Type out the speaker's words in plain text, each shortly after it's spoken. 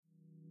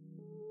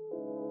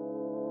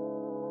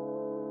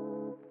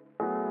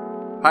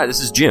Hi,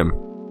 this is Jim.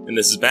 And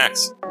this is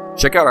Max.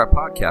 Check out our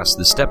podcast,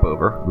 The Step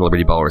Over, the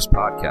Liberty Ballers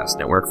Podcast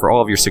Network, for all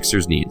of your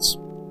Sixers needs.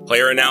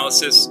 Player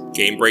analysis,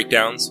 game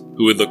breakdowns,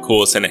 who would look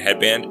coolest in a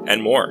headband,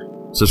 and more.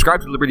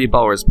 Subscribe to Liberty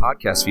Ballers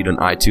podcast feed on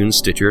iTunes,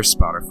 Stitcher,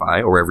 Spotify,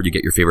 or wherever you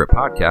get your favorite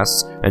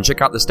podcasts, and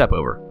check out The Step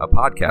Over, a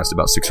podcast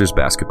about Sixers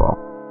basketball.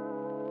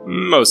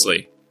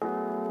 Mostly.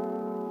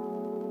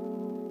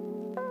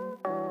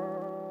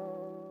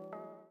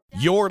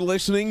 You're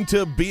listening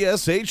to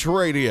BSH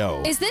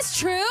Radio. Is this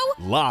true?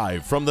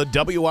 Live from the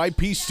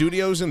WIP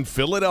studios in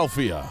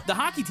Philadelphia. The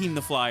hockey team,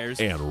 the Flyers.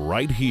 And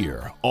right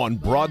here on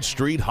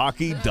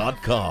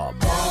BroadStreetHockey.com.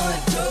 1, 2, 3,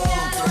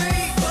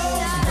 4,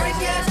 some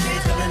crazy ass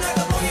kids come and knock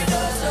up on your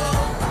door, so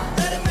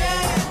let 'em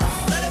in,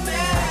 let 'em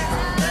in,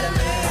 let 'em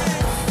in.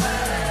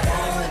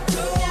 1, 2,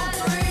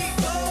 3,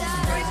 4, some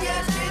crazy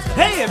ass kids come.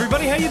 Hey,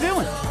 everybody, how you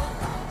doing?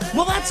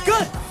 Well, that's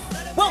good.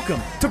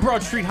 Welcome to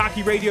Broad Street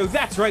Hockey Radio.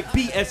 That's right,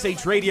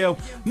 BSH Radio.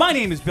 My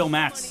name is Bill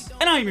Matz,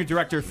 and I am your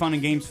director of fun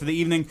and games for the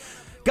evening.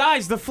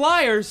 Guys, the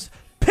Flyers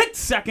picked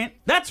second.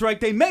 That's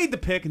right, they made the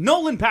pick.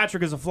 Nolan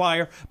Patrick is a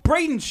Flyer.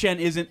 Brayden Schenn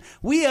isn't.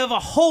 We have a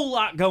whole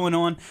lot going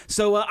on,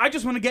 so I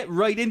just want to get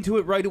right into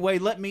it right away.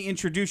 Let me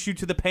introduce you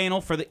to the panel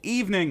for the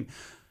evening.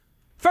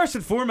 First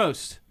and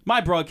foremost, my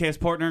broadcast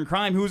partner in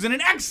crime, who's in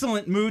an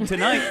excellent mood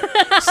tonight,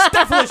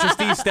 Steph-licious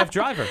D, Steph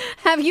Driver.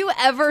 Have you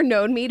ever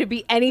known me to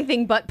be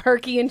anything but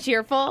perky and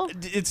cheerful?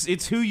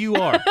 It's who you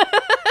are.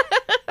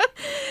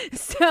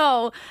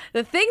 So,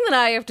 the thing that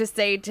I have to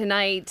say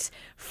tonight,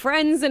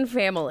 friends and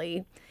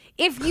family,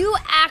 if you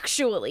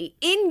actually,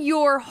 in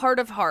your heart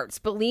of hearts,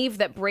 believe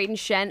that Brayden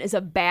Schenn is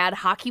a bad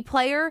hockey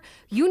player,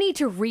 you need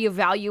to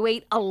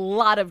reevaluate a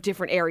lot of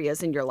different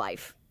areas in your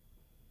life.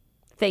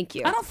 Thank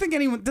you. I don't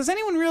think does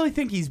anyone really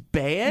think he's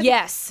bad?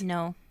 Yes.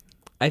 No.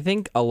 I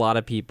think a lot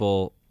of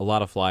people, a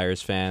lot of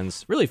Flyers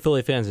fans, really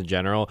Philly fans in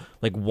general,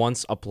 like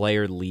once a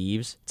player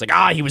leaves, it's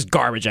like, he was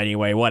garbage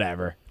anyway,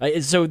 whatever.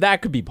 So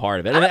that could be part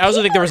of it. And I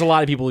also think there was a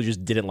lot of people who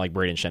just didn't like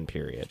Brayden Schenn,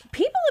 period.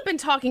 People have been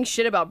talking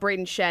shit about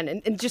Brayden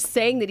Schenn and just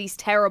saying that he's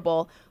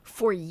terrible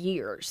for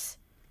years.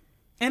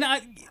 And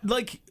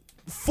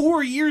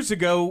 4 years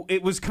ago,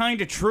 it was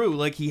kind of true.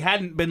 Like, he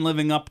hadn't been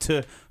living up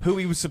to who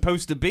he was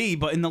supposed to be.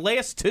 But in the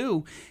last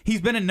two, he's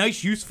been a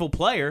nice, useful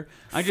player.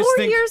 I just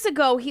 4 years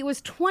ago, he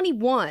was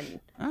 21.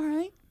 All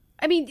right.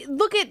 I mean,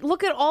 look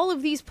at all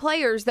of these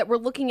players that we're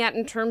looking at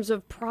in terms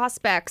of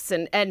prospects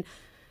and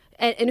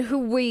who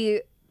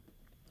we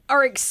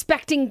are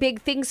expecting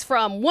big things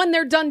from when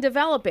they're done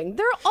developing.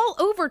 They're all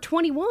over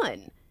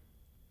 21.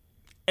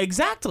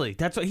 Exactly.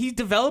 That's what he's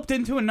developed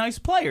into a nice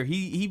player.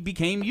 He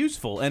became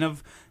useful and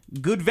of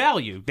good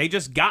value. They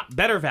just got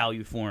better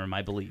value for him,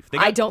 I believe.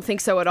 I don't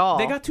think so at all.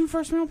 They got 2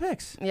 first-round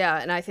picks. Yeah,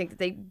 and I think that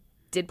they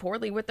did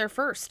poorly with their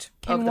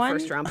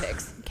first-round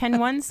picks. Can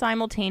one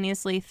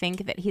simultaneously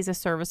think that he's a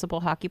serviceable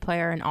hockey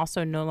player and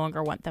also no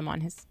longer want them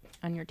on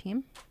your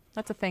team?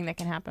 That's a thing that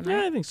can happen,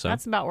 right? Yeah, I think so.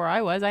 That's about where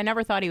I was. I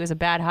never thought he was a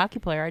bad hockey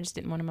player. I just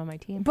didn't want him on my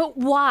team. But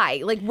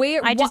why? Like,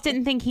 where? I just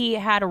didn't think he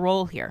had a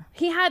role here.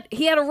 He had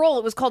a role.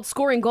 It was called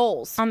scoring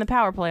goals. On the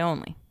power play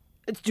only.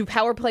 Do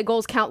power play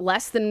goals count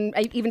less than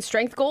even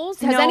strength goals?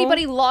 Has No.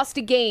 anybody lost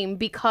a game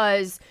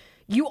because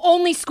you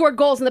only scored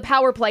goals in the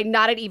power play,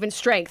 not at even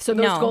strength, so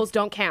those No. goals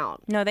don't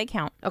count? No, they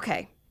count.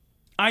 Okay.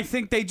 I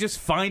think they just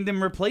find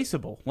him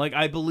replaceable. Like,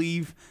 I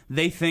believe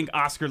they think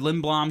Oscar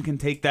Lindblom can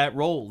take that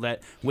role.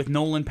 That with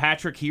Nolan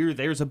Patrick here,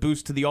 there's a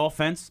boost to the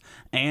offense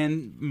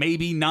and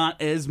maybe not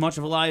as much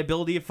of a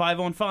liability at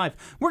 5-on-5.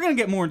 We're going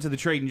to get more into the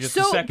trade in just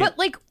a second.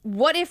 But,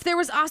 what if there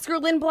was Oscar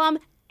Lindblom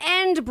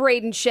and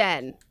Brayden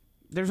Schenn?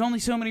 There's only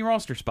so many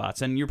roster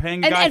spots, and you're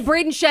paying And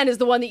Brayden Schenn is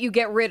the one that you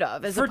get rid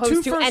of, as For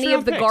opposed 2 to any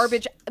of first-round the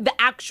picks. the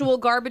actual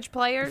garbage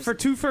players. for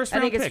 2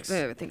 first-round picks.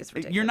 I think it's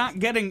ridiculous. You're not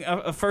getting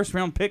a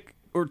first-round pick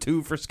or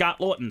 2 for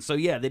Scott Lawton. So,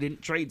 yeah, they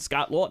didn't trade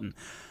Scott Lawton.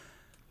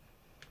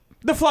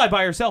 The fly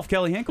by herself,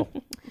 Kelly Hinkle.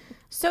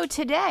 So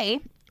today,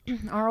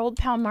 our old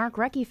pal Mark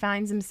Recchi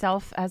finds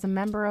himself as a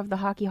member of the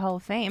Hockey Hall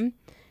of Fame,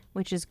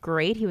 which is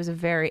great. He was a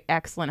very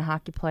excellent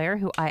hockey player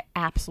who I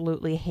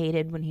absolutely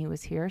hated when he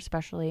was here,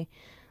 especially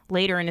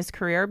later in his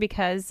career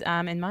because,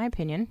 in my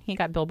opinion, he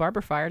got Bill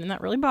Barber fired, and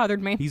that really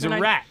bothered me. He's a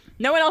rat.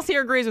 No one else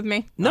here agrees with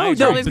me. No,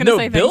 Charlie's gonna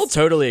say Bill things.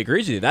 totally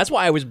agrees with you. That's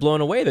why I was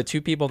blown away that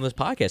 2 people on this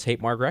podcast hate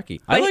Mark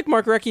Recchi. I like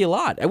Mark Recchi a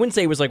lot. I wouldn't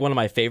say he was like one of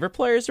my favorite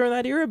players during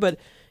that era, but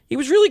he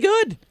was really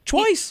good.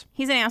 Twice.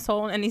 He's an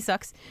asshole, and he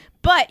sucks.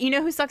 But you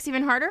know who sucks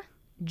even harder?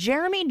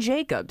 Jeremy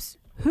Jacobs,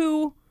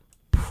 who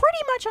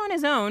pretty much on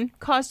his own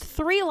caused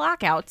 3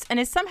 lockouts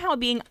and is somehow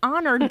being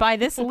honored by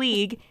this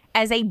league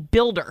as a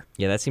builder.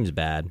 Yeah, that seems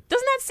bad.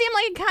 Doesn't that seem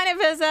like kind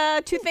of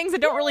as 2 things that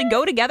don't really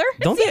go together?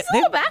 Don't Seems a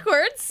little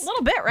backwards. A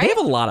little bit, right? They have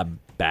a lot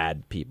of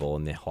bad people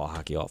in the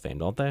Hockey Hall of Fame,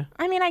 don't they?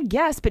 I mean, I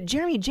guess, but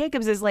Jeremy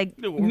Jacobs is like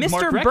Mr.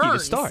 Mark Recchi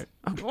Burns. to start.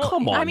 Oh,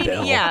 come on, I mean,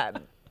 Bill. yeah.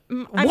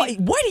 Why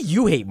do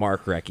you hate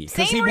Mark Recchi?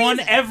 Because he won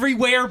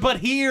everywhere but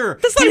here.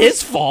 That's not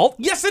his fault.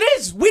 Yes, it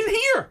is. Win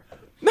here.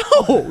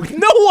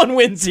 No one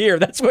wins here.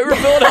 That's why we're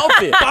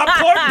Philadelphia. Bob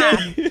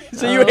Clark did.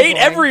 So you hate boy.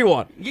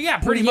 everyone. Yeah,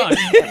 pretty much.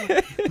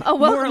 Oh,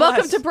 More or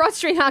welcome less. to Broad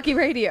Street Hockey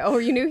Radio.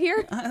 Are you new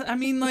here? I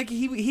mean, like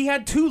he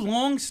had 2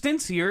 long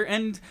stints here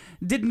and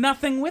did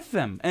nothing with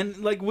them, and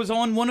like was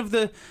on one of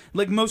the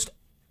like most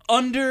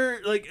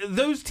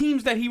those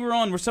teams that he were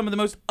on were some of the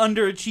most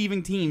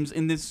underachieving teams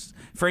in this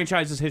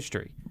franchise's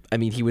history. I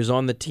mean, he was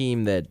on the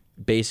team that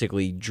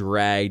basically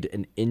dragged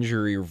an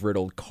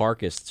injury-riddled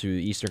carcass to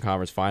the Eastern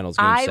Conference Finals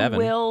Game I 7,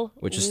 will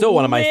which is still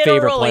one of my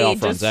favorite literally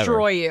playoff runs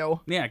destroy ever. you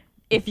Yeah,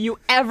 if you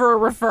ever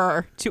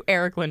refer to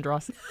Eric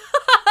Lindros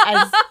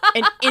as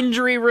an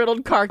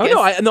injury-riddled carcass.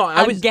 Oh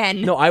I was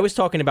again. No, I was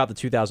talking about the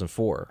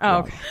 2004. Oh,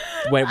 run. okay.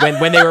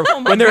 When they were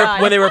my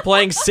God. when they were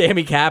playing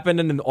Sammy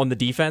Kapanen on the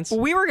defense.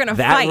 We were gonna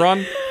that fight.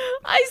 run.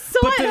 I saw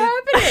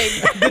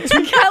it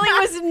happening. Kelly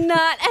was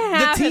not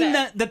happening.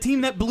 the team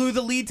that blew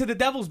the lead to the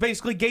Devils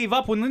basically gave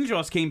up when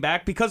Lindros came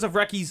back because of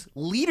Recchi's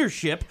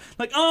leadership.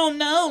 Like, oh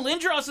no,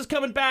 Lindros is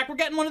coming back. We're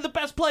getting one of the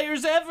best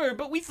players ever,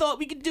 but we thought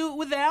we could do it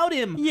without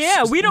him.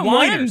 Yeah, we don't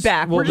want him Whiners.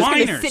 back. We're just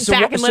Whiners. gonna sit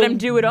back and let him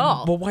do it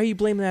all. Well, why are you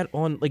blaming that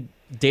on like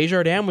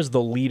Desjardins was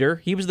the leader?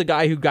 He was the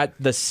guy who got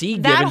the C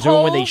That given to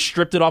him when they whole-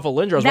 stripped it off of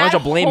Lindros. Why That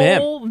don't you blame him?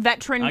 whole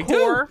veteran I do.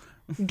 core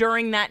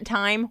during that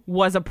time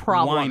was a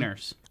problem.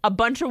 Whiners. A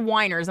bunch of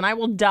whiners, and I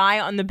will die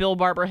on the Bill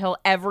Barber Hill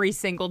every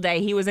single day.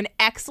 He was an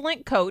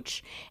excellent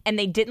coach, and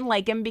they didn't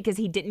like him because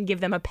he didn't give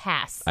them a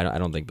pass. I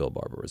don't think Bill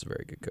Barber was a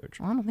very good coach.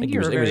 I don't think he you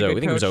was. were a very I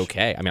good think he was coach.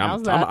 okay. I mean,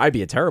 How's that? I'd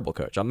be a terrible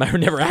coach. I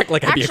would never act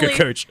like I'd be a good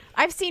coach.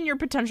 I've seen your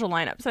potential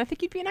lineups, and I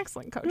think you'd be an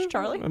excellent coach,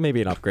 Charlie.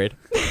 Maybe an upgrade.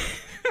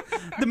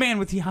 The man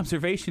with the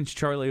observations,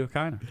 Charlie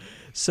O'Connor.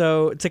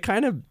 So to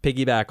kind of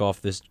piggyback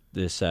off this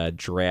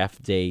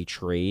draft day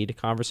trade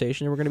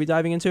conversation that we're going to be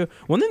diving into,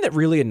 one thing that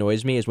really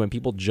annoys me is when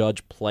people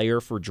judge player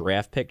for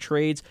draft pick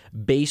trades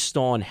based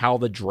on how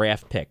the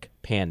draft pick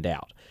panned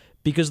out.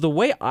 Because the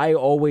way I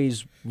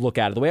always look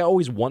at it, the way I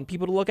always want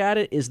people to look at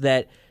it, is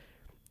that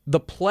the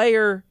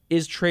player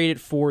is traded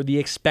for the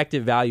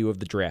expected value of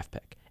the draft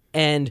pick.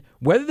 And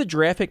whether the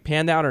draft pick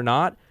panned out or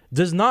not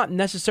does not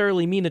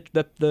necessarily mean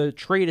that the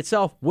trade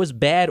itself was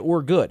bad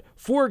or good.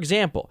 For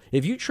example,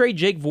 if you trade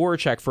Jake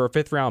Voracek for a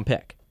 5th-round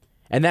pick,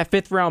 and that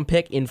 5th-round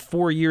pick in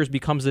 4 years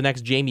becomes the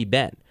next Jamie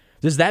Benn,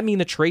 does that mean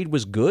the trade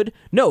was good?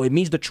 No, it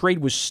means the trade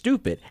was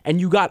stupid, and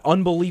you got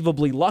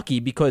unbelievably lucky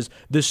because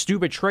the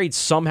stupid trade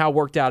somehow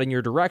worked out in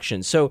your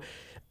direction. So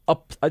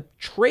a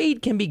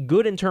trade can be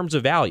good in terms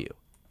of value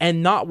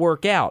and not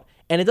work out.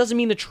 And it doesn't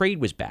mean the trade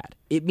was bad.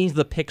 It means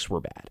the picks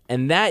were bad.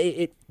 And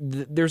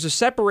there's a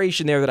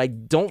separation there that I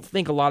don't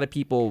think a lot of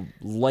people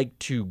like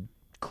to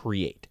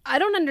create. I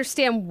don't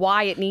understand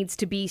why it needs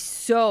to be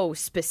so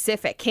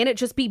specific. Can't it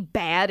just be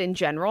bad in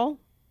general?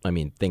 I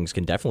mean, things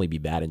can definitely be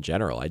bad in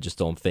general. I just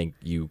don't think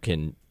you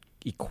can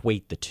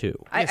equate the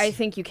two. I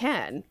think you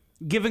can.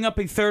 Giving up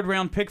a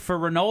 3rd-round pick for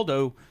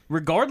Ronaldo,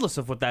 regardless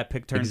of what that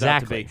pick turns out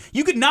to Exactly. be.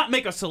 You could not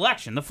make a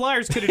selection. The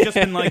Flyers could have just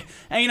been like,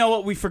 hey, you know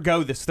what? We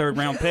forgo this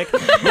 3rd-round pick.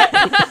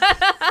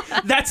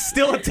 That's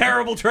still a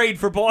terrible trade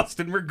for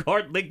Boston.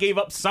 They gave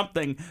up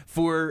something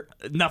for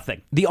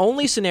nothing. The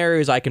only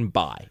scenarios I can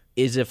buy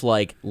is if,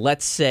 like,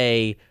 let's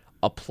say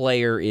a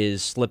player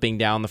is slipping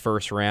down the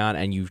 1st round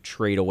and you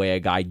trade away a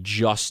guy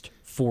just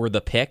for the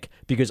pick,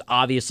 because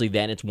obviously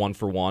then it's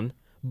 1-for-1.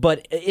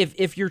 But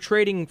if you're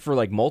trading for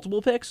like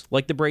multiple picks,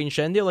 like the Brayden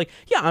Schenn deal, like,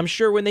 yeah, I'm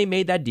sure when they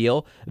made that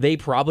deal, they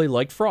probably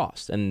liked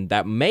Frost, and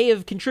that may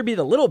have contributed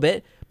a little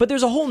bit, but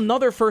there's a whole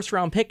nother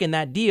 1st-round pick in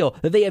that deal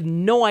that they have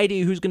no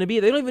idea who's going to be.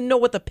 They don't even know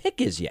what the pick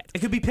is yet. It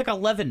could be pick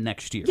 11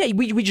 next year. Yeah,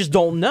 we just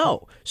don't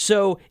know.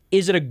 So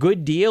is it a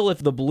good deal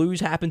if the Blues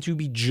happen to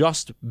be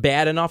just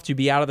bad enough to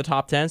be out of the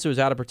top 10, so it's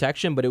out of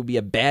protection, but it would be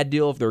a bad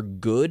deal if they're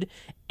good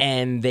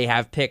and they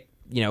have pick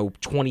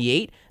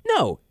 28?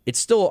 No, it's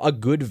still a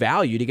good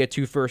value to get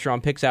 2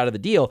 first-round picks out of the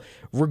deal,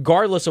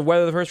 regardless of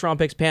whether the first-round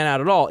picks pan out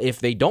at all. If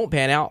they don't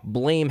pan out,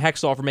 blame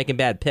Hextall for making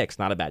bad picks,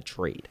 not a bad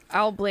trade.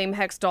 I'll blame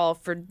Hextall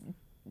for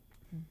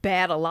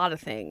a lot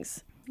of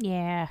things.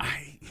 Yeah.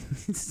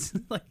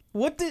 Like,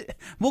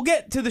 we'll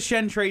get to the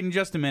Schenn trade in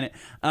just a minute.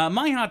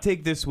 My hot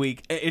take this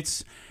week,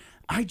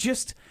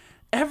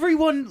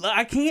 everyone,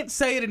 I can't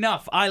say it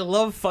enough. I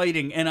love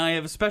fighting, and I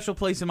have a special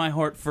place in my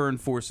heart for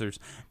enforcers.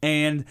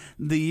 And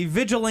the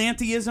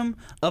vigilanteism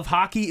of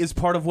hockey is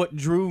part of what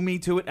drew me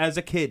to it as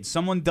a kid.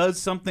 Someone does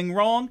something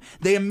wrong,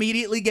 they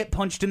immediately get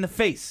punched in the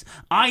face.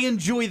 I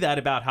enjoy that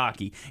about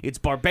hockey. It's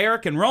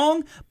barbaric and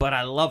wrong, but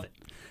I love it.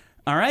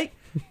 All right?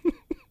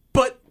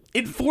 But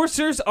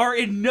enforcers are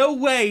in no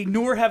way,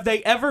 nor have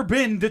they ever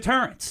been,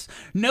 deterrents.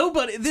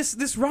 Nobody.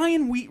 This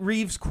Ryan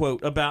Reeves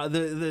quote about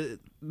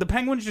the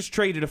Penguins just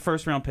traded a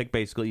 1st-round pick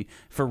basically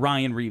for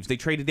Ryan Reeves. They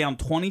traded down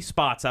 20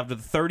 spots after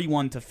the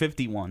 31 to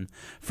 51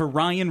 for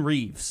Ryan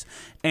Reeves,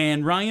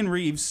 and Ryan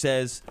Reeves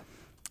says,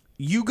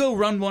 "You go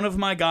run one of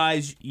my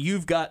guys,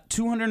 you've got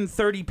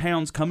 230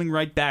 pounds coming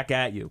right back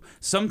at you.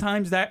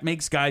 Sometimes that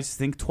makes guys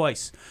think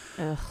twice."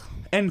 Ugh.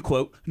 End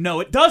quote. No,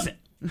 it doesn't.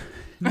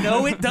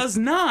 No, it does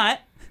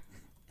not.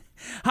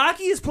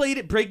 Hockey is played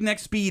at breakneck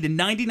speed, and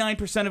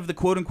 99% of the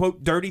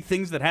quote-unquote dirty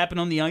things that happen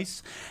on the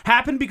ice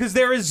happen because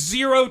there is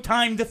zero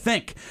time to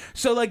think.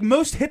 So, like,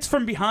 most hits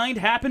from behind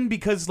happen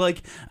because,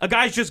 like, a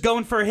guy's just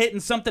going for a hit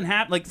and something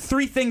happened. Like,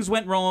 3 things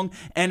went wrong,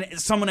 and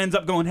someone ends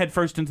up going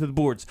headfirst into the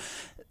boards.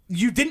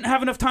 You didn't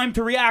have enough time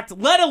to react,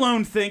 let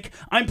alone think,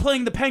 I'm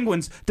playing the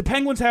Penguins. The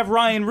Penguins have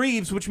Ryan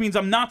Reeves, which means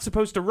I'm not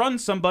supposed to run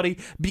somebody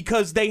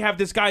because they have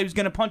this guy who's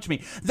going to punch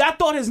me. That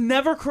thought has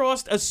never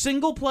crossed a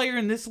single player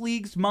in this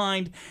league's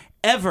mind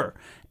ever.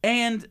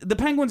 And the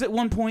Penguins at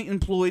one point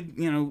employed,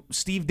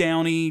 Steve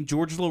Downey,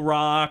 George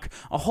LaRocque,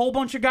 a whole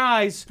bunch of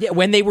guys. Yeah,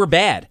 when they were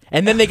bad.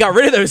 And then they got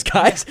rid of those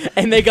guys,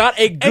 and they got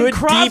a good,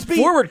 deep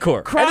forward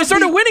core. And they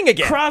started winning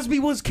again. Crosby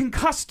was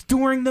concussed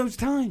during those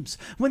times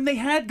when they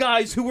had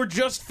guys who were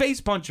just face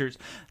punchers.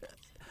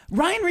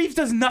 Ryan Reeves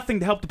does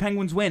nothing to help the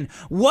Penguins win.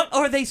 What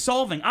are they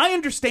solving? I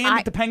understand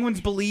that the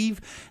Penguins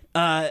believe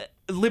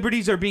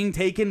liberties are being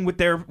taken with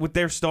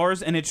their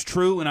stars, and it's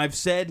true, and I've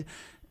said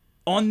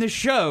on this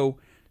show,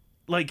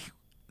 like,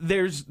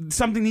 there's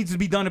something needs to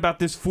be done about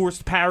this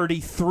forced parity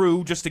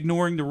through just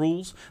ignoring the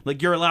rules.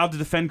 Like, you're allowed to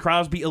defend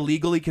Crosby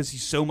illegally because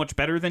he's so much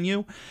better than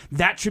you.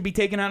 That should be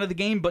taken out of the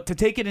game. But to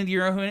take it into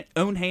your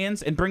own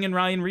hands and bring in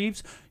Ryan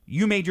Reeves,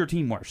 you made your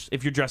team worse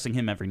if you're dressing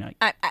him every night.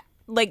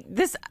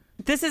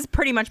 This is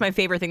pretty much my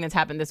favorite thing that's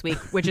happened this week,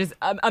 which is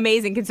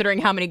amazing considering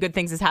how many good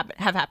things have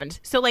happened.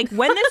 So, like,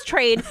 when this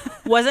trade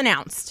was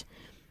announced,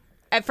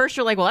 at first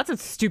you're like, well, that's a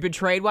stupid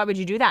trade. Why would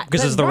you do that?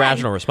 Because it's the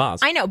rational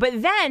response. I know,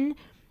 but then,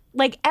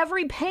 like,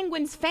 every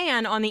Penguins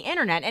fan on the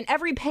internet and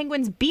every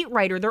Penguins beat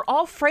writer, they're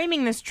all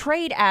framing this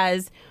trade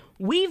as,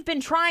 we've been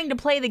trying to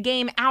play the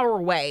game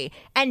our way,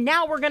 and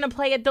now we're going to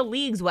play it the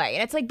league's way.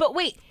 And it's like, but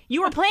wait,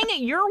 you were playing it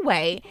your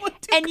way,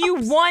 and you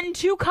won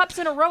 2 cups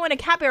in a row in a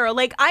cap era.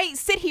 Like, I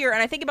sit here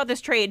and I think about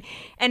this trade,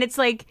 and it's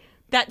like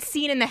that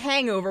scene in The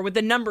Hangover with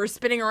the numbers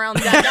spinning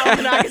around Dan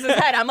Galifianakis'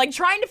 head. I'm like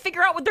trying to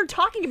figure out what they're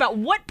talking about.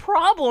 What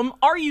problem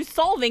are you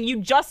solving? You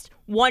just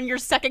won your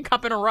 2nd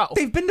cup in a row.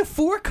 They've been to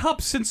 4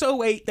 cups since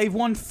 2008. They've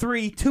won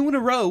 3, 2 in a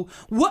row.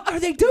 What are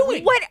they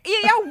doing? What?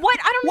 Yeah, what?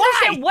 I don't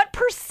understand. What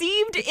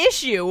perceived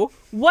issue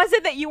was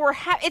it that you were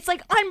it's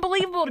like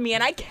unbelievable to me,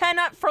 and I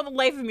cannot for the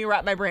life of me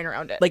wrap my brain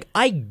around it. Like,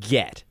 I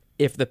get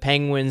if the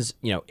Penguins,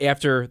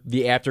 after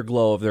the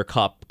afterglow of their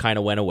cup kind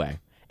of went away,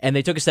 and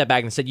they took a step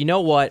back and said, you know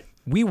what?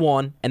 We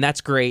won, and that's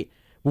great.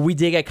 But we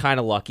did get kind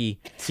of lucky.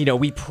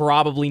 We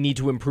probably need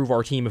to improve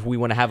our team if we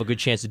want to have a good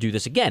chance to do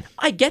this again.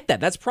 I get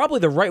that. That's probably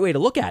the right way to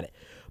look at it.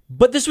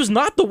 But this was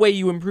not the way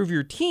you improve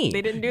your team.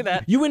 They didn't do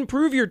that. You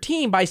improve your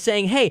team by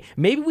saying, hey,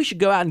 maybe we should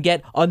go out and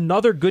get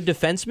another good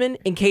defenseman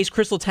in case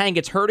Chris Letang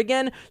gets hurt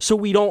again so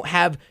we don't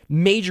have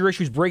major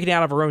issues breaking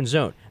out of our own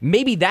zone.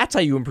 Maybe that's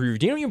how you improve your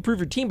team. You don't improve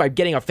your team by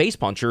getting a face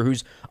puncher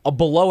who's a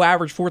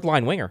below-average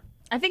fourth-line winger.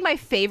 I think my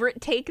favorite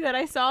take that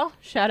I saw,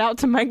 shout out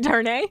to Mike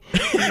Darnay,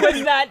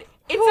 was that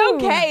it's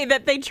okay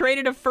that they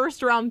traded a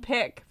 1st-round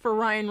pick for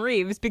Ryan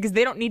Reeves because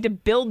they don't need to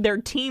build their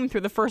team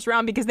through the 1st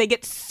round because they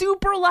get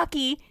super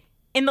lucky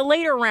in the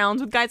later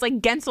rounds with guys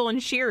like Gensel and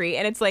Sheary,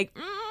 and it's like,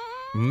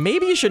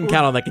 maybe you shouldn't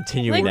count on that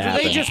continuing to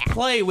happen. They just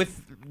play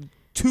with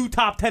 2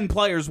 top 10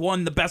 players,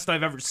 one the best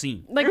I've ever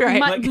seen. Like,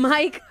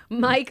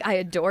 Mike, I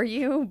adore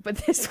you, but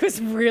this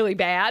was really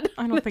bad.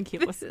 I don't think he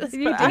listens.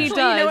 He But actually, does.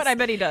 You know what? I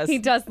bet he does. He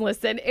does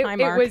listen. Hi,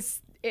 Mark.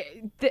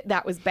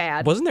 That was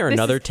bad. Wasn't there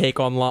another This is- take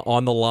on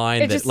the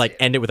line It that just-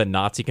 ended with a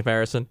Nazi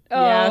comparison?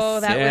 Oh,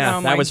 Yes. that Yeah,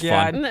 was that was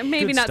God. fun.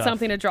 maybe Good not stuff.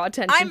 something to draw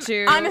attention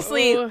to.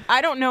 Honestly, Ooh. I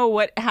don't know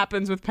what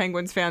happens with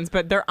Penguins fans,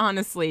 but they're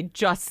honestly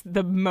just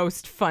the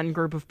most fun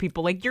group of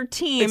people. Like, your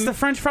team It's the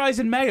French fries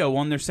and mayo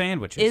on their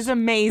sandwiches. is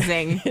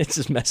amazing. It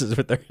just messes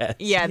with their heads.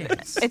 Yeah,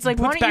 it's like,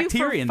 why Puts don't you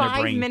bacteria for in their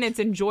 5 brain. minutes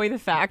enjoy the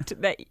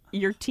fact that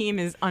your team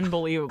is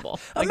unbelievable?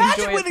 Like, Imagine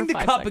enjoy it winning for the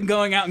 5 cup seconds. and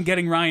going out and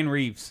getting Ryan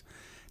Reeves.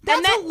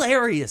 That's then-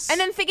 hilarious. And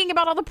then thinking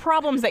about all the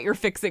problems that you're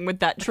fixing with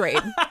that trade.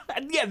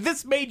 yeah,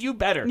 this made you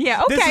better.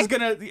 Yeah, This okay. is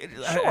gonna.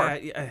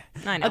 Sure.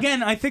 I know.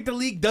 Again, I think the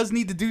league does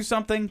need to do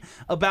something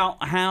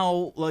about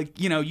how, like,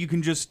 you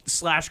can just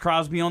slash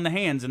Crosby on the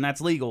hands and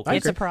that's legal.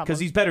 It's a problem. because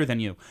he's better than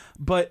you.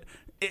 But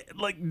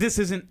this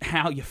isn't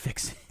how you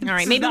fix it. All right,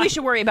 This is maybe we not-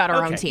 should worry about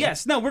our own Okay, team.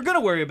 Yes, no, we're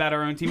gonna worry about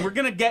our own team. We're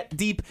gonna get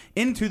deep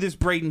into this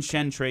Braden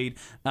Shen trade.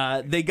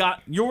 They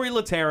got Yuri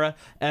Laterra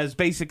as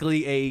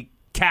basically a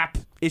cap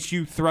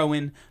issue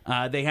throw-in.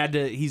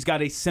 He's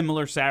got a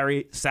similar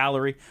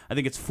salary. I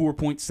think it's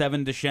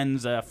 4.7 to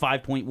Shen's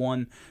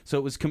 5.1. So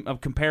it was a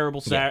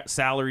comparable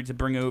salary to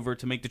bring over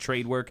to make the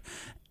trade work.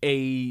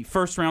 A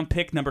 1st-round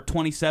pick, number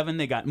 27.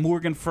 They got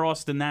Morgan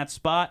Frost in that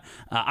spot.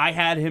 I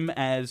had him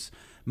as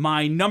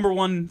my number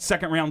 1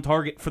 second-round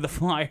target for the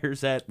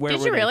Flyers at where Did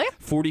were you they? really?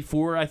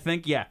 44, I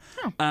think. Yeah.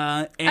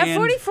 At And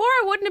 44,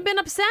 I wouldn't have been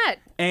upset.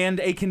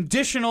 and a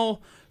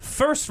conditional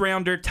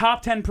 1st-rounder,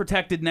 top 10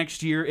 protected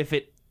next year. If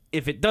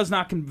it does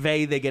not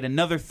convey, they get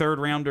another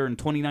 3rd-rounder in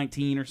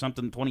 2019 or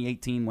something,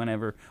 2018,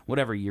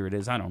 whatever year it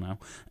is. I don't know.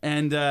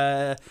 And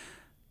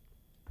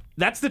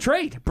that's the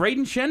trade.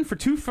 Braden Shen for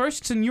 2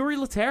 firsts and Yuri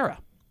Laterra.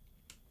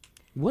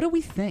 What do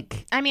we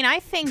think? I mean, I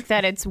think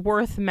that it's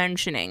worth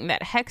mentioning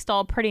that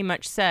Hextall pretty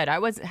much said I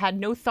had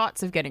no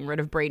thoughts of getting rid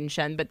of Braden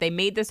Shen, but they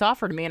made this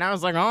offer to me, and I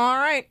was like, all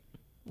right,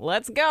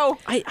 let's go.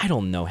 I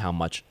don't know how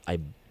much I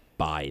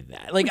buy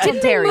that. Like,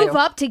 Didn't they move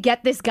up to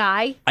get this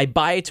guy? I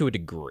buy it to a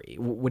degree.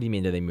 What do you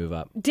mean? Did they move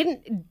up?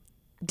 Didn't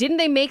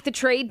they make the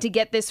trade to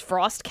get this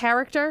Frost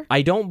character?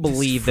 I don't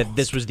believe that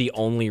this was the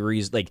only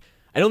reason. Like,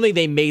 I don't think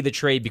they made the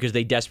trade because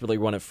they desperately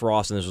wanted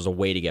Frost and this was a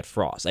way to get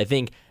Frost. I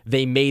think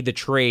they made the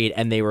trade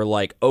and they were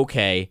like,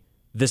 okay,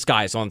 this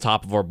guy's on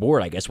top of our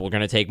board. I guess we're going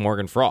to take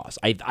Morgan Frost.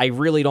 I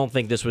really don't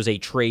think this was a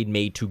trade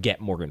made to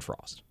get Morgan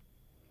Frost.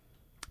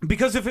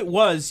 Because if it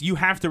was, you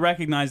have to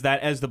recognize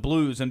that as the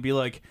Blues and be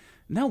like,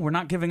 no, we're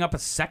not giving up a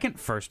second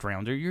first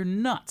rounder. You're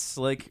nuts.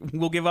 Like,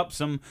 we'll give up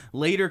some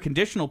later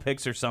conditional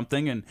picks or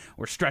something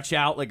or stretch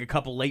out like a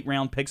couple late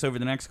round picks over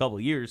the next couple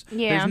of years.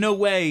 Yeah. There's no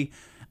way.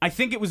 I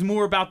think it was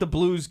more about the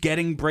Blues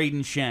getting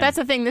Braden Shen. That's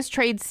the thing. This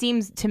trade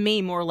seems to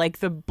me more like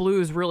the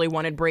Blues really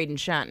wanted Braden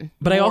Shen,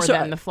 But I more also-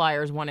 than the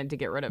Flyers wanted to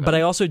get rid of him. But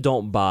I also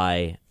don't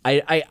buy.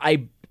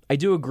 I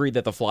do agree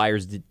that the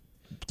Flyers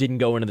didn't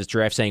go into this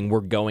draft saying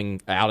we're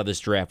going out of this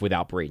draft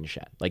without Braden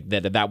Shen. Like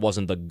that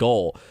wasn't the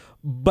goal.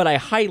 But I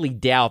highly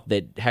doubt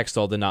that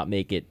Hextall did not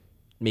make it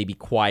maybe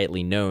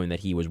quietly known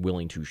that he was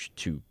willing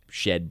to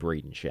shed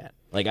Braden Shen.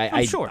 Like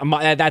I'm sure.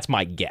 That's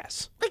my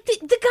guess. Like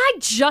the guy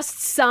just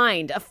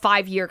signed a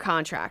 4-year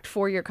contract.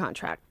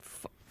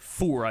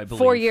 4, I believe.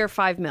 4 year,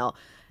 $5 million,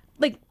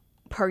 like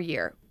per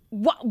year.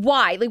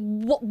 Why? Like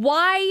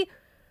why?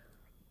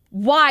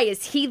 Why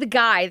is he the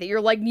guy that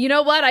you're like, you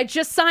know what? I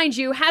just signed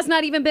you. Has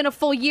not even been a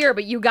full year,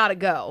 but you got to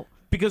go.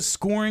 Because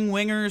scoring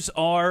wingers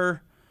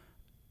are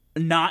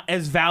not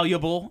as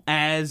valuable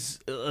as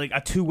like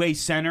a two-way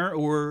center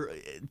or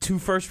 2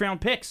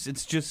 first-round picks.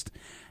 It's just,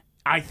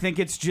 I think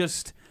it's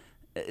just,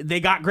 they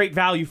got great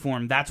value for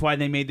him. That's why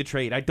they made the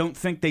trade. I don't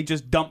think they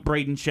just dumped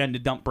Braden Shen to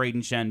dump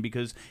Braden Shen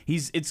because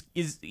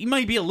he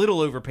might be a little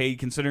overpaid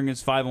considering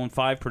his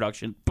 5-on-5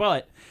 production,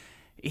 but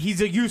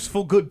he's a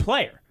useful, good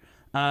player.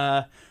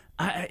 I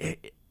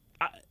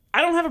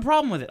don't have a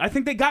problem with it. I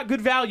think they got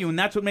good value, and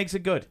that's what makes it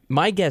good.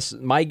 My guess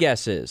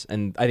is,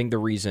 and I think the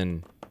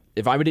reason,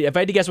 if I had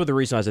to guess what the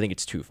reason was, I think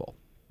it's twofold.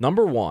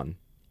 Number one,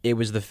 it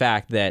was the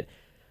fact that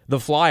the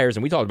Flyers,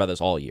 and we talked about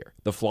this all year,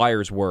 the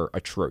Flyers were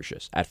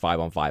atrocious at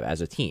 5-on-5 as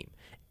a team.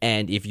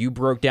 And if you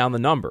broke down the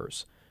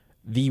numbers,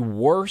 the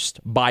worst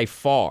by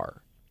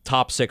far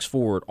top 6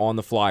 forward on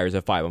the Flyers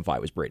at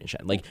 5-on-5 was Braden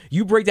Shen. Like,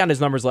 you break down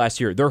his numbers last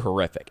year, they're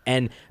horrific.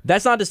 And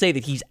that's not to say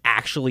that he's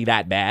actually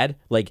that bad.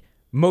 Like,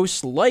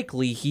 most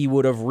likely he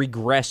would have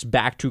regressed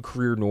back to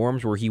career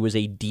norms where he was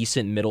a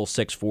decent middle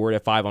 6 forward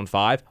at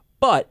 5-on-5,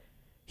 but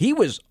he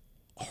was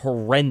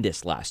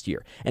horrendous last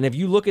year. And if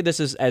you look at this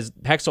as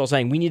Hextall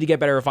saying, we need to get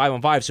better at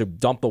 5-on-5, so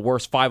dump the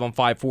worst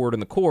 5-on-5 forward in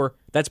the core,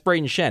 that's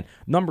Braden Shen.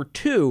 Number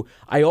two,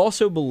 I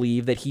also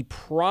believe that he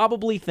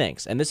probably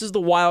thinks, and this is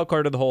the wild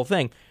card of the whole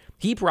thing,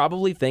 he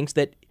probably thinks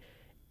that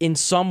in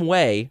some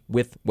way,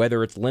 with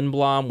whether it's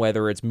Lindblom,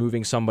 whether it's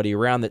moving somebody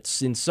around,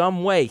 that in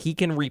some way he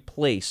can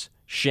replace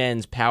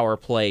Shen's power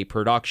play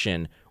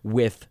production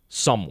with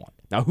someone.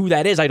 Now, who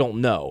that is, I don't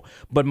know.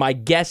 But my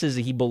guess is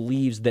that he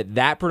believes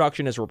that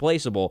production is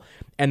replaceable,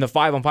 and the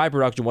 5-on-5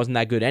 production wasn't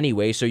that good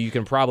anyway, so you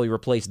can probably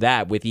replace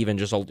that with even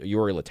just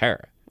Yuri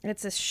Laterra.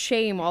 It's a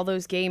shame all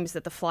those games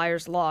that the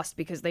Flyers lost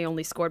because they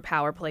only scored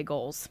power play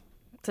goals.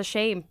 It's a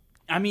shame.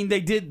 I mean,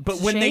 they did, but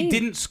when they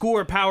didn't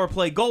score power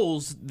play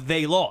goals,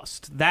 they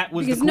lost. That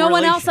was because the no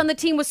one correlation. else on the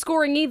team was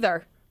scoring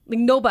either. Like,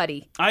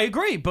 nobody. I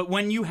agree, but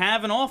when you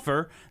have an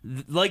offer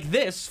like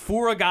this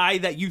for a guy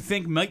that you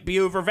think might be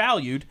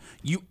overvalued,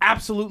 you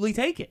absolutely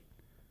take it.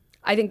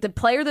 I think the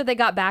player that they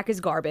got back is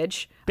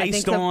garbage.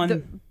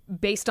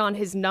 Based on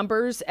his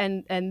numbers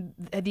and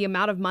the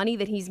amount of money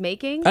that he's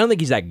making. I don't think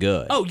he's that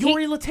good. Oh,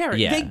 Yuri Laterra.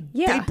 Yeah.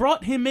 They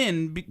brought him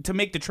in to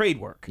make the trade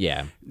work.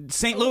 Yeah.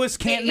 St. Louis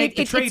can't make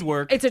the trade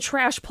work. It's a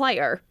trash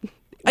player.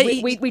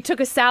 We took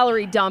a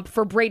salary dump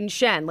for Braden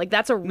Shen. Like,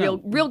 that's a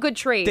real good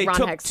trade, They Ron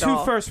took Hextall.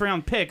 2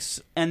 first-round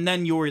picks and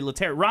then Yuri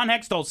Laterra. Ron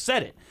Hextall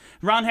said it.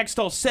 Ron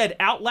Hextall said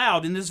out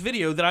loud in this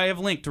video that I have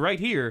linked right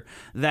here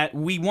that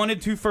we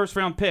wanted 2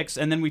 first-round picks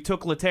and then we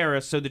took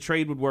Laterra so the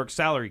trade would work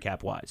salary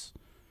cap-wise.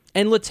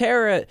 And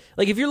Laterra,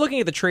 like, if you're looking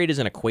at the trade as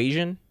an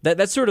equation,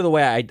 that's sort of the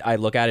way I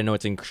look at it. I know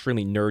it's an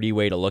extremely nerdy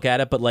way to look at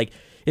it, but, like,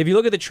 if you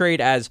look at the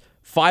trade as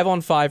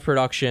 5-on-5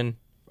 production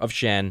of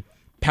Shen,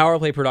 power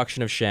play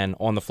production of Shen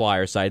on the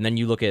Flyers side, and then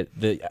you look at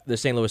the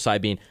St. Louis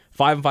side being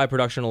 5-on-5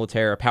 production of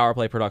Laterra, power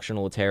play production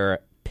of Laterra,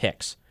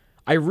 picks.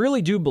 I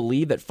really do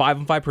believe that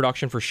 5-on-5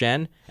 production for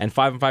Shen and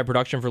 5-on-5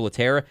 production for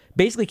Laterra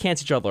basically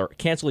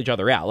cancel each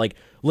other out. Like,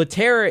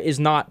 Laterra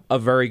is not a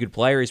very good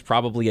player. He's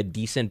probably a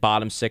decent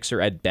bottom sixer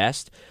at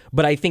best,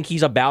 but I think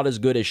he's about as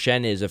good as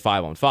Shen is at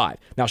 5-on-5.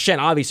 Now, Shen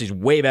obviously is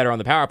way better on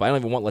the power play. I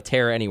don't even want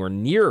Laterra anywhere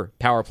near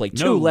power play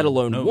 2, let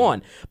alone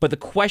 1. But the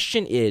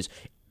question is,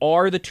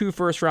 are the 2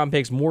 first-round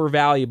picks more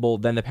valuable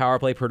than the power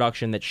play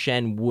production that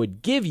Shen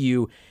would give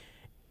you,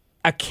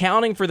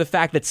 accounting for the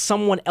fact that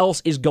someone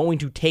else is going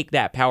to take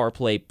that power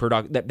play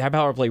that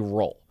power play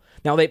role?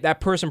 Now,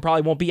 that person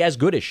probably won't be as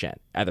good as Schenn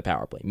at the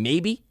power play.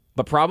 Maybe,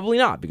 but probably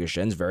not, because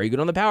Schenn's very good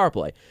on the power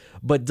play.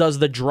 But does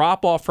the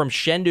drop-off from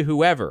Schenn to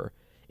whoever,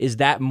 is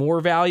that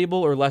more valuable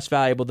or less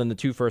valuable than the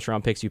 2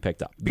 first-round picks you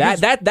picked up?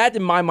 That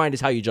in my mind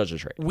is how you judge the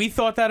trade. We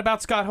thought that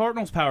about Scott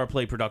Hartnell's power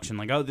play production.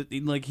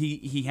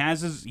 He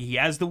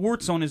has the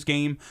warts on his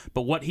game,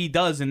 but what he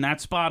does in that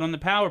spot on the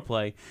power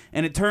play,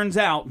 and it turns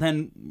out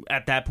then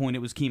at that point it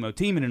was Chemo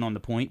Timonen on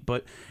the point.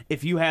 But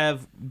if you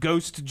have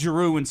Ghost,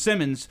 Giroux, and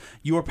Simmons,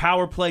 your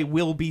power play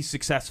will be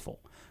successful.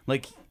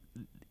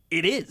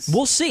 It is.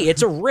 We'll see.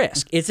 It's a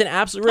risk. It's an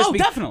absolute risk. Oh,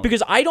 definitely.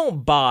 Because I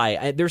don't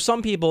buy. There's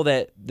some people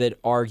that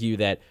argue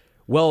that,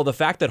 well, the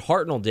fact that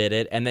Hartnell did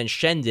it and then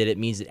Schenn did it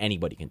means that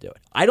anybody can do it.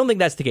 I don't think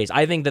that's the case.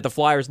 I think that the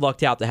Flyers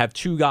lucked out to have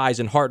 2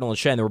 guys in Hartnell and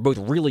Schenn that were both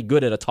really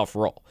good at a tough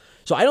role.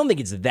 So I don't think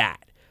it's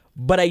that.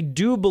 But I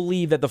do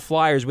believe that the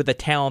Flyers, with the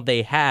talent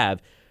they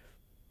have,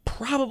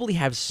 probably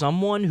have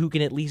someone who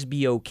can at least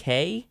be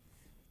okay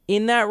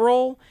in that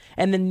role,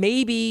 and then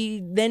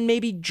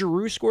maybe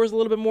Giroux scores a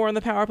little bit more on the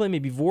power play,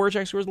 maybe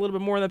Voracek scores a little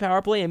bit more on the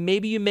power play, and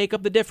maybe you make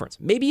up the difference.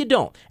 Maybe you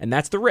don't, and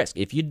that's the risk.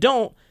 If you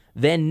don't,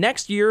 then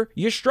next year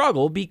you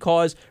struggle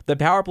because the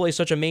power play is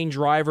such a main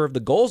driver of the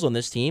goals on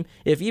this team.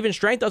 If even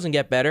strength doesn't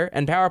get better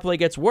and power play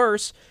gets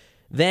worse,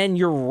 then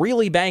you're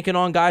really banking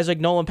on guys like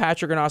Nolan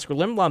Patrick and Oscar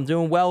Lindblom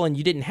doing well, and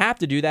you didn't have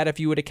to do that if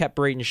you would have kept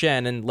Brayden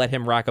Schenn and let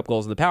him rack up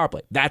goals in the power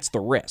play. That's the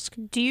risk.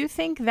 Do you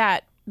think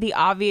that the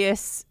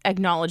obvious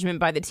acknowledgement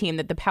by the team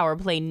that the power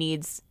play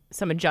needs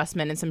some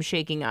adjustment and some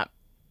shaking up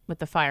with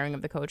the firing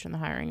of the coach and the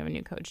hiring of a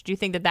new coach, do you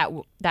think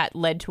that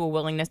led to a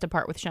willingness to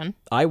part with Schenn?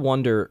 I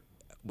wonder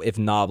if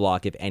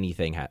Knobloch, if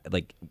anything,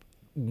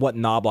 what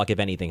Knobloch, if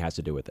anything, has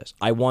to do with this.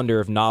 I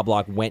wonder if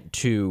Knobloch went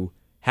to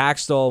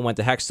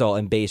Hextall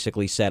and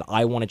basically said,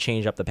 I want to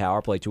change up the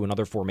power play to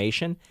another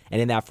formation,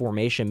 and in that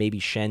formation, maybe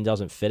Schenn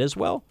doesn't fit as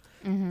well.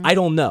 Mm-hmm. I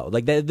don't know.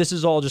 This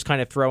is all just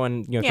kind of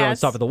throwing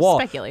stuff at the wall.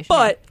 Speculation.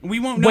 But we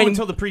won't know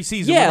until the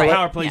preseason what the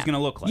power play is going to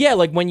look like. Yeah,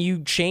 when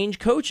you change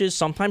coaches,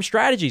 sometimes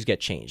strategies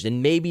get changed.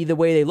 And maybe the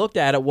way they looked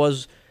at it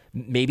was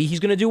maybe he's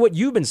going to do what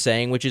you've been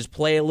saying, which is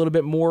play a little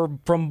bit more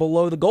from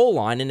below the goal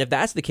line. And if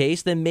that's the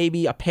case, then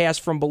maybe a pass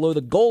from below the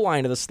goal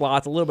line to the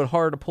slot's a little bit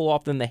harder to pull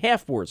off than the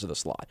half boards of the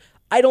slot.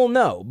 I don't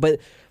know, but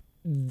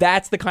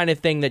that's the kind of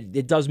thing that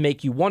it does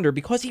make you wonder,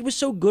 because he was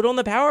so good on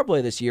the power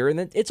play this year, and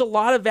it's a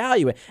lot of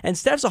value. And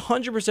Steph's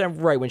 100%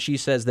 right when she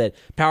says that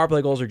power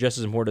play goals are just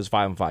as important as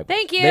 5-on-5.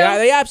 Thank you.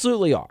 They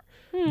absolutely are.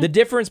 The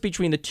difference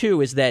between the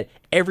two is that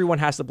everyone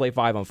has to play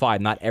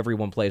 5-on-5. Not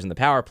everyone plays in the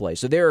power play.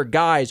 So there are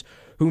guys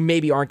who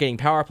maybe aren't getting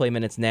power play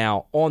minutes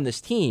now on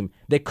this team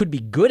that could be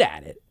good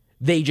at it.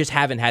 They just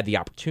haven't had the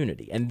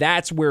opportunity. And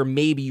that's where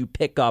maybe you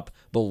pick up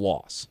the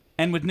loss.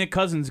 And with Nick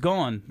Cousins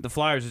gone, the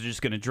Flyers are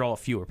just going to draw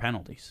fewer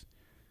penalties.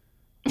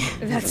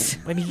 I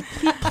mean,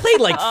 he played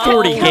like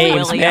 40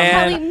 games, Kelly,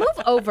 man. Kelly, move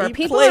over. He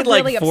People are played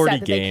like really 40 upset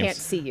that they games. can't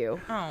see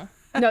you. Oh.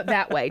 No,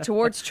 that way,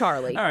 towards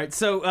Charlie. All right,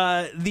 so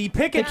the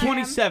pick at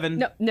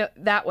 27. No,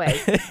 that way.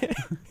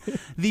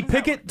 The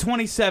pick at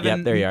 27.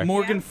 Yep, there you are.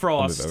 Morgan I'll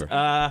Frost. move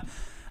over.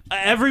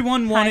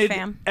 Everyone wanted.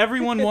 fam.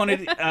 Everyone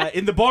wanted.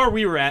 In the bar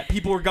we were at,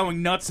 people were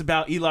going nuts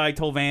about Eli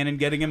Tolvanen and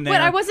getting him there.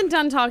 But I wasn't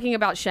done talking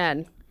about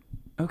Schenn.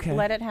 Okay.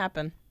 Let it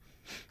happen.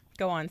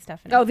 Go on,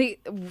 Stephanie.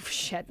 Oh,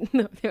 shit.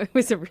 No, it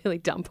was a really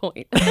dumb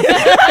point. The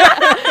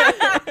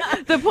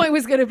point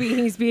was going to be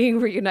he's being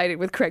reunited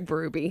with Craig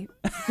Berube,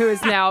 who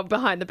is now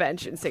behind the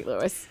bench in St.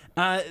 Louis.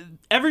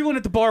 Everyone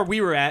at the bar we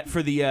were at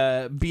for the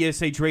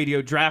BSH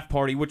Radio draft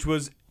party, which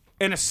was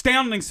an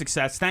astounding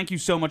success. Thank you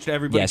so much to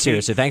everybody. Yeah,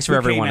 seriously. Thanks for who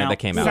everyone came that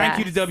came out. Thank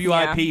you to WIP.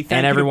 Yeah. Thank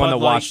And you everyone to that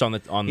Bud Light. watched on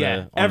the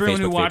everyone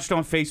Facebook who feed. watched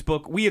on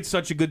Facebook. We had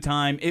such a good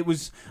time. It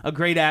was a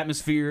great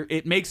atmosphere.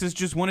 It makes us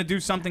just want to do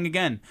something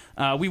again.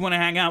 We want to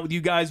hang out with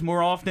you guys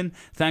more often.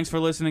 Thanks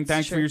for listening.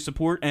 Thanks for your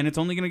support. And it's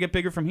only going to get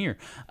bigger from here.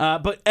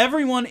 But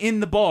everyone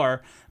in the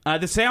bar,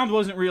 the sound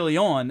wasn't really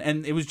on,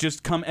 and it was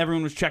just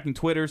everyone was checking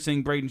Twitter,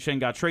 seeing Brayden Schenn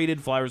got traded.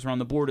 Flyers were on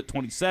the board at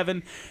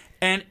 27.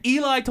 And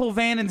Eli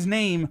Tolvanen's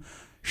name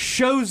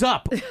shows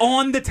up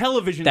on the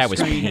television That was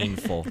screen.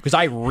 painful, because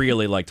I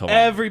really liked Tolvanen.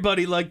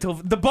 Everybody liked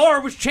Tolvanen. The bar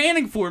was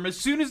chanting for him as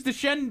soon as the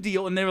Schenn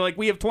deal, and they were like,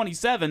 we have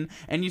 27,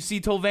 and you see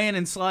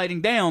Tolvanen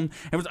sliding down,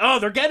 and it was, oh,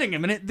 they're getting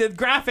him, and the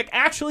graphic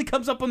actually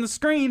comes up on the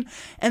screen,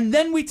 and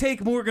then we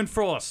take Morgan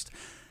Frost.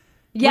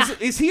 Yeah.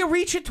 Is he a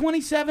reach at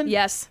 27?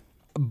 Yes.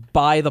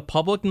 By the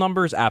public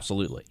numbers,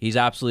 absolutely. He's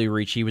absolutely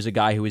reached. He was a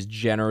guy who was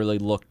generally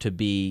looked to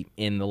be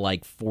in the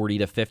 40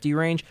 to 50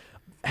 range.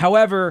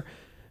 However,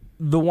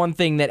 the one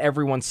thing that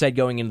everyone said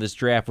going into this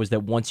draft was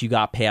that once you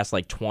got past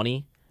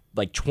 20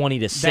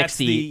 to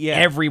 60,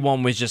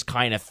 everyone was just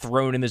kind of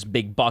thrown in this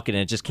big bucket,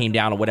 and it just came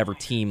down to whatever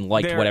team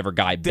liked whatever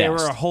guy best. There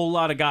were a whole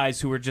lot of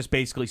guys who were just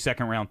basically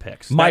second-round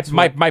picks.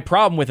 My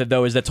problem with it,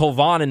 though, is that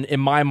Tolvanen, in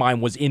my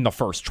mind, was in the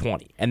first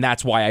 20, and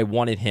that's why I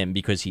wanted him,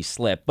 because he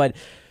slipped. But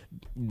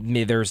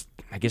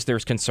I guess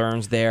there's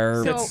concerns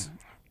there.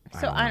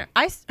 So I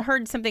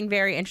heard something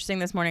very interesting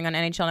this morning on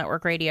NHL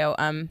Network Radio.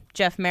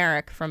 Jeff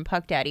Merrick from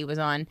Puck Daddy was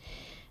on,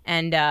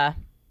 and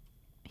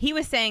he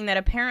was saying that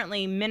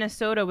apparently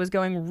Minnesota was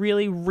going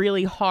really,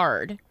 really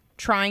hard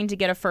trying to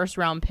get a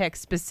first-round pick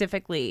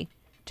specifically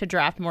to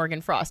draft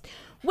Morgan Frost,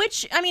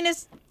 which, I mean,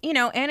 is,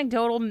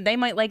 anecdotal. They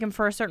might like him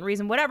for a certain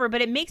reason, whatever,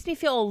 but it makes me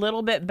feel a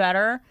little bit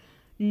better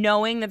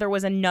knowing that there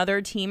was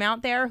another team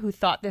out there who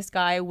thought this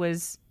guy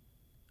was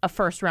a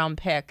first-round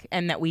pick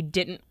and that we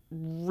didn't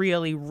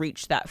really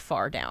reach that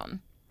far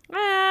down.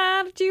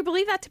 Do you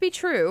believe that to be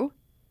true?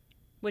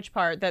 Which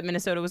part? That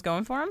Minnesota was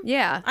going for him?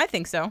 Yeah. I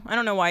think so. I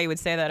don't know why you would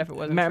say that if it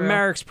wasn't true.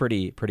 Merrick's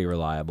pretty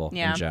reliable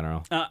Yeah. in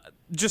general.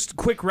 Just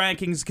quick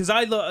rankings, because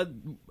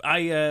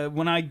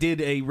when I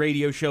did a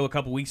radio show a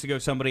couple weeks ago,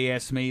 somebody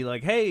asked me,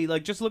 like, hey,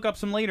 like, just look up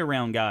some later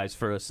round guys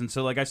for us. And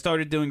so, like, I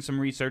started doing some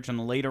research on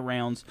the later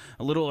rounds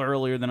a little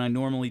earlier than I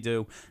normally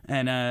do.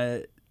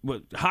 And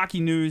Hockey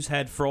News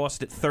had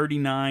Frost at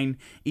 39,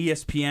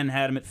 ESPN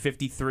had him at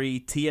 53,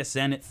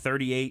 TSN at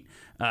 38,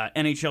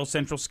 NHL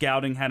Central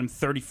Scouting had him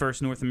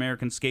 31st North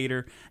American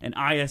skater, and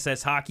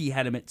ISS Hockey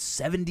had him at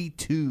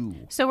 72.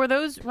 So were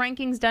those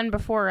rankings done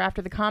before or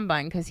after the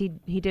Combine? Because he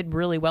did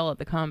really well at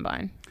the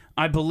Combine.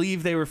 I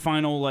believe they were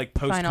final, like,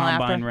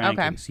 post-combine after?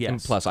 rankings. Okay. Yes.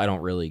 And plus, I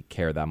don't really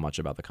care that much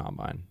about the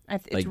combine.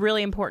 It's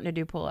really important to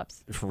do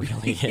pull-ups.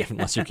 Really,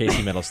 unless you're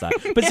Casey Middlestat.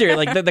 But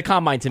seriously, like the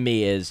combine to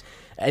me is,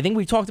 I think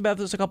we talked about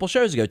this a couple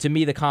shows ago. To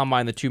me, the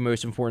combine, the two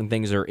most important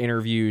things are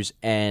interviews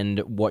and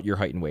what your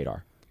height and weight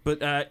are. But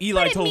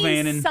Eli But it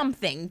means Tolvanen...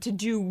 something to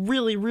do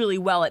really, really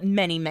well at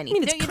many, many.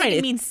 mean, it's Don't you kinda- think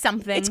it means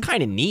something? It's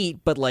kind of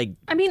neat, but like,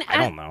 I mean, I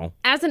don't know.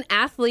 As an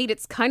athlete,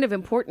 it's kind of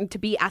important to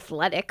be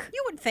athletic.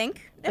 You would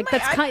think. Like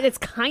it's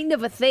kind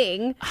of a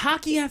thing.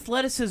 Hockey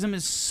athleticism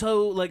is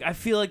so, like, I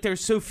feel like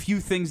there's so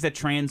few things that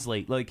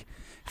translate. Like,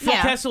 Phil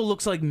Yeah. Kessel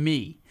looks like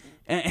me.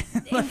 And, and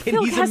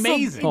Phil he's Kessel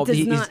amazing.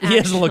 does not he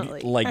doesn't look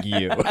actually. like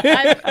you.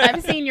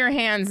 I've seen your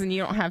hands, and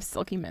you don't have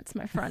silky mitts,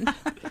 my friend.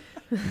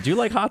 Do you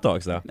like hot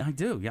dogs though? I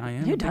do. Yeah, I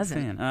am. Who a big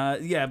doesn't? fan.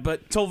 Yeah,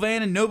 but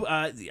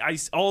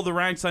Tolvanen, all the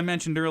ranks I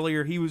mentioned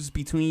earlier, he was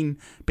between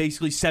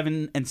basically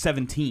 7 and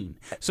 17.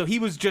 So he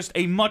was just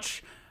a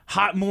much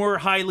more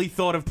highly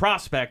thought of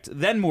prospect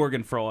than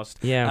Morgan Frost.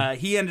 Yeah.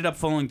 He ended up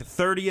falling to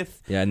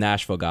 30th. Yeah,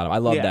 Nashville got him. I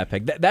love Yeah. that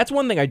pick. That's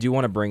one thing I do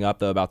want to bring up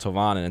though about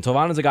Tolvanen. And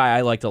Tolvanen's a guy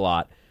I liked a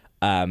lot,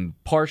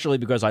 partially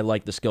because I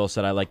like the skill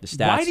set, I like the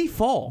stats. Why'd he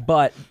fall?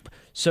 But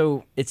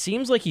so it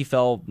seems like he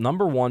fell,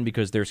 number one,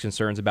 because there's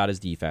concerns about his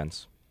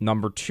defense.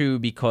 Number two,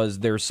 because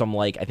there's some,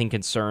 like, I think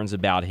concerns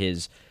about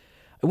his,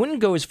 I wouldn't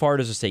go as far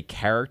as to say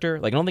character.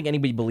 Like, I don't think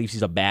anybody believes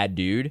he's a bad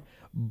dude,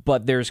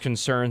 but there's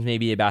concerns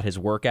maybe about his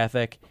work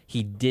ethic.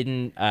 He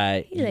didn't,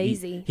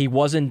 lazy. He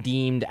wasn't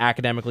deemed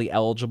academically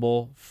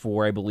eligible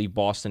for, I believe,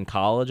 Boston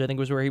College, I think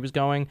was where he was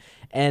going.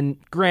 And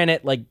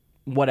granted, like,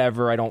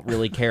 whatever, I don't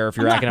really care if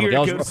you're I'm not academically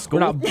here to go eligible. to school.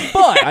 We're not,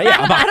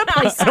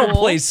 but I don't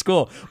play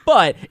school.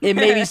 But it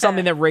may be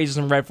something that raises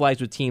some red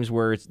flags with teams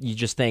where you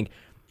just think,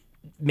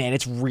 man,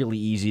 it's really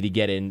easy to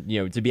get in,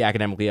 to be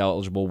academically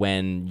eligible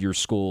when your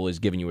school is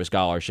giving you a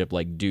scholarship.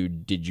 Like,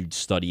 dude, did you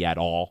study at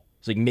all?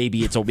 It's like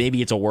maybe it's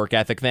a work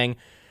ethic thing.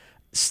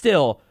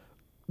 Still,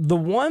 the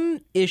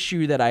one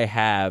issue that I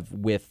have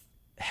with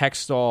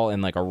Hextall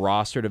and like a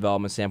roster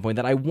development standpoint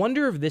that I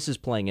wonder if this is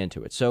playing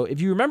into it. So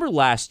if you remember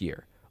last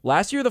year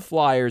the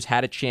Flyers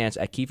had a chance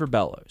at Kiefer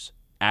Bellows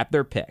at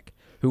their pick,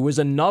 who was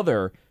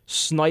another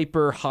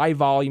sniper,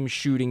 high-volume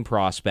shooting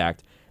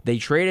prospect. They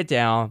traded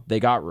down. They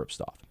got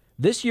Rupstov.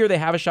 This year they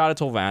have a shot at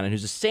Tolvanen,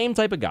 who's the same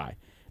type of guy.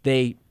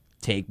 They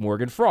take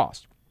Morgan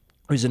Frost,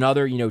 who's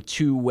another,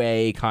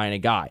 two-way kind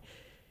of guy.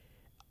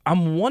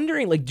 I'm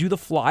wondering, like, do the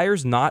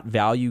Flyers not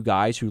value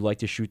guys who like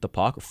to shoot the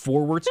puck,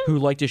 forwards who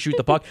like to shoot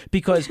the puck?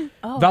 Because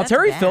Valtteri that's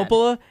bad.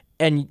 Filppula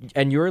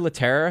and Yuri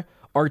Laterra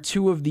are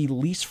two of the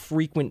least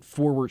frequent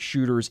forward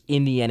shooters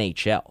in the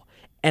NHL.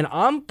 And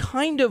I'm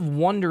kind of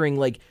wondering,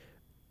 like,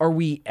 are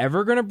we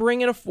ever going to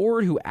bring in a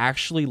forward who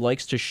actually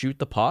likes to shoot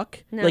the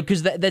puck? No. Like,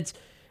 because that's,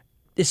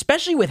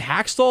 especially with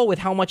Hackstall, with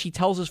how much he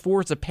tells his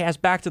forwards to pass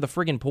back to the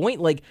friggin'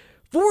 point, like,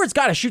 forwards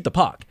got to shoot the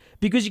puck.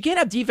 Because you can't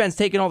have defense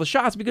taking all the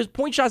shots, because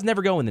point shots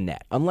never go in the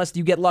net. Unless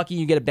you get lucky,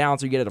 you get a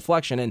bounce, or you get a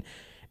deflection. And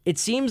it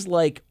seems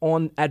like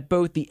at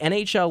both the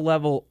NHL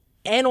level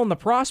and on the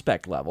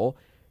prospect level,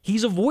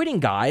 he's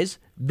avoiding guys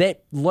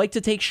that like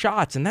to take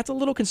shots, and that's a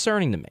little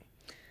concerning to me.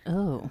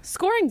 Oh.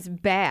 Scoring's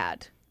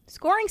bad.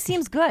 Scoring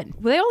seems good.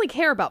 Well, they only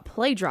care about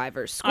play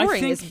drivers.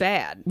 Scoring think- is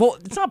bad. Well,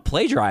 it's not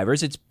play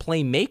drivers, it's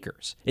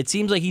playmakers. It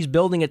seems like he's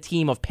building a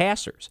team of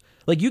passers.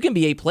 Like, you can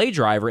be a play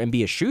driver and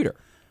be a shooter.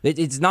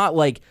 It's not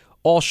like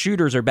all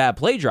shooters are bad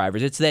play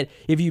drivers. It's that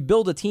if you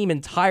build a team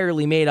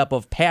entirely made up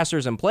of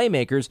passers and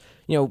playmakers,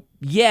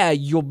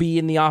 you'll be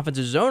in the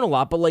offensive zone a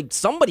lot, but, like,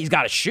 somebody's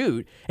got to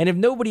shoot. And if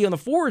nobody on the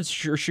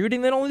forwards are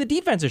shooting, then only the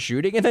defense is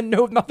shooting, and then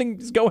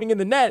nothing's going in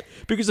the net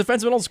because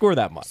defensemen don't score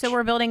that much. So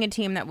we're building a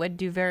team that would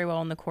do very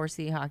well in the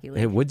Corsi Hockey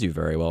League. It would do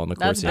very well in the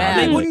That's course. bad.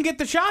 They wouldn't get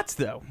the shots,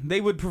 though.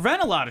 They would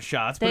prevent a lot of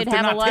shots, but They'd if they're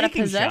have a not lot of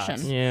taking possession.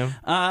 shots, Yeah.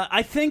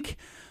 I think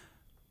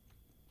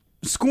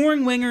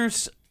scoring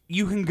wingers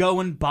you can go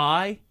and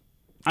buy.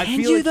 I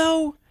Can feel you, like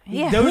though?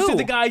 Yeah, those who? are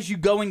the guys you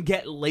go and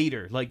get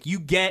later. Like, you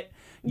get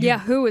Yeah,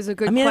 who is a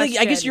good I mean, question.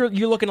 I guess you're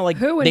looking at like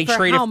Who and they for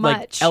traded how like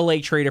much? LA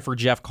traded for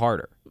Jeff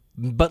Carter,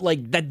 but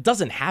like that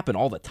doesn't happen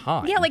all the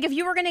time. Yeah, like if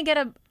you were going to get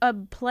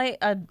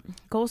a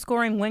goal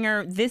scoring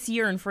winger this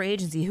year in free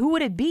agency, who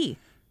would it be?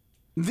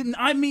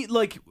 I mean,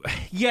 like,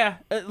 yeah,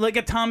 like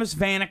a Thomas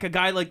Vanek, a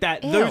guy like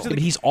that. Those are but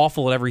the, he's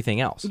awful at everything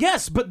else.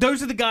 yes, but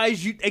those are the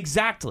guys you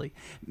exactly.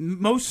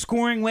 Most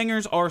scoring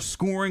wingers are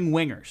scoring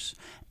wingers,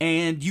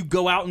 and you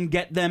go out and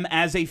get them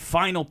as a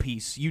final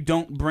piece. You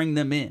don't bring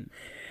them in.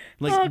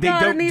 Like Oh they God!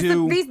 don't And these,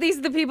 do. these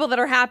are the people that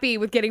are happy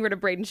with getting rid of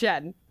Braden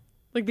Shen.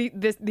 Like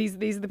these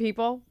are the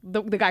people.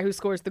 The guy who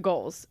scores the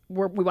goals.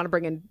 We want to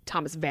bring in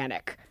Thomas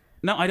Vanek.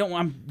 No, I don't.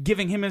 I'm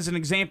giving him as an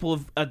example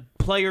of a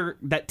player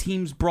that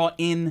teams brought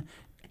in,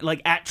 like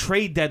at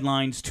trade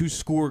deadlines to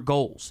score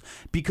goals.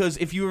 Because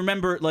if you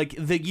remember, like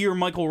the year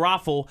Michael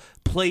Raffel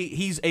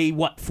he's a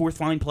fourth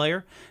line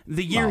player.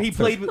 The year he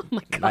played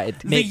with,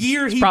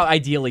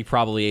 Ideally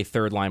probably a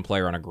third line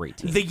player on a great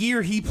team. the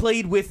year he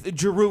played with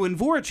Giroux and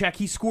Voracek,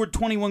 he scored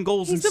 21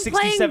 goals He's in been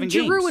playing 67 games.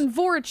 Giroux and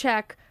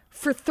Voracek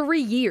for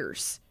 3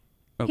 years.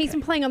 Okay. He's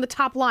been playing on the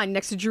top line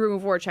next to Giroux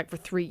and Voracek for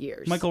 3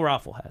 years. Michael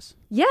Raffel has.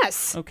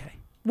 Yes. Okay.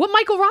 What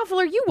Michael Raffel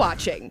are you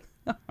watching?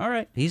 All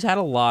right. He's had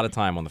a lot of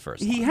time on the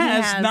first line. He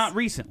has, has. not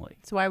recently.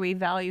 That's why we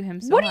value him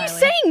so What are you highly.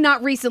 saying?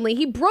 Not recently.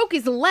 He broke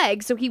his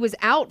leg, so he was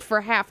out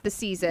for half the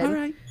season. All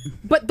right.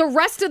 But the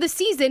rest of the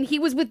season, he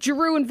was with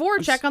Giroux and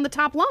Voracek on the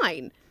top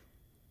line.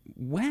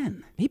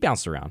 When? He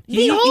bounced around.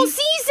 The whole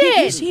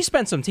season. He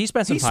spent some. He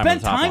spent some He time. spent on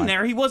the top time line.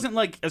 there. He wasn't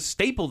like a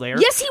staple there.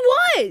 Yes, he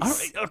was. All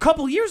right, a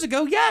couple years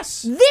ago,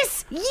 yes.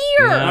 This year.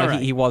 No, All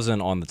right. he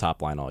wasn't on the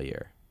top line all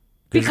year.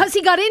 Because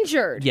he got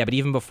injured. Yeah, but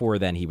even before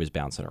then, he was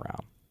bouncing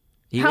around.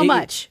 How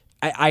much?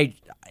 I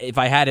if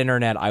I had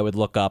internet, I would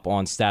look up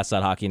on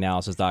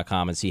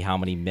stats.hockeyanalysis.com and see how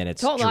many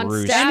minutes Hold on.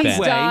 Giroux Stats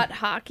spent. dot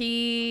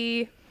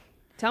hockey.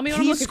 Tell me what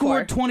I'm He looking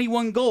scored for.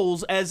 21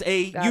 goals as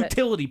a Got it.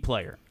 utility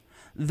player.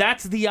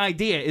 That's the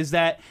idea, is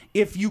that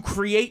if you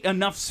create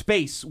enough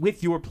space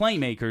with your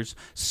playmakers,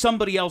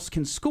 somebody else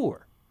can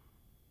score.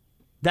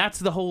 That's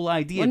the whole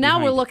idea. Well, now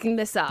behind we're it. looking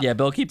this up. Yeah,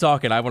 Bill, keep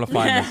talking. I want to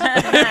find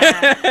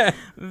this.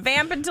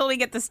 Vamp until we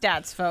get the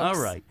stats, folks.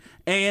 All right.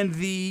 And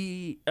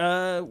the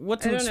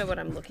what's I it? don't know what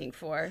I'm looking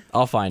for.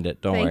 I'll find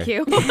it. Don't Thank worry.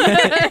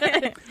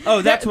 you.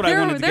 Oh, that's what I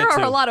wanted to There get are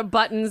to. a lot of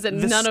buttons,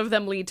 and The none s- of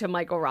them lead to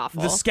Michael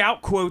Raffel. The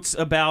scout quotes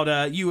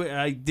about you.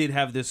 I did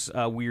have this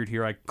weird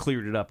here. I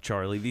cleared it up,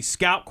 Charlie. The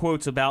scout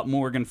quotes about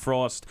Morgan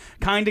Frost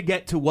kind of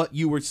get to what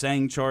you were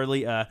saying,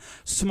 Charlie.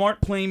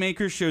 Smart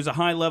playmaker, shows a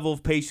high level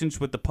of patience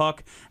with the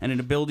puck and an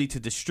ability to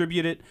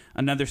distribute it.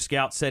 Another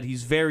scout said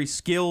he's very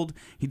skilled.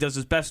 He does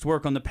his best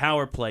work on the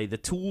power play. The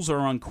tools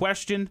are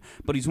unquestioned,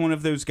 but he's one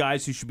of those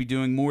guys who should be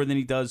doing more than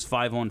he does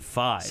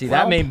 5-on-5. See,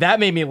 that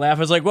made me laugh. I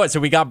was like, what? So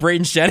we got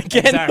Braden Shen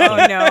again?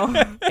 Exactly. Oh,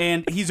 no.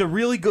 And he's a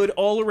really good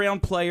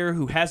all-around player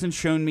who hasn't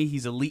shown me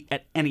he's elite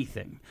at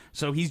anything.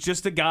 So he's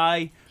just a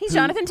guy. He's who-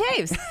 Jonathan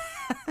Taves.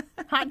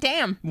 Hot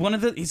damn. He's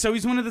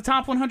one of the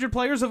top 100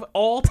 players of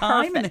all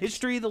time in the Perfect.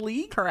 history of the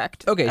league.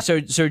 Correct. Okay, so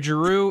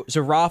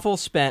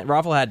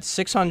Raffel had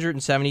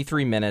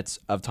 673 minutes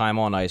of time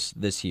on ice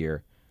this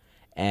year,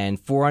 and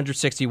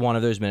 461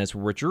 of those minutes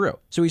were with Giroux.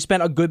 So he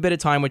spent a good bit of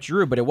time with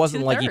Giroux, but it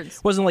wasn't like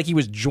he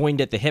was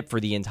joined at the hip for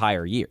the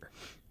entire year.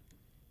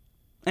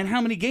 And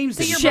how many games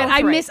did he Shit,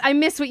 play? I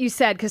miss what you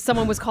said because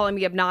someone was calling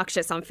me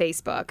obnoxious on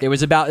Facebook. It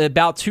was about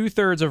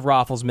 2/3 of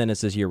Raffel's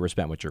minutes this year were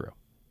spent with Giroux.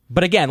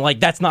 But again, like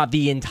that's not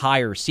the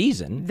entire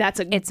season.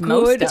 It's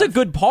most good. It's a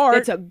good part.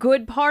 It's a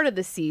good part of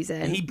the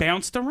season. He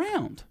bounced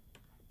around.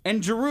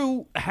 And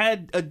Giroux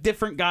had a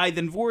different guy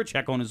than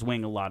Voracek on his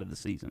wing a lot of the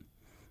season.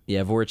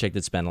 Yeah, Voracek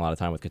did spend a lot of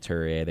time with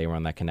Couturier. They were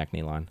on that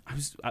Konechny line.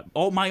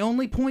 My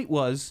only point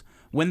was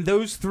when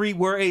those three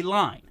were a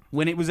line,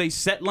 when it was a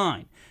set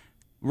line,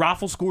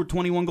 Raffel scored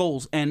 21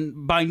 goals,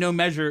 and by no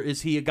measure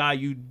is he a guy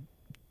you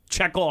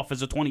check off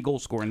as a 20-goal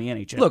scorer in the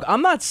NHL. Look,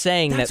 I'm not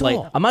saying That's that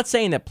all. I'm not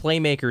saying that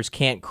playmakers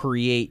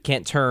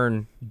can't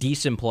turn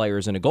decent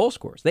players into goal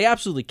scorers. They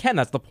absolutely can.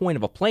 That's the point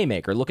of a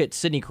playmaker. Look at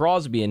Sidney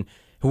Crosby and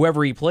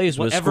whoever he plays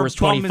with Whatever scores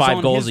bum is 25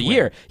 on goals his a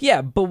year. wing.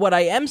 Yeah, but what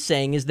I am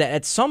saying is that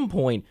at some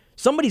point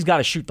somebody's got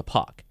to shoot the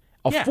puck.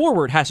 A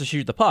forward has to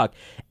shoot the puck,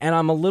 and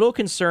I'm a little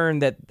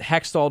concerned that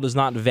Hextall does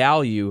not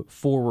value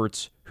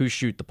forwards who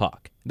shoot the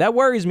puck. That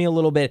worries me a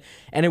little bit,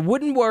 and it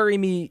wouldn't worry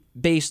me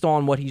based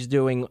on what he's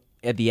doing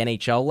at the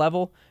NHL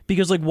level,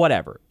 because like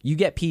whatever, you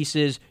get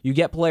pieces, you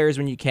get players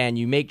when you can,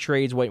 you make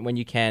trades when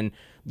you can.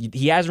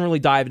 He hasn't really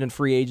dived in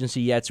free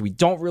agency yet, so we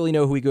don't really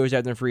know who he goes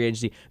after in free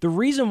agency. The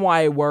reason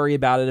why I worry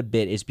about it a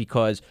bit is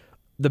because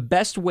the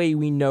best way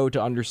we know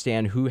to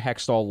understand who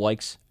Hextall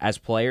likes as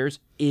players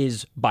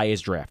is by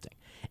his drafting.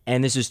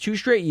 And this is 2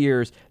 straight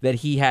years that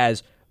he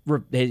has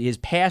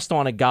passed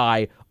on a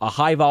guy, a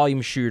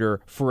high-volume shooter,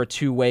 for a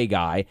two-way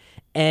guy.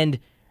 And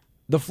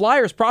the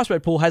Flyers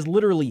prospect pool has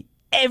literally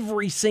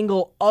every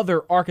single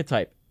other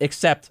archetype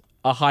except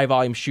a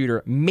high-volume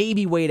shooter.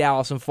 Maybe Wade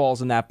Allison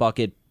falls in that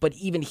bucket, but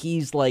even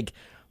he's like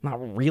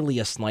not really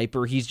a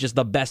sniper. He's just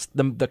the best,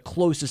 the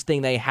closest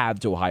thing they have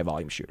to a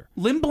high-volume shooter.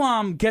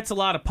 Lindblom gets a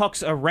lot of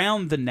pucks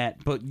around the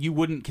net, but you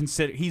wouldn't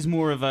consider he's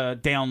more of a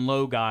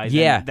down-low guy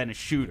than a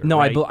shooter. No,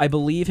 right? I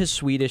believe his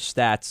Swedish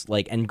stats,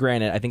 and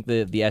granted, I think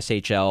the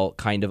SHL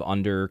kind of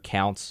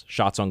undercounts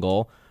shots on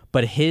goal,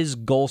 but his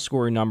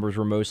goal-scoring numbers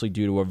were mostly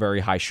due to a very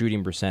high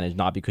shooting percentage,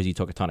 not because he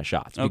took a ton of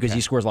shots, because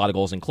he scores a lot of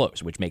goals in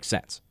close, which makes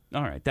sense.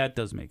 All right, that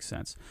does make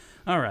sense.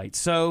 All right,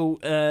 so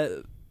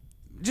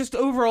just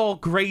overall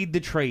grade the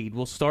trade.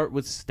 We'll start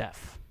with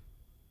Steph.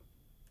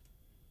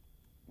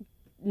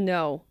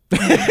 No.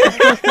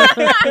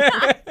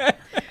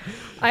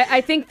 I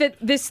think that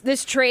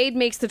this trade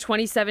makes the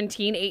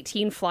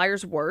 2017-18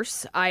 Flyers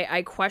worse.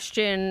 I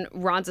question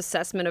Ron's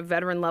assessment of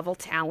veteran-level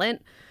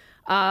talent.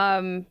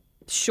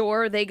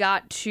 Sure, they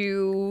got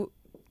 2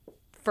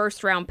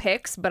 first-round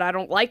picks, but I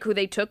don't like who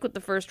they took with the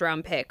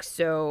first-round pick,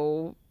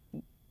 or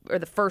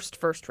the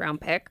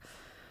first-round pick.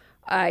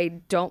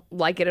 I don't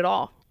like it at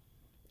all.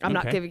 I'm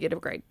not giving it a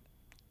grade.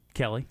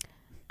 Kelly?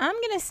 I'm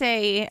going to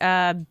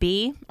say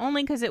B,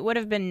 only because it would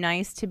have been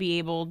nice to be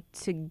able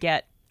to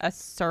get a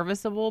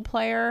serviceable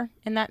player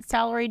in that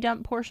salary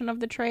dump portion of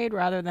the trade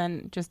rather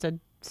than just a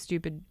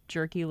stupid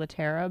jerky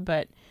Laterra.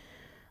 But,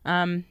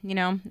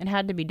 it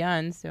had to be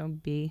done, so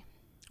B.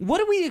 What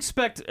do we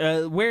expect?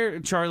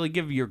 Charlie,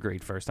 give your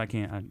grade first.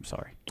 I'm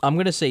sorry. I'm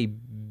going to say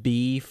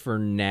B for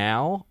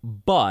now,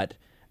 but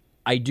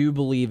I do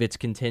believe it's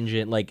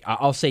contingent.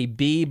 I'll say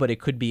B, but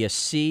it could be a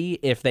C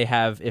if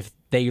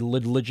they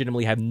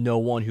legitimately have no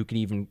one who can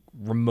even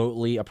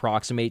remotely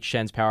approximate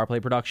Schen's power play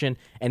production,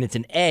 and it's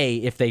an A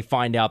if they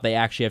find out they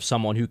actually have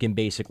someone who can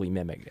basically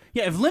mimic it.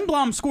 Yeah, if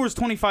Lindblom scores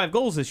 25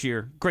 goals this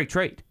year, great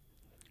trade.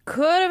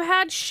 Could have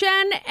had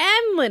Schenn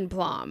and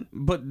Lindblom.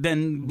 But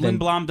then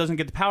Lindblom doesn't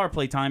get the power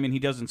play time, and he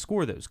doesn't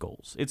score those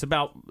goals. It's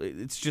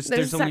just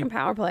there's a second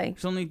power play.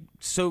 So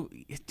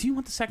do you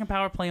want the second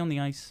power play on the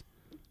ice?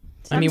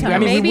 We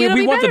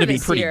maybe want them to be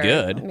this pretty year.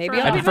 good. Maybe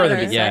I prefer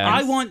them to yeah.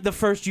 I want the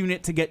first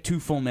unit to get 2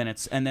 full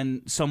minutes, and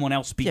then someone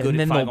else be good and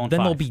at 5-on-5.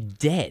 then they'll be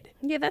dead.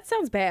 Yeah, that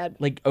sounds bad.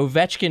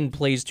 Ovechkin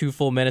plays 2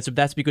 full minutes, but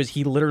that's because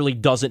he literally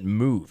doesn't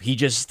move. He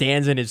just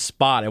stands in his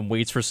spot and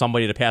waits for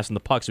somebody to pass him the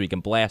puck so he can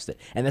blast it.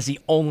 And that's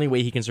the only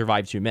way he can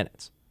survive 2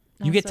 minutes.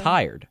 You get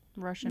tired.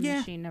 Russian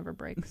machine never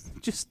breaks.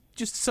 Just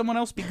someone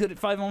else be good at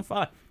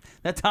 5-on-5.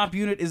 That top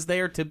unit is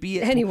there to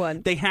be at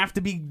anyone. They have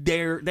to be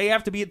there. They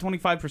have to be at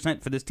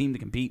 25% for this team to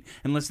compete,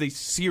 unless they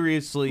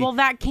seriously. Well,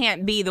 that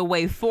can't be the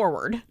way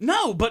forward.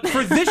 No, but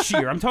for this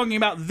year, I'm talking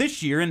about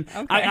this year, and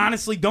I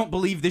honestly don't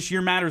believe this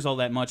year matters all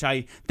that much.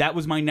 That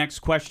was my next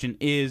question: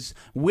 is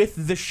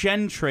with the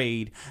Schenn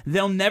trade,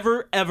 they'll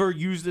never ever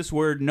use this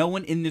word. No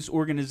one in this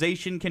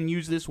organization can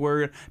use this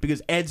word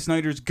because Ed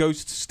Snyder's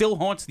ghost still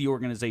haunts the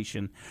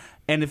organization,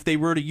 and if they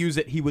were to use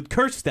it, he would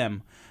curse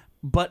them.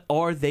 But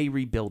are they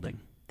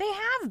rebuilding? They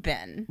have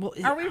been. Well,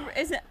 are we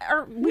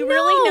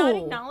really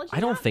not acknowledging I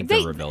don't that? think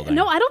they're rebuilding.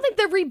 No, I don't think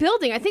they're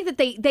rebuilding. I think that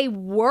they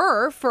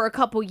were for a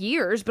couple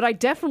years, but I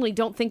definitely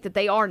don't think that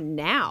they are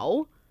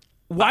now.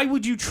 Why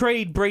would you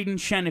trade Braden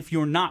Schenn if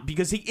you're not?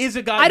 Because he is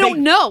a guy. I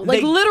don't know.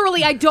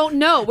 Literally, I don't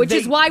know, which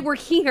is why we're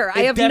here.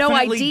 I have no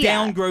idea.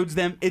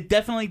 It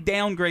definitely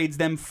downgrades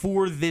them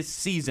for this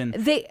season.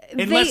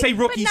 Unless a but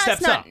rookie that's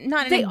steps up.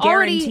 Not in a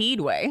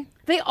guaranteed way.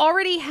 They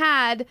already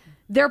had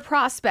their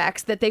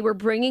prospects that they were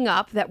bringing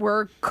up that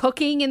were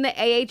cooking in the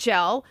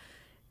AHL.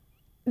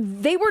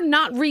 They were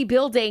not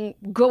rebuilding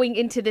going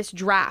into this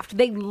draft.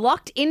 They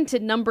lucked into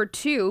number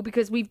 2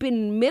 because we've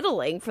been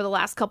middling for the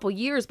last couple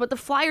years, but the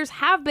Flyers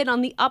have been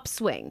on the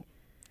upswing.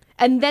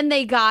 And then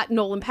they got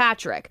Nolan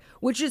Patrick,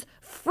 which is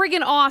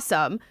friggin'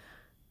 awesome.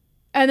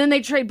 And then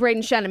they trade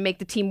Braden Schenn and make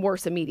the team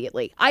worse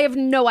immediately. I have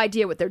no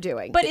idea what they're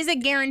doing. But is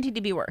it guaranteed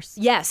to be worse?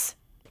 Yes.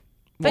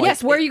 But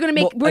yes, where are you going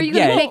to make? Where are you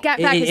going to make that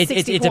back? His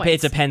 60 points?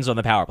 It depends on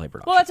the power play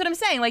production. Well, that's what I'm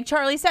saying. Like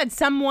Charlie said,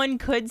 someone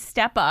could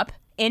step up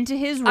into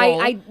his role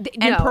and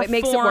perform. It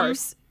makes it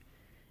worse.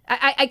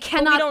 I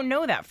cannot. But we don't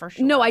know that for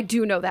sure. No, I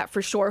do know that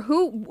for sure.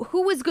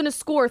 Who is going to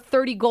score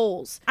 30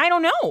 goals? I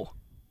don't know.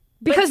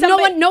 Because no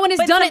one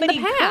has done it in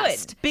the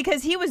past. Could,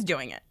 because he was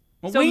doing it.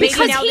 Well,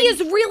 because he is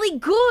really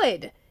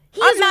good.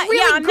 I'm not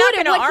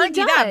going to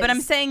argue that, but I'm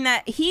saying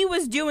that he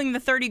was doing the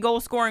 30 goal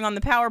scoring on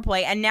the power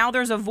play, and now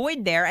there's a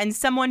void there, and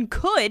someone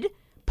could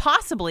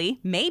possibly,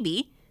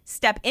 maybe,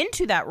 step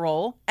into that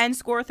role and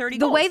score 30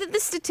 goals. The way that the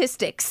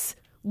statistics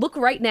look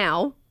right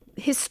now,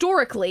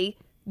 historically,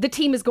 the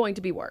team is going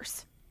to be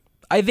worse.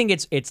 I think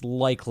it's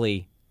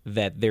likely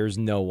that there's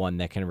no one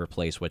that can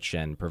replace what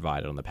Schenn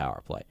provided on the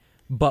power play,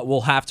 but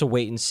we'll have to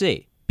wait and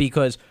see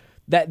because.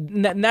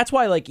 That's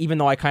why, even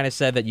though I kind of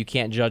said that you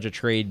can't judge a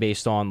trade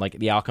based on,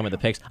 the outcome of the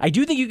picks, I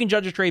do think you can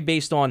judge a trade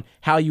based on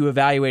how you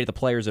evaluate the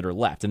players that are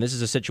left. And this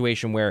is a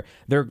situation where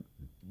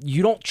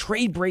you don't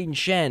trade Braden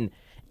Schenn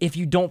if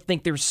you don't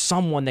think there's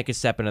someone that can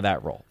step into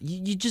that role.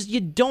 You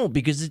don't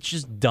because it's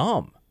just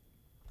dumb.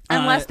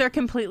 Unless they're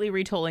completely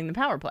retooling the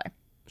power play.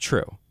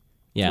 True.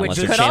 Yeah, which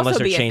unless could also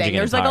be a changing thing.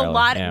 There's entirely. a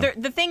lot. Yeah.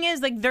 The thing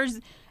is, there's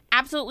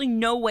absolutely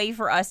no way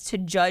for us to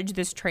judge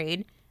this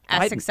trade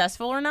as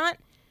successful or not.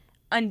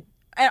 on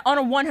a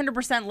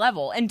 100%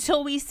 level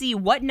until we see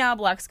what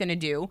Knoblauch's going to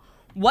do,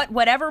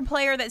 whatever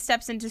player that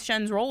steps into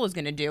Schen's role is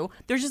going to do.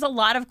 There's just a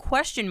lot of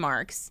question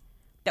marks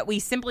that we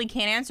simply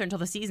can't answer until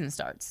the season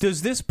starts.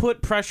 Does this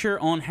put pressure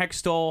on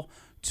Hextall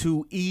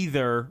to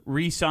either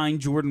re-sign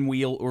Jordan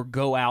Wheel or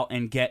go out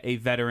and get a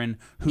veteran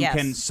who Yes.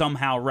 can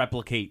somehow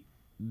replicate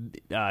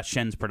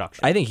Schen's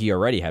production? I think he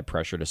already had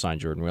pressure to sign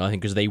Jordan Wheel. I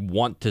think because they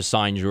want to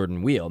sign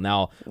Jordan Wheel.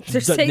 Now,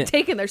 They're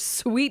taking their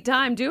sweet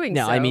time doing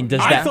now so. I mean,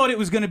 does I that thought it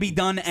was going to be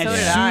done as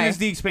did soon I. as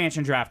the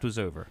expansion draft was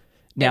over.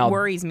 now It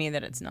worries me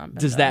that it's not.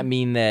 been does done. that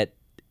mean that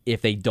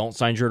if they don't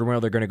sign Jordan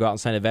Wheel, they're going to go out and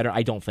sign a veteran?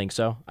 I don't think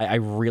so. I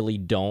really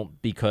don't,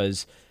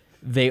 because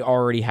they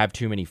already have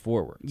too many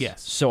forwards.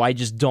 Yes. So I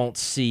just don't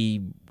see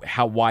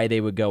why they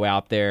would go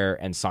out there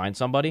and sign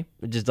somebody.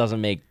 It just doesn't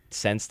make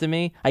sense to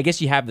me. I guess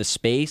you have the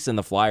space, and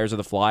the Flyers are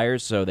the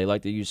Flyers, so they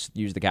like to use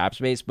the cap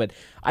space, but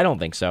I don't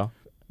think so.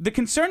 The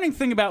concerning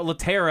thing about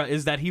Laterra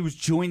is that he was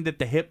joined at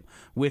the hip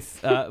with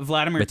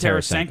Vladimir With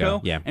Tarasenko,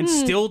 Tarasenko, yeah. and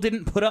still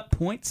didn't put up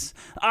points.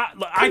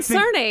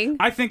 Concerning.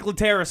 I think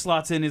Laterra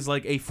slots in as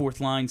like a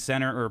fourth line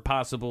center or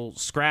possible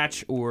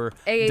scratch or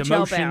AHL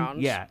demotion.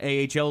 bound. Yeah,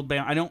 AHL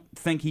bound. I don't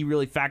think he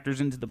really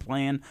factors into the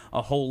plan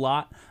a whole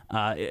lot.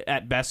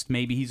 At best,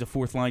 maybe he's a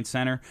fourth line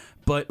center.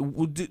 But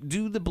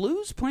do the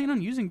Blues plan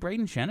on using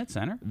Braden Shen at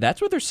center?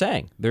 That's what they're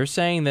saying. They're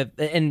saying that,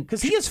 and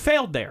Because he has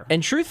failed there.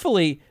 and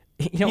truthfully,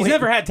 He's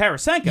never had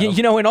Tarasenko.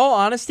 You know, in all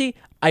honesty,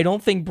 I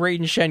don't think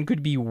Braden Shen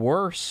could be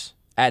worse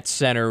at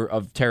center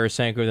of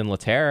Tarasenko than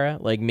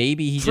Laterra. Like,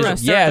 maybe he True,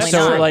 just yeah. certainly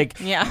So not. like,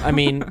 Yeah. I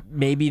mean,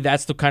 maybe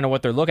that's the kind of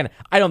what they're looking at.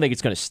 I don't think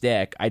it's going to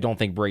stick. I don't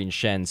think Braden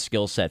Shen's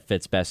skill set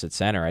fits best at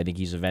center. I think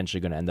he's eventually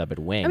going to end up at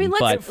wing. I mean,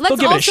 but let's they'll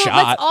give it a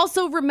shot. let's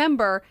also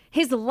remember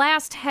his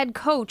last head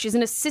coach is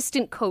an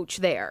assistant coach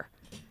there.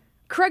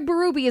 Craig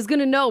Berube is going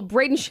to know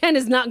Braden Shen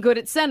is not good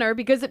at center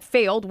because it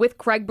failed with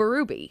Craig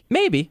Berube.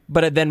 Maybe,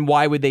 but then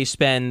why would they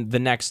spend the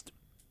next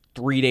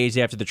 3 days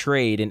after the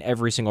trade in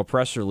every single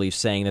press release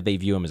saying that they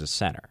view him as a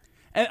center?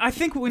 And I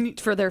think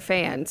For their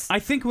fans. I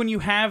think when you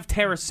have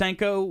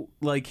Tarasenko,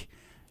 like,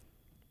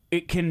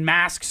 it can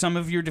mask some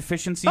of your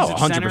deficiencies Oh, at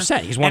center.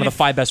 100%. He's one And of the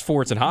 5 best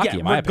forwards in hockey, yeah,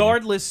 in my opinion.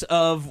 regardless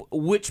of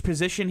which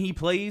position he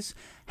plays,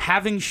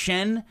 having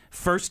Shen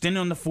first in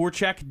on the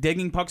forecheck,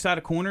 digging pucks out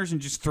of corners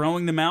and just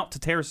throwing them out to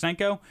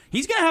Tarasenko,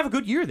 he's going to have a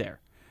good year there.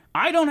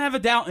 I don't have a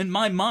doubt in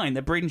my mind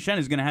that Braden Shen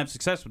is going to have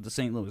success with the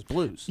St. Louis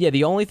Blues. Yeah,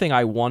 the only thing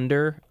I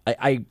wonder,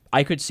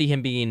 I could see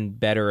him being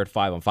better at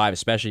 5-on-5,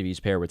 especially if he's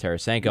paired with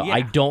Tarasenko. Yeah.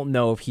 I don't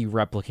know if he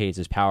replicates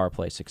his power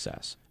play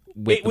success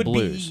with the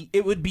Blues.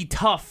 It would be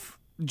tough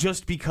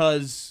just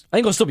because I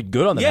think he'll still be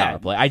good on the Yeah. power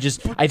play. I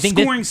think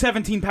that, scoring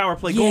 17 power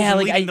play goals Yeah, and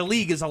like, leading I- the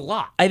league is a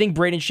lot. I think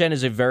Braden Shen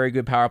is a very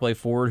good power play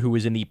forward who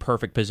is in the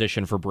perfect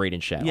position for Braden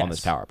Shen on Yes. this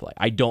power play.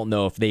 I don't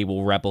know if they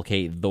will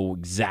replicate the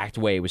exact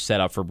way it was set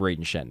up for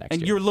Braden Shen next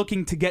And year. you're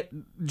looking to get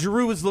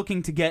Giroux is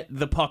looking to get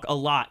the puck a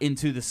lot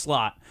into the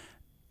slot.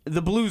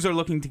 The Blues are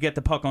looking to get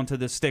the puck onto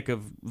the stick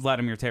of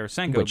Vladimir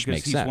Tarasenko Which because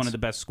makes he's sense. one of the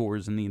best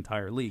scorers in the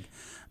entire league.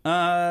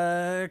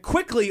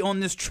 Quickly on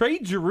this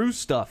trade Giroux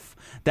stuff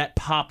that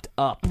popped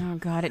up. Oh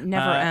God, it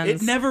never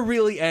ends. It never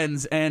really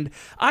ends, and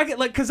I get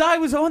because I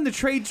was on the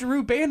trade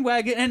Giroux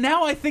bandwagon, and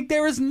now I think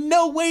there is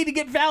no way to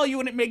get value,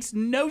 and it makes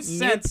no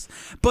sense.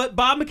 But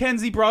Bob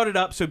McKenzie brought it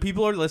up, so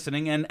people are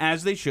listening, and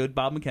as they should.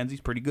 Bob McKenzie's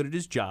pretty good at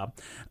his job.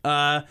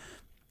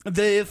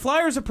 The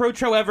Flyers' approach,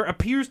 however,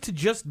 appears to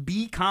just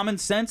be common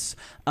sense.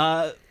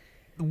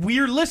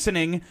 We're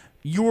listening.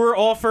 Your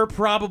offer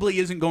probably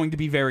isn't going to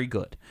be very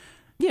good.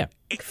 yeah.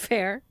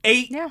 Fair.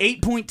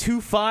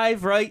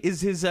 8.25, right, is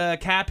his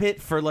cap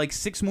hit for like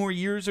 6 more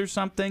years or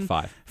something.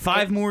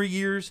 5 more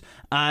years.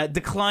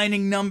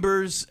 Declining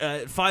numbers.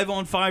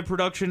 5-on-5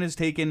 production has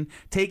taken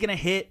a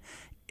hit.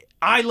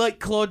 I like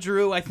Claude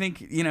Giroux. I think,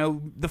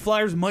 the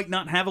Flyers might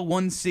not have a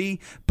 1C,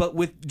 but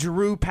with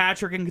Giroux,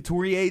 Patrick, and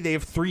Couturier, they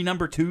have 3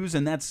 number 2s,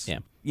 and that's, Yeah.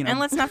 And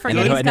let's not And forget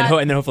then, he's got,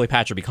 and then hopefully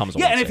Patrick becomes a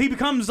yeah, and 1C. if he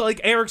becomes like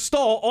Eric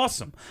Stahl,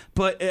 awesome.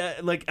 But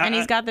and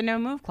he's got the no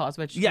move clause,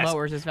 which yes.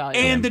 lowers his value.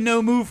 And the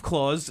no move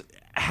clause.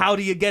 How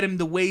do you get him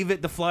to waive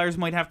it? The Flyers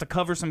might have to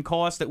cover some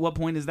cost. At what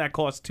point is that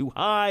cost too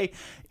high?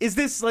 Is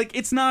this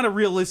it's not a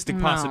realistic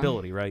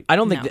possibility, right? I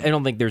don't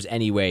think there's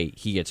any way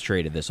he gets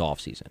traded this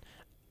offseason.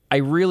 I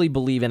really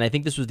believe, and I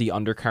think this was the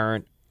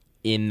undercurrent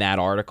in that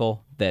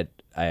article that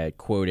I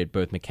quoted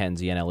both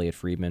McKenzie and Elliot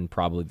Friedman,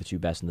 probably the 2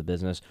 best in the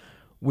business,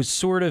 was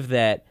sort of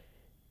that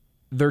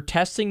they're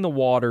testing the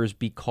waters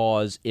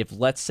because if,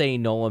 let's say,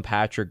 Nolan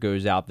Patrick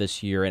goes out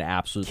this year and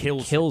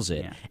absolutely kills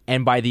it, yeah.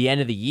 and by the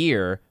end of the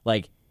year,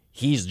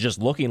 he's just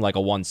looking like a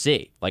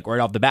 1C. Right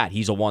off the bat,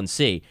 he's a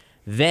 1C.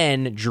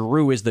 Then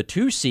Giroux is the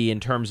 2C in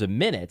terms of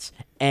minutes,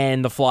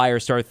 and the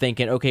Flyers start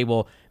thinking, okay,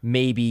 well,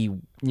 maybe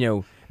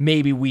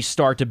we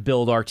start to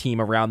build our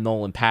team around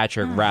Nolan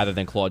Patrick rather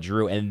than Claude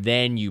Giroux, and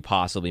then you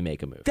possibly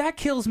make a move. That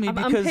kills me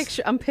because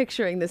I'm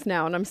picturing this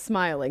now, and I'm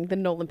smiling. The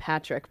Nolan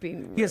Patrick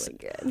being really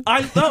good.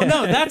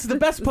 No, that's the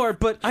best part.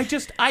 But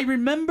I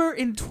remember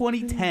in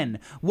 2010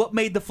 what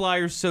made the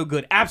Flyers so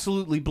good.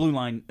 Absolutely, blue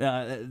line.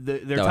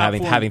 Their top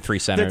four, having three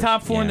centers. Their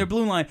top four in their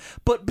blue line,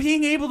 but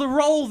being able to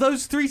roll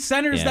those three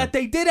centers that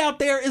they did out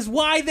there is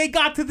why they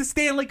got to the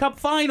Stanley Cup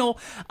final.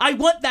 I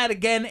want that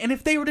again. And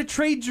if they were to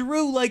trade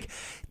Giroux,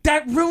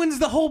 that ruins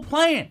the whole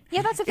plan.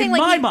 Yeah, that's the thing. In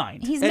my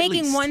mind, he's at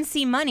making least.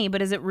 1C money,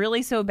 but is it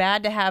really so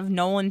bad to have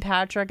Nolan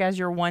Patrick as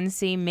your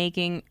 1C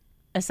making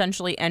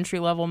essentially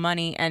entry-level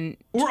money and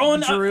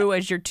Giroux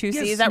as your 2C?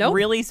 Yes, is that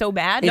really so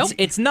bad?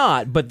 It's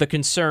not, but the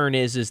concern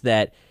is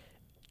that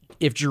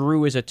if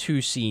Giroux is a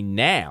 2C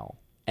now,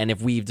 and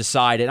if we've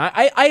decided,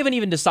 I haven't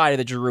even decided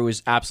that Giroux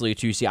is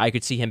absolutely a 2C. I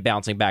could see him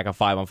bouncing back a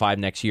 5-on-5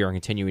 next year and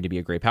continuing to be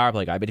a great power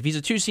play guy. But if he's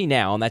a 2C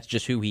now, and that's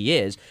just who he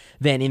is,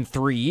 then in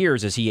 3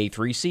 years, is he a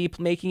 3C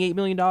making $8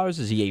 million?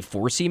 Is he a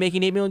 4C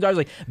making $8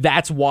 million?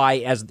 That's why,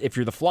 if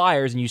you're the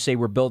Flyers and you say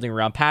we're building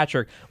around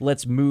Patrick,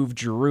 let's move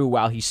Giroux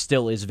while he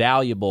still is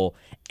valuable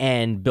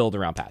and build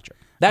around Patrick.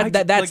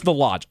 That's the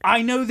logic.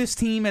 I know this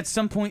team at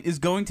some point is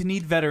going to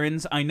need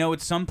veterans. I know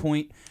at some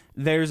point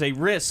there's a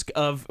risk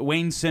of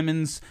Wayne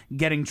Simmons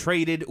getting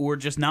traded or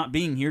just not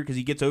being here because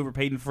he gets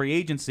overpaid in free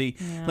agency.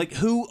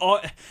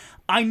 Yeah.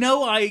 I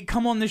know I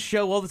come on this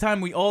show all the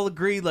time. We all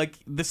agree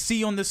the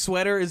C on the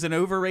sweater is an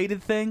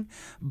overrated thing,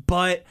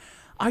 but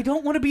I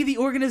don't want to be the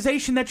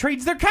organization that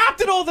trades their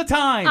captain all the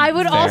time. I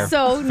would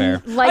also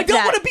like I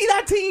don't want to be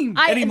that team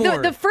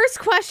anymore. The first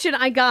question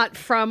I got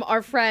from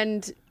our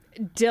friend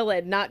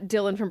Dylan, not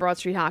Dylan from Broad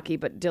Street Hockey,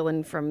 but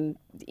Dylan from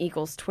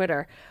Eagles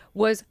Twitter,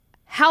 was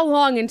how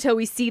long until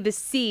we see the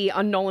C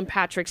on Nolan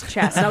Patrick's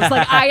chest? And I was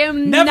like, I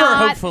am Never,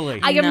 not. hopefully.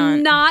 I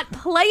am not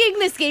playing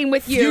this game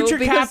with you.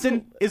 Future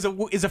captain is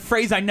a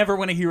phrase I never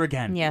want to hear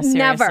again. Yeah, seriously.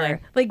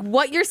 Never.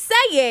 What you're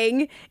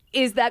saying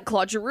is that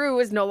Claude Giroux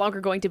is no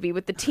longer going to be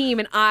with the team,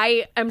 and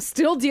I am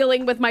still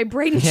dealing with my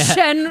Brayden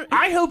Schenn.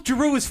 I hope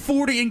Giroux is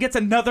 40 and gets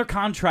another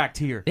contract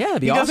here. Yeah,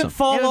 that'd be He awesome. doesn't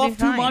fall It would be off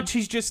too fine. much.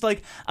 He's just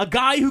a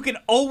guy who can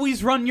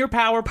always run your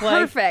power play.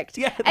 Perfect.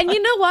 Yeah. And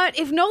you know what?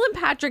 If Nolan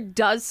Patrick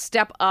does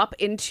step up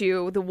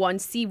into the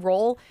 1C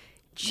role,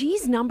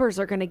 G's numbers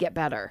are going to get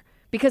better.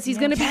 Because he's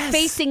going to be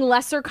facing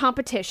lesser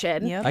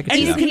competition. Yep. I could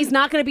see that. He's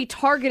not going to be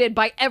targeted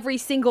by every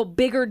single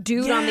bigger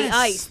dude on the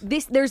ice.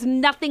 There's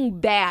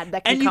nothing bad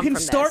that can And you come can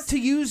from start this. to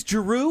use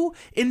Giroux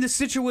in the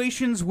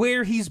situations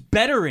where he's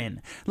better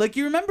in.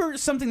 You remember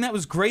something that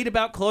was great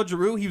about Claude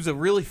Giroux? He was a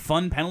really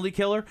fun penalty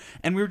killer,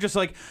 and we were just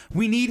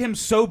we need him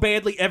so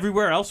badly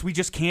everywhere else, we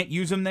just can't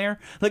use him there.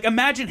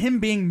 Imagine him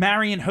being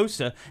Marian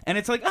Hossa, and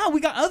it's we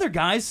got other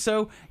guys,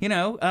 so,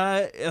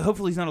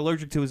 hopefully he's not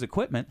allergic to his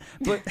equipment,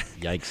 but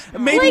Yikes.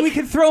 maybe we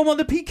can throw him on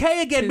the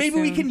PK again. Too Maybe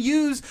we soon. can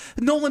use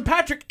Nolan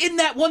Patrick in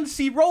that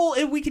 1C role,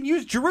 and we can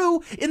use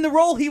Giroux in the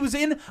role he was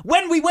in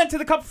when we went to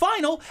the Cup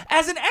final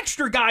as an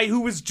extra guy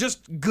who was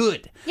just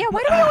good. Yeah,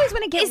 why do we always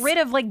want to get rid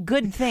of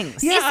good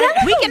things? Yeah, Is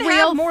that we a can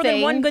real have more thing?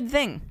 than one good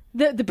thing.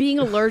 The being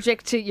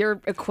allergic to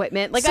your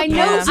equipment. I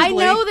Supposedly.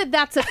 know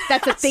that's a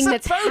thing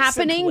that's Supposedly.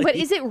 happening, but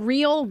is it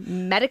real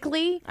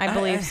medically? I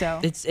believe so.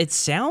 It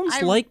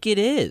sounds like it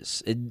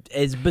is.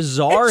 As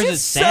bizarre as it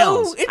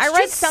sounds. It's I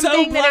read just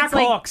something so that it's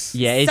Blackhawks.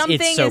 Yeah, it's something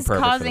so is perfect for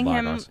the causing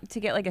him Blackhawks. to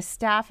get a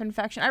staph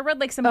infection. I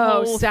read some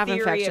whole Staph theory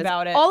infections.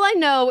 about it. All I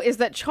know is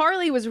that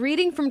Charlie was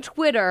reading from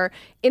Twitter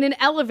in an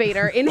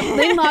elevator in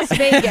Las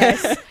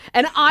Vegas,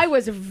 and I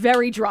was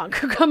very drunk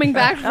coming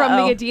back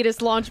from the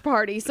Adidas launch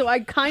party. So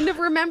I kind of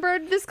remembered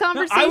this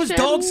conversation. I was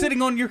dog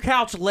sitting on your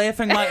couch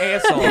laughing my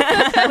ass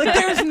off.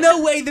 There's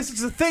no way this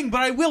is a thing, but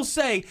I will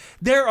say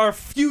there are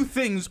few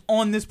things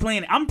on this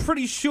planet. I'm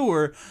pretty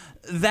sure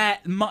that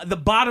the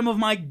bottom of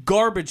my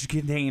garbage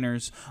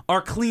containers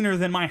are cleaner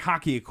than my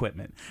hockey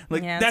equipment.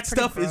 Yeah, that it's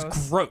pretty stuff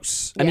is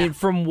gross. I mean,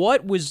 from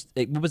what was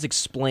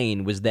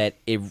explained was that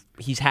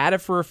he's had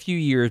it for a few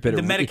years, but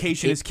The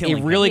medication is killing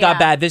It him. really got Yeah.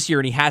 bad this year,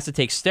 and he has to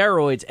take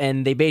steroids.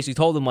 And they basically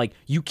told him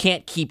you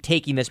can't keep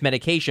taking this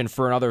medication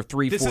for another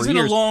 3-4 years. This isn't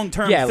a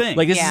long-term thing.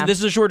 This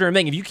is a short-term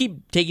thing. If you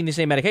keep taking the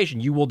same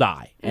medication, you will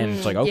die. And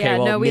it's okay, Yeah,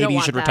 well, no, we maybe don't you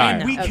want should that.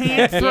 retire. We Okay.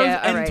 can't throw, Yeah,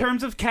 all in right.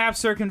 terms of cap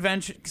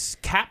circumvention,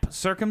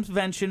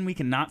 we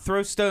cannot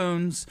throw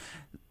stones.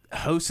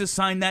 Hossa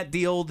signed that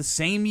deal the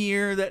same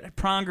year that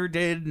Pronger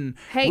did, and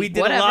Hey, we did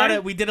whatever.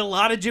 we did a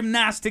lot of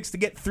gymnastics to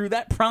get through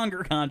that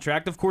Pronger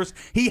contract. Of course,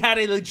 he had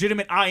a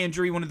legitimate eye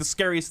injury, one of the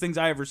scariest things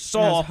I ever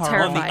saw That was on the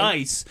horrifying.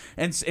 ice,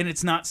 and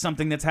it's not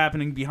something that's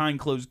happening behind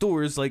closed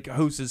doors like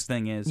Hossa's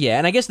thing is. Yeah,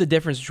 and I guess the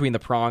difference between the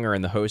Pronger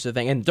and the Hossa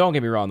thing, and don't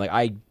get me wrong,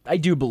 I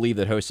do believe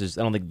that Hossa's,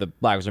 I don't think the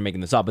Blackhawks are making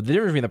this up, but the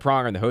difference between the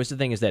Pronger and the Hossa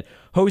thing is that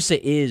Hossa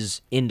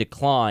is in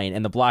decline,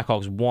 and the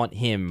Blackhawks want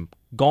him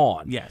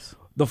gone. Yes.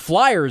 the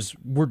Flyers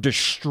were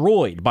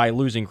destroyed by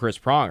losing Chris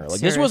Pronger. Like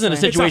this wasn't a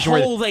Seriously. situation it's a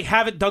where hole they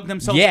haven't dug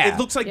themselves. Yeah. It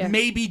looks like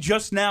maybe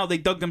just now they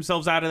dug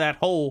themselves out of that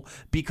hole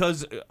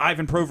because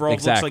Ivan Provorov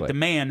looks Exactly. like the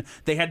man.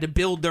 They had to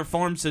build their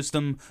farm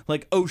system.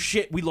 Like, oh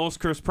shit, we lost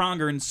Chris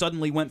Pronger and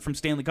suddenly went from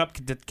Stanley Cup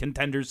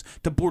contenders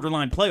to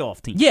borderline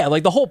playoff team. Yeah,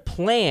 like the whole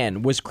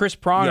plan was Chris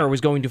Pronger Yeah. was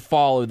going to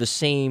follow the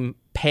same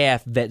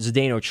path that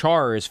Zdeno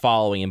Chara is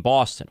following in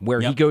Boston, where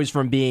he Yep. goes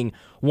from being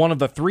one of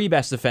the 3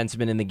 best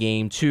defensemen in the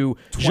game to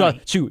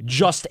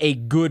just a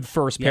good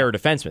first pair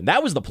defenseman.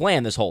 That was the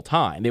plan this whole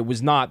time. It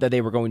was not that they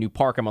were going to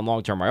park him on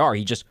long-term IR.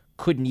 He just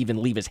couldn't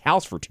even leave his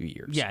house for 2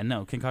 years. Yeah,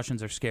 no,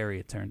 concussions are scary,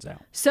 it turns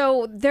out.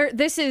 So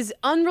this is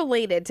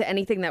unrelated to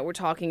anything that we're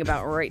talking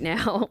about right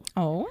now.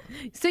 Oh,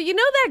 So you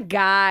know that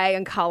guy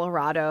in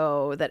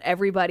Colorado that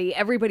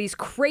everybody's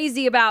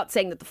crazy about,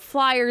 saying that the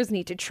Flyers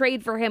need to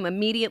trade for him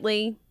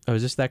immediately? Oh,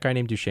 is this that guy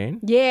named Duchesne?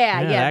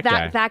 Yeah,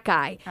 that that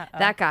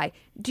guy.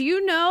 Do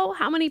you know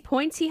how many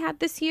points he had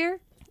this year?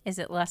 is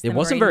it less? It than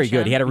wasn't Braden very good.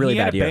 Shen? He had a really he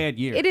had bad a year. bad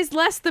year. It is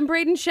less than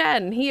Braden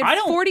Shen. He I had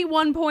don't-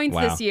 41 points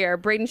Wow. this year.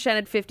 Braden Shen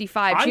had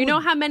 55. I Do you know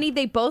would- how many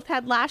they both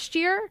had last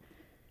year?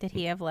 Did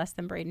he have less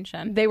than Braden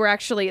Shen? They were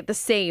actually at the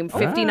same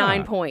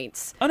 59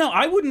 points. Oh no,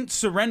 I wouldn't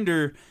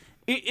surrender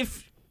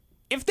if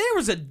there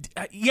was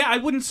I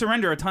wouldn't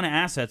surrender a ton of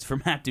assets for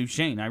Matt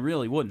Duchesne. I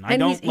really wouldn't. I And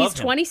don't love he's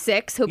him.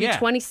 26. He'll Yeah. be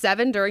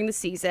 27 during the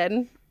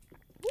season.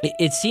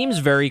 It seems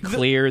very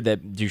clear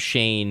that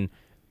Duchesne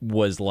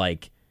was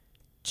like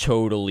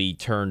totally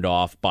turned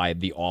off by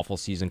the awful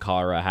season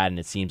Colorado had, and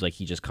it seems like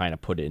he just kind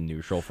of put it in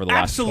neutral for the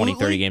last 20,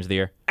 30 games of the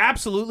year.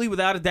 Absolutely,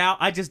 without a doubt.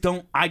 I just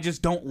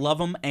don't love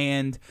him,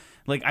 and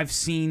like I've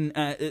seen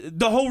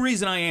the whole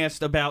reason I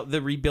asked about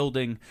the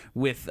rebuilding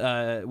with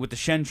the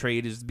Shen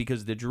trade is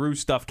because the Giroux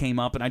stuff came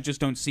up, and I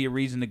just don't see a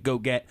reason to go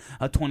get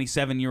a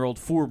 27-year-old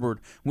forward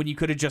when you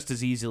could have just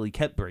as easily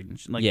kept Braden.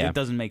 Like it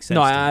doesn't make sense.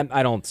 No, to me.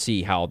 I don't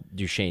see how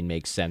Duchesne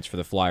makes sense for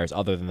the Flyers,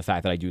 other than the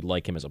fact that I do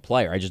like him as a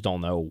player. I just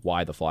don't know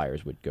why the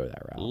Flyers would go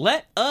that route.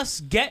 Let us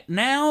get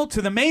now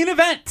to the main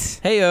event.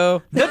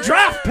 Heyo. The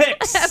draft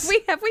picks.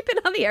 Have we been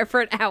on the air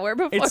for an hour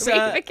before It's, we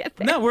even get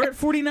there? no, we're at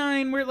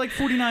 49. We're at like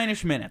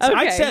 49-ish minutes. Okay,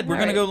 I said we're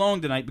all going to right. go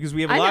long tonight because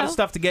we have a I lot know. of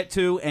stuff to get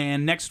to,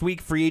 and next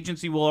week free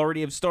agency will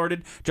already have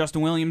started.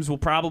 Justin Williams will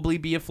probably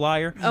be a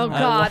Flyer. Oh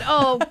God!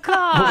 Oh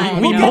God!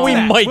 We We'll get to we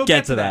that. might We'll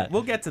get to that.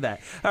 We'll get to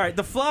that. All right,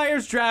 the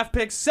Flyers draft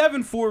picks: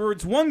 7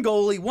 forwards, 1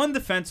 goalie, 1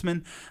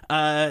 defenseman.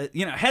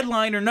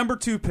 Headliner number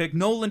 2 pick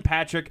Nolan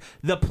Patrick.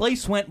 The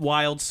place went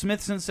wild.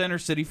 Smith's in Center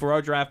City for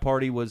our draft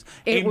party was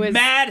It a was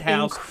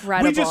madhouse.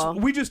 incredible.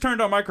 We just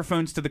turned our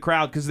microphones to the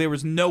crowd because there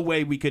was no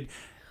way we could.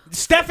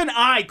 Steph and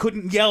I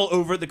couldn't yell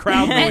over the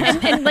crowd noise.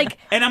 and like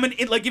And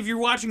like if you're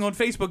watching on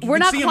Facebook, you We're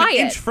can not see quiet. I'm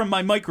an inch from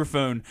my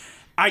microphone.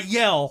 I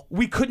yell.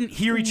 We couldn't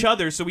hear each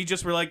other, so we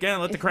just were like, "Yeah,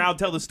 let the crowd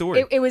tell the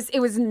story." it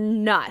was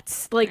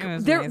nuts. Like It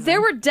was there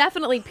amazing. were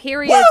definitely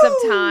periods of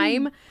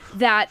time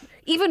that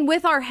even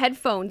with our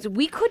headphones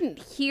we couldn't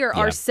hear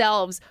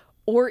ourselves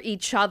or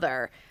each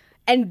other.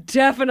 And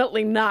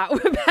definitely not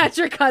when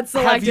Patrick got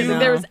selected. you-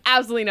 There was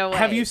absolutely no way.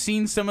 Have you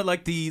seen some of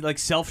like the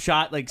self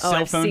shot cell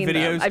I've phone seen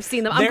videos? them. I've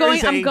seen them. There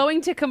is I'm a-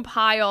 going to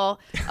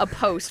compile a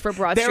post for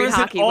Broad There Street is an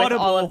Hockey with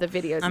all audible- of the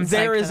videos. I'm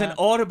There psyched is for an that.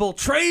 audible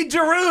Trade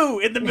Giroux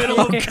in the middle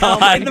of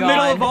God. in the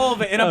middle of all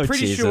of it, and I'm Oh,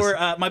 pretty Jesus. sure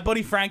my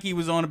buddy Frankie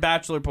was on a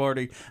bachelor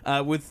party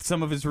with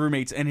some of his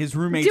roommates, and his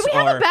roommates Did we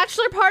have are. a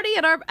bachelor party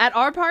at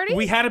our party?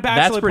 We had a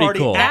bachelor pretty party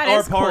cool. at That our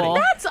is party. cool.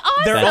 That's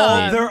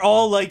awesome. They're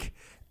all like.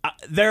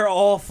 They're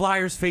all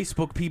Flyers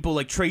Facebook people,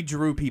 like Trade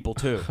Giroux people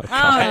too. Oh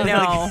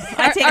no!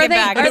 I take are it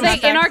back. Are It's they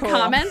not that in our cool.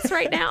 comments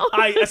right now?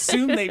 I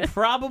assume they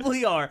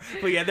probably are.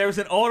 But yeah, there was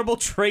an audible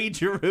Trade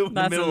Giroux in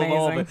the That's middle of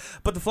all of it. amazing.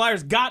 But the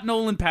Flyers got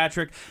Nolan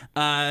Patrick.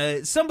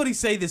 Somebody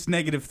say this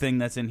negative thing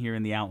that's in here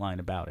in the outline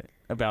about it.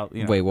 About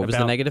Wait, what was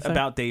the negative thing?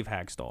 About Dave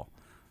Hagstall.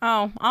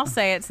 Oh, I'll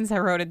say it since I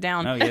wrote it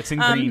down. Oh yeah, it's in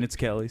green. It's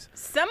Kelly's.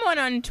 Someone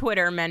on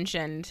Twitter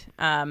mentioned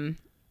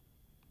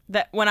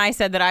that when I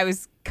said that I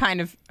was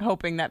kind of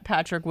hoping that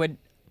Patrick would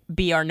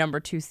be our number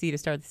 2C to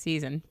start the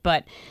season,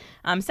 but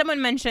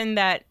someone mentioned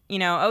that,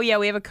 oh yeah,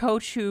 we have a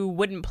coach who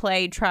wouldn't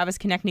play Travis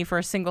Konechny for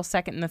a single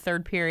second in the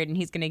third period, and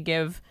he's going to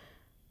give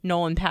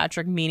Nolan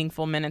Patrick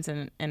meaningful minutes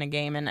in a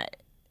game, and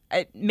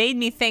it made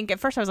me think. At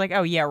first, I was like,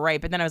 oh yeah, right,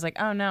 but then I was like,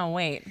 oh no,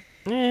 wait.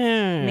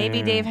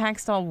 Maybe Dave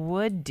Hagstall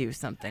would do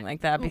something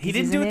like that because He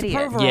didn't he's do an it to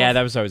idiot. Provorov. Yeah,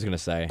 that was what I was going to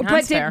say. But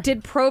That's fair.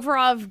 did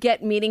Provorov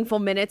get meaningful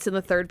minutes in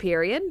the third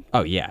period?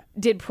 Oh, yeah.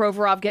 Did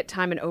Provorov get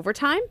time in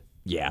overtime?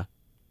 Yeah.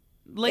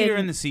 Later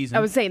in the season.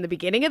 I would say in the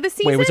beginning of the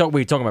season. Wait,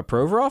 we talking about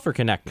Provorov or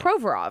Konechny?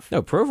 Provorov.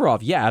 No, Provorov.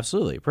 Yeah,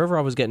 absolutely.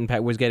 Provorov was getting.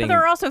 But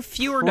there are also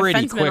fewer pretty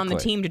defensemen on the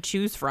quickly. team to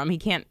choose from. He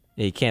can't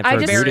You can't I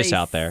throw just- Brutus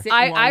out there. Sick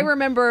I one.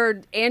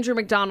 remember Andrew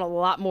McDonald a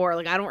lot more.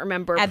 Like I don't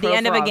remember At the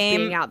end of a Provorov game,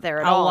 being out there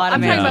at a all. lot of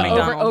I'm talking Andrew about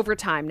McDonald.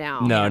 overtime now.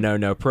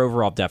 No.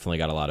 Provorov definitely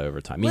got a lot of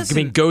overtime. I mean,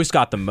 Listen, Ghost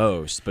got the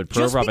most, but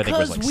Just Provorov I think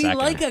because was like we second.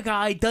 like a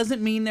guy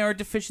doesn't mean there are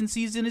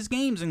deficiencies in his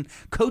games, and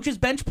coaches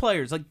bench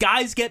players. Like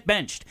guys get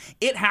benched.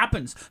 It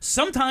happens.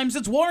 Sometimes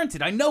it's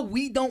warranted. I know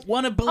we don't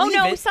want to Oh believe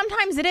no, it.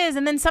 sometimes it is,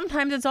 and then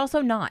sometimes it's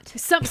also not.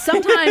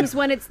 Sometimes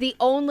when it's the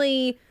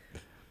only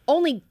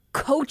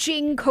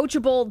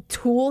coachable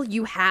tool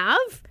you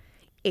have,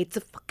 it's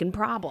a fucking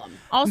problem.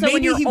 Also, when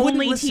Maybe you're he wouldn't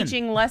only listen.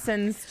 teaching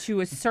lessons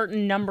to a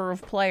certain number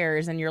of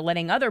players and you're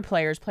letting other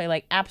players play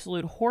like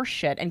absolute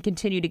horseshit and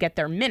continue to get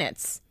their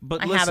minutes,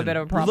 But I listen, have a bit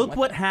of a problem look with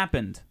what it.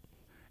 happened.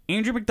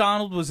 Andrew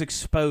McDonald was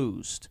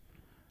exposed.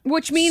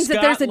 Which means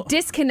that there's a Scott-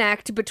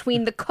 disconnect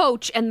between the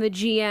coach and the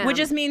GM. Which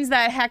just means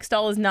that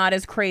Hextall is not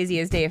as crazy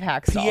as Dave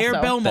Hextall. Pierre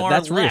so. Belmar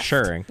That's left.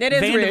 reassuring. It is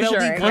Van de Velde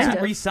reassuring, wasn't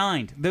yeah.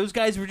 re-signed. Those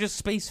guys were just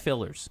space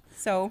fillers.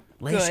 So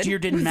Last good. year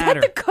didn't that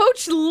matter. the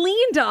coach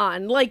leaned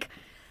on. Like,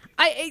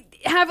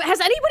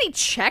 has anybody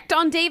checked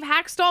on Dave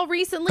Hackstall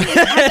recently?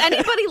 Has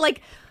anybody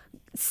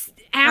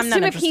asked not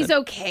him if he's interested.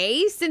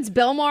 okay since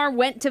Belmar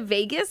went to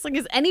Vegas? Like,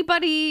 has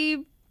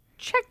anybody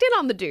checked in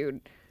on the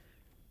dude?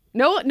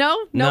 No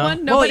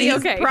one, nobody. he's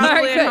Okay, probably All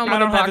right, at good. home I with a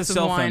don't have box his of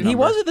cell phone wine. number. He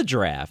was at the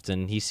draft,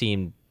 and he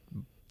seemed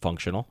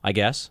functional, I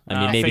guess.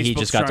 I mean, maybe he Facebook's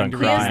just got done trying to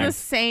He has crying. the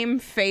same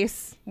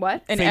face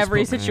What? in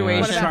every Facebook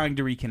situation. was trying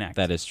to reconnect.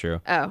 That is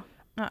true. Oh,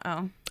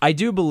 Uh-oh. I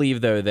do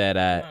believe, though, that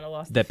Might have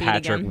lost that the feed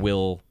Patrick again.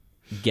 will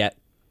get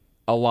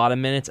a lot of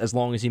minutes as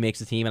long as he makes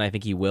the team, and I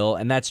think he will.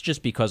 And that's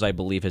just because I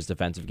believe his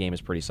defensive game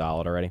is pretty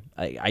solid already.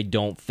 I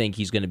don't think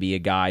he's going to be a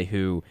guy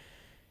who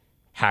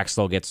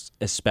Hackstall gets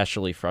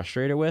especially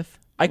frustrated with.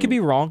 I could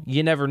be wrong.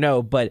 You never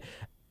know, but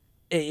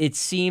it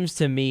seems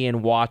to me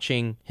in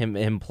watching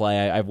him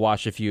play, I've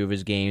watched a few of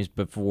his games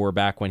before,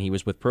 back when he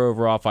was with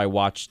Provorov. I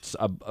watched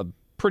a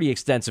pretty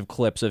extensive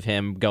clips of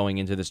him going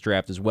into this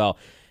draft as well.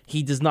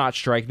 He does not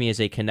strike me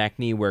as a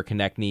Konechny, where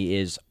Konechny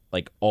is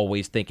like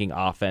always thinking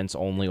offense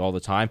only all the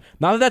time.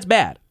 Not that that's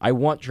bad. I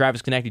want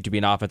Travis Konechny to be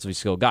an offensively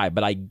skilled guy,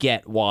 but I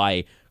get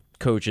why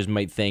coaches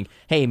might think,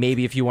 hey,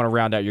 maybe if you want to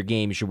round out your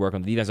game, you should work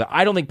on the defense.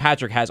 I don't think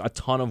Patrick has a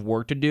ton of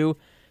work to do,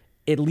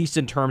 at least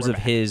in terms of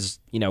his,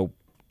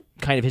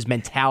 kind of his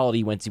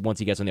mentality once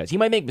he gets on the ice. He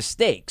might make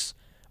mistakes,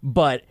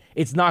 but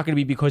it's not going to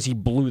be because he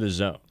blew the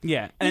zone.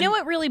 Yeah. You And know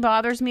what really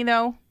bothers me,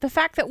 though? The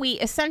fact that we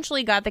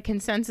essentially got the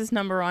consensus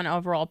number on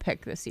overall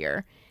pick this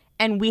year,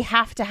 and we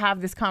have to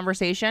have this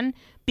conversation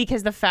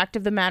because the fact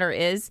of the matter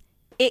is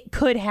it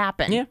could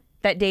happen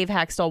that Dave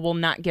Hackstall will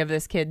not give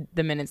this kid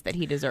the minutes that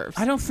he deserves.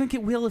 I don't think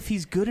it will if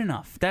he's good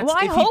enough. That's Well,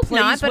 I if hope he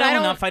plays not, but well I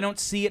don't- enough, I don't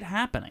see it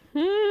happening.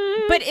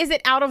 But is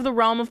it out of the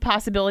realm of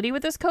possibility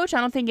with this coach? I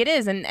don't think it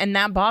is, and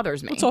that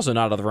bothers me. It's also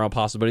not out of the realm of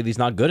possibility that he's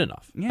not good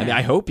enough. I Yeah. mean,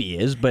 I hope he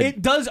is, but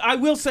It does. I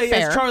will say,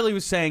 Fair. as Charlie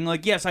was saying,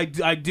 yes, I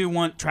do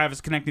want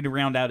Travis Konechny to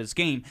round out his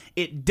game.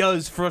 It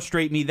does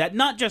frustrate me that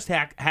not just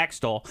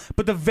Hackstall,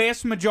 but the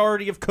vast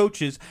majority of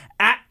coaches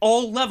at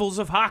all levels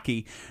of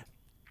hockey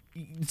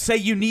say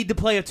you need to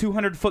play a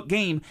 200-foot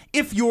game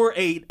if you're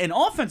an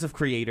offensive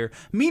creator.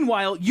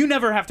 Meanwhile, you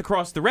never have to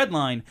cross the red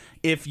line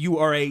if you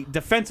are a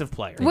defensive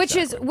player. which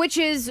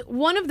is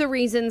one of the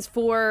reasons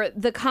for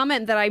the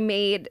comment that I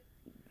made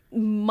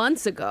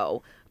months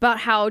ago about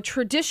how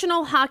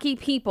traditional hockey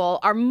people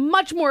are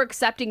much more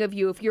accepting of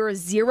you if you're a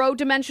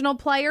zero-dimensional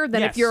player than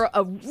Yes. if you're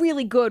a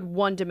really good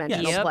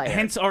one-dimensional Yes. player.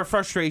 Hence our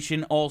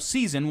frustration all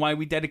season, why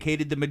we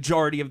dedicated the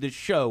majority of this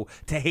show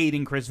to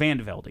hating Chris Van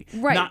de Velde.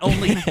 Right.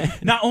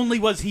 Not only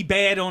was he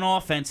bad on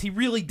offense, he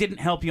really didn't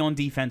help you on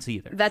defense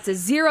either. That's a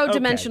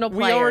zero-dimensional Okay.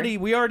 player.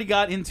 We already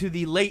got into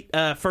the late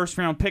first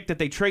round pick that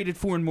they traded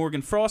for in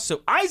Morgan Frost.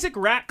 So Isaac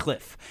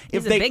Ratcliffe,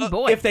 He's a big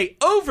boy. if they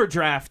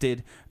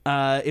overdrafted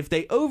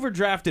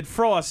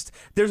Frost,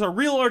 there's a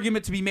real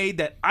argument to be made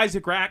that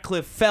Isaac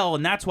Ratcliffe fell,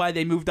 and that's why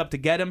they moved up to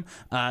get him.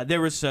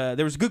 There was a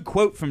good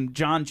quote from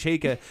John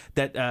Chayka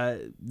that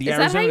the Is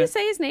Arizona, that how you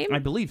say his name? I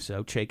believe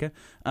so, Chayka.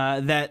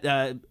 That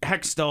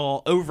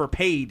Hextall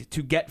overpaid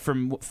to get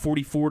from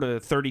 44 to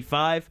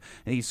 35.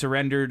 And he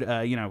surrendered.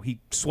 He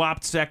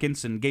swapped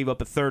seconds and gave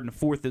up a third and a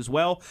fourth as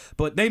well.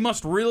 But they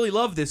must really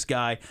love this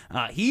guy.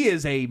 He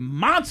is a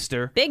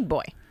monster. Big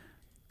boy.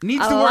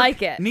 Needs I to work,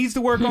 like it. Needs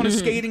to work on his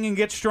skating and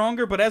get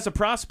stronger. But as a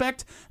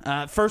prospect,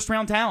 first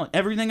round talent.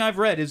 Everything I've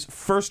read is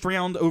first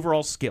round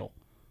overall skill.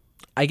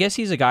 I guess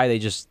he's a guy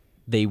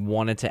they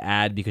wanted to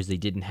add because they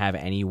didn't have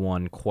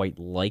anyone quite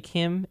like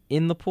him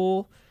in the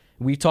pool.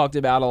 We've talked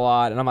about a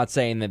lot, and I'm not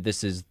saying that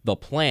this is the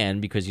plan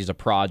because he's a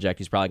project.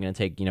 He's probably going to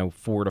take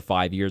 4 to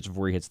 5 years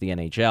before he hits the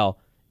NHL,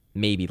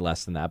 maybe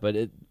less than that.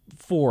 But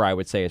 4, I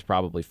would say, is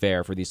probably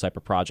fair for these type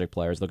of project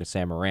players. Look at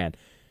Sam Moran.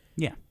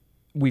 Yeah.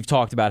 We've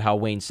talked about how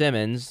Wayne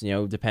Simmons,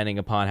 depending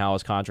upon how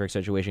his contract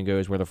situation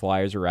goes, where the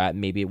Flyers are at,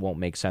 maybe it won't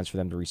make sense for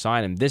them to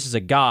re-sign him. This is a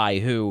guy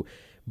who,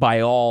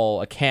 by all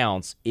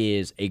accounts,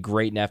 is a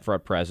great net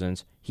front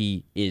presence.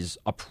 he is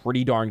a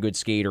pretty darn good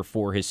skater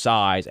for his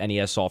size, and he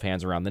has soft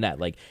hands around the net.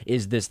 Like,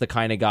 is this the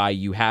kind of guy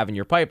you have in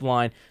your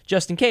pipeline,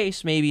 just in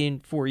case maybe in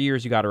 4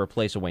 years you got to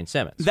replace a Wayne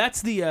Simmons?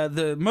 That's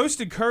the most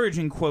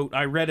encouraging quote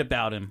I read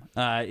about him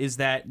is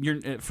that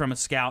you're from a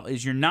scout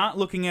is you're not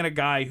looking at a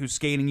guy who's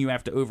skating you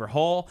have to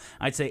overhaul.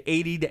 I'd say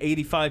 80 to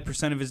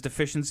 85% of his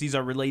deficiencies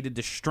are related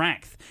to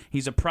strength.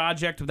 He's a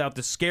project without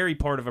the scary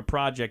part of a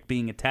project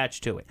being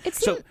attached to it.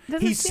 doesn't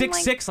He's seem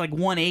 6'6", like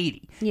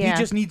 180. Yeah. He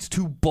just needs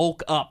to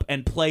bulk up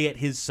and play at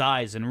his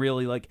size and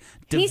really like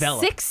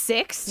develop. He's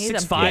 6'6". He's a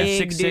 6'5",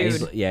 big 6'6".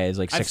 dude. He's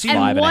like I've 6'5" seen- and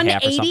a And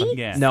half or 180? something.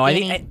 Yeah. No,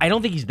 Skinny. I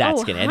don't think he's that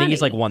Oh, skinny. I think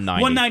he's like honey.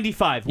 190.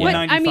 195. But,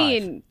 195. I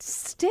mean,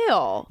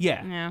 still.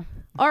 yeah. Yeah.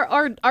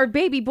 Our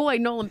baby boy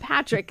Nolan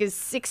Patrick is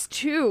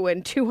 6'2"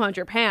 and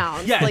 200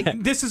 pounds. Yeah,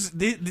 Like,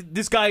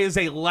 this guy is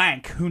a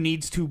lank who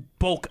needs to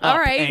bulk up All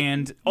right.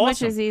 and awesome.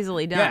 Which is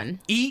easily Yeah, done.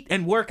 eat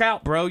and work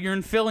out, bro. You're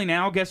in Philly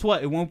now. Guess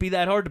what? It won't be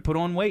that hard to put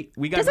on weight.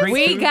 We got great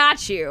we food.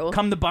 got you.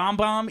 Come to Bomb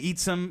Bomb, eat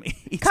some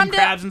Come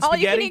crabs to and all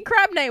you can spaghetti. eat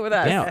crab night with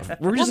us. Yeah,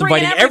 we're just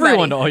bringing inviting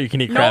everyone to all you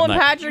can eat crab Nolan night.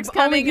 Patrick's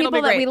Only coming. It'll be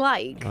people that we great.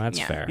 like. Well, that's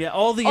Yeah. fair. Yeah,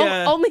 all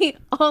the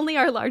Only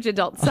our large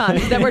adult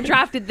sons that were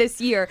drafted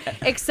this year,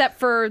 except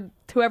for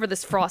whoever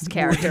this Frost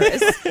character is.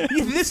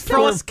 this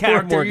Frost Poor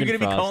character Morgan you're gonna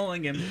be Frost.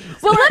 calling him.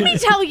 Well, let me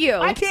tell you.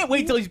 I can't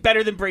wait till he's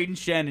better than Braden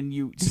Shen and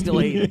you still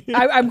hate him.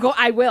 I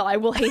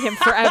will hate him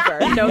forever.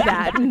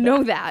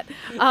 Know that.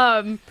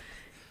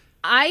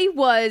 I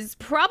was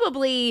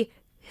probably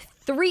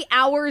 3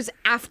 hours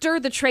after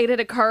the trade had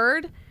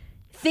occurred,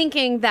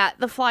 thinking that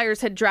the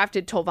Flyers had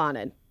drafted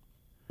Tolvanen.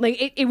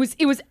 Like it was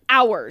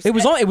hours. It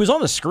was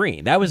on the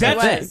screen. That was the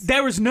thing.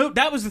 That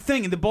was the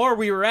thing. In the bar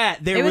we were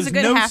at, there It was was a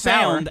good no half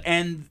hour. sound,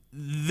 and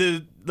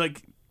the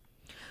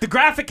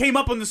graphic came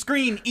up on the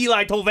screen.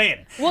 Eli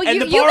Tolvanen. Well, and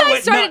you the bar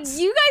guys went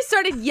nuts.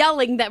 started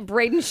yelling that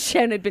Braden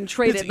Shen had been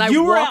traded, and I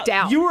you were walked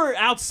out. You were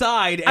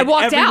outside, I and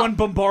walked everyone out.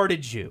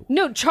 bombarded you.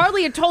 No,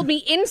 Charlie had told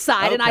me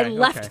inside, and I Okay,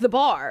 left okay. the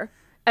bar,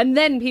 and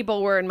then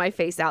people were in my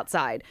face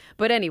outside.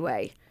 But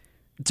anyway,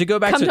 To go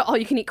back come to to all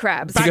you can eat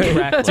crabs. Back to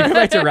Ratcliffe. to go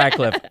back to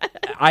Ratcliffe,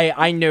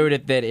 I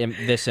noted that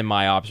in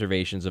my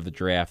observations of the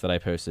draft that I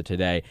posted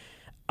today,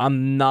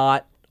 I'm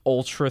not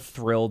ultra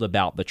thrilled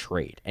about the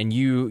trade. And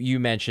you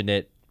mentioned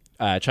it.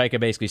 Chaika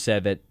basically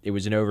said that it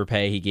was an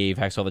overpay. He gave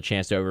Hextall the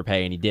chance to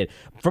overpay, and he did.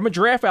 From a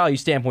draft value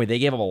standpoint, they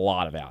gave up a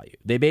lot of value.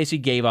 They basically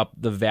gave up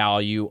the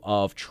value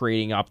of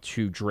trading up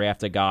to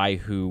draft a guy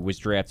who was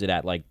drafted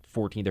at like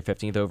 14th or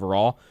 15th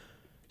overall.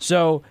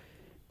 So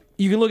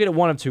you can look at it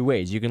one of two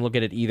ways. You can look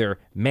at it either,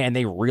 man,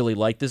 they really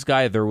like this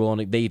guy.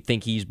 They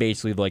think he's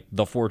basically like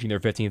the 14th or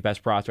 15th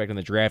best prospect in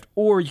the draft.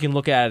 Or you can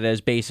look at it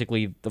as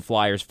basically the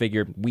Flyers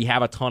figured, we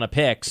have a ton of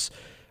picks.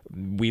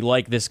 We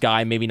like this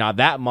guy, maybe not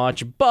that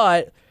much,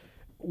 but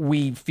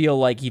we feel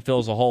like he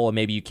fills a hole, and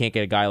maybe you can't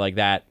get a guy like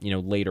that,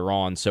 later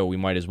on. So we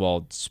might as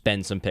well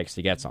spend some picks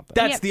to get something.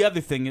 That's Yeah. the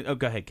other thing. Oh,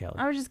 go ahead, Kelly.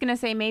 I was just gonna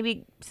say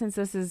maybe since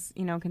this is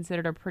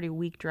considered a pretty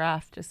weak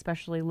draft,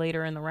 especially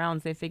later in the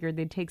rounds, they figured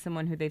they'd take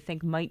someone who they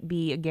think might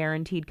be a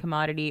guaranteed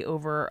commodity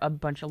over a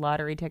bunch of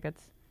lottery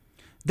tickets.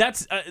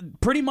 That's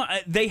pretty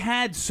much. They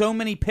had so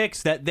many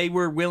picks that they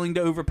were willing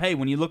to overpay.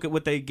 When you look at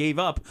what they gave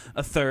up,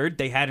 a third,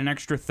 they had an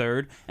extra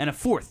third, and a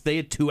fourth. They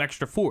had 2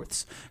 extra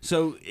fourths.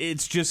 So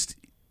it's just.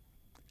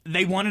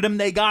 They wanted him,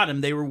 they got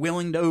him. They were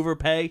willing to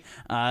overpay.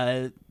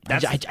 I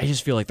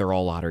just feel like they're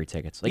all lottery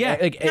tickets. Like, Yeah.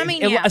 I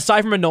mean, yeah.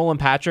 aside from a Nolan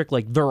Patrick,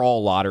 like they're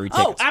all lottery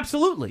tickets. Oh,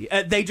 absolutely.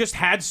 They just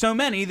had so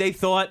many. They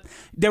thought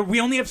we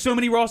only have so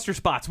many roster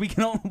spots. We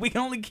can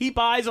only keep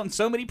eyes on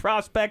so many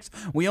prospects.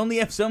 We only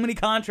have so many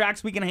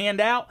contracts we can hand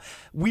out.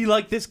 We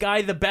like this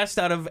guy the best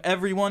out of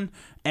everyone,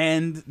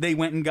 and they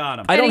went and got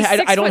him. I don't And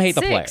he's I don't hate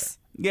the player. 6'6".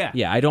 yeah.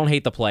 Yeah, I don't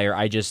hate the player.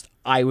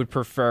 I would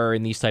prefer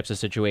in these types of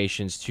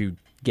situations to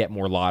get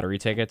more lottery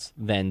tickets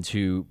than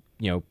to,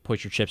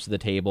 put your chips to the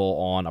table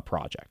on a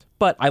project.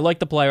 But I like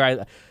the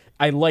player.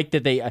 I like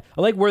that I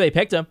like where they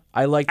picked him.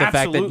 I like the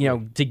Absolutely.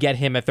 fact that, to get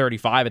him at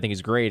 35, I think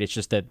is great. It's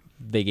just that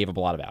they gave up a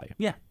lot of value.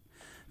 Yeah.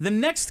 The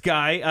next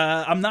guy,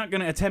 I'm not going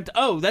to attempt.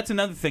 Oh, that's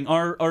another thing.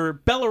 Our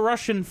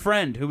Belarusian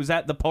friend who was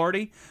at the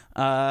party. Is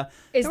There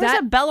was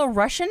that a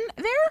Belarusian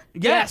there?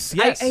 Yes,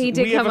 Yeah, yes. he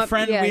did we have come a up-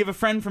 friend. yeah. We have a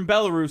friend from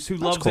Belarus who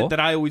loves cool. it that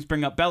I always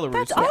bring up Belarus.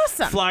 That's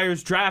awesome.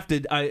 Flyers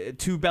drafted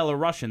 2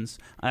 Belarusians.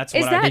 That's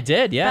Is what that- They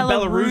did, yeah.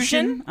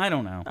 Belarusian? I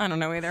don't know. I don't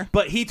know either.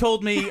 But he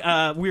told me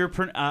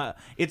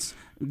it's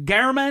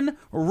German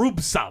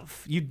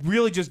Rubtsov. You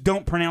really just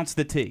don't pronounce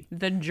the T.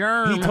 The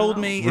germ. He told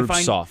me if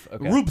I Rubtsov,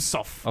 okay.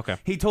 Rubtsov. Okay.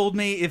 He told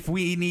me if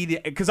we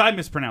need because I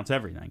mispronounce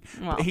everything.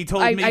 Well, He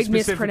told I me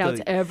mispronounce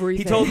specifically.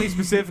 everything. He told me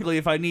specifically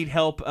if I need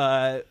help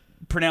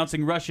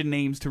pronouncing Russian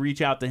names to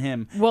reach out to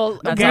him. well?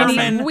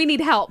 German- We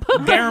need help.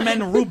 German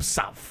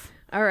Rubtsov.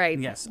 All right.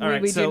 Yes. We- All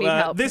right. We So, do need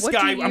help. this What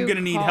guy do I'm you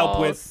gonna need help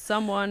call with.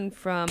 someone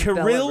from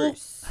Kirill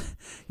Belarus.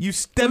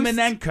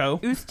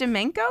 Ustemenko.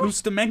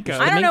 Ustemenko?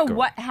 I don't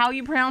know how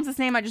you pronounce his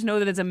name. I just know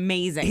that it's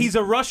amazing. He's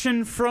a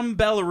Russian from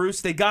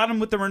Belarus. They got him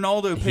with the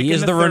Ronaldo pick. He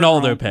is in the third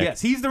Ronaldo round. pick.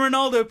 Yes, he's the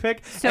Ronaldo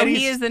pick. so and he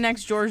he's- is the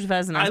next George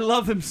Vezina. I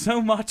love him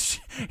so much.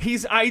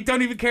 I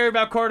don't even care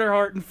about Carter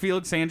Hart and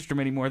Felix Sandstrom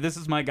anymore. This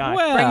is my guy.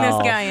 Well, Bring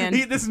this guy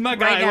in. This is my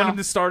guy. Right I want now. him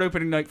to start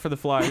opening night for the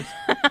Flyers.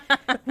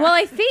 Well,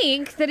 I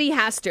think that he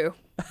has to.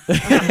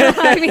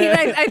 I mean,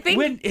 I think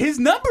When his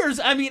numbers,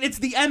 I mean, it's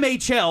the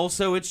MHL,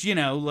 so it's,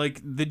 like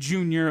the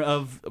junior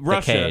of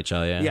Russia.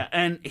 KHL, yeah. Yeah,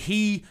 and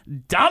he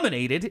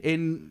dominated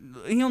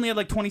he only had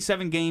like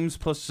 27 games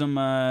plus some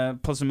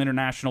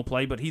international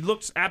play, but he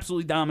looks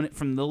absolutely dominant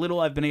from the little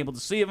I've been able to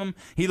see of him.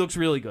 He looks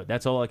really good.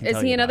 That's all I can is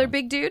tell he you about another him.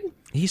 big dude?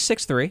 He's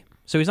 6'3",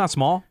 so he's not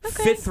small.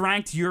 Fifth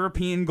ranked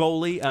European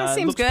goalie.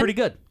 seems Looks good. pretty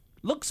good.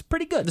 Looks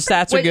pretty good. The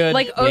stats are Wait, good.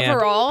 like Yeah.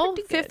 overall,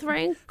 fifth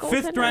rank.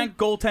 Fifth ranked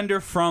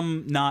goaltender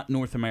from not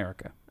North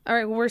America. All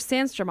right, well, where's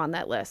Sandstrom on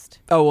that list?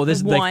 Oh well, this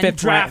is One. like fifth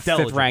Draft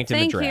eligible. ranked in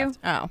Thank the draft.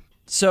 you. Oh.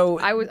 So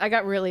I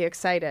got really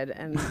excited,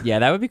 and yeah,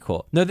 that would be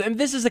cool. No,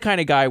 this is the kind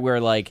of guy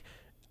where like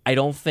I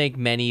don't think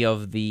many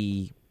of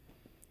the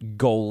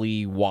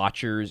goalie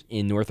watchers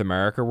in North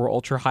America were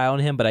ultra high on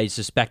him, but I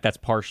suspect that's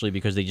partially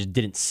because they just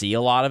didn't see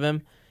a lot of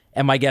him.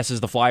 And my guess is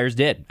the Flyers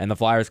did, and the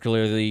Flyers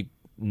clearly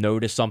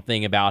noticed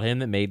something about him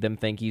that made them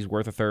think he's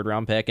worth a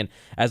third-round pick. And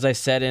as I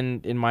said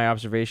in my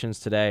observations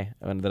today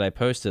that I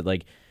posted,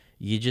 like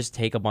you just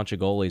take a bunch of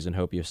goalies and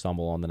hope you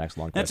stumble on the next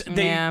long That's list.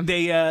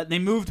 they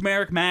moved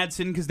Merrick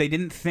Madsen because they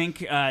didn't think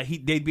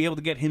they'd be able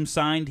to get him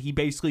signed. He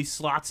basically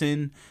slots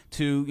in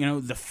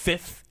to the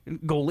fifth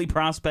goalie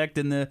prospect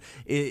in the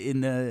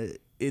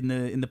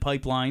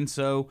pipeline.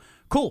 So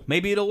cool,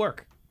 maybe it'll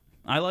work.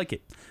 I like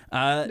it.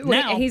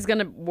 Now he's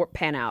gonna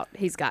pan out.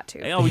 He's got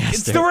to. Oh,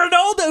 it's the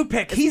Ronaldo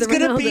pick. He's the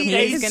gonna Ronaldo be pick.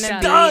 a He's gonna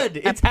be stud.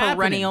 a It's happening.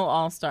 perennial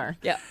all-star.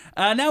 Yeah.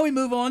 Now we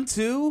move on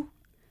to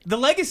the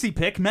legacy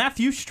pick,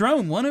 Matthew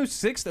Strome,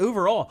 106th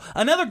overall.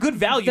 Another good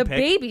value The pick.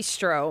 baby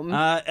Strome.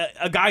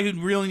 A guy who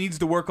really needs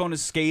to work on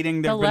his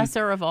skating. The There've been-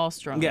 lesser of all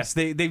Stromes. Yes,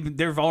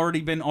 there've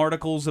already been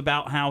articles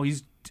about how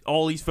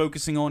all he's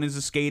focusing on is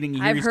the skating. You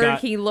hear I've he's heard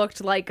got, he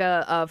looked like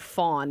a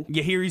fawn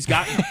You hear he's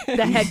got that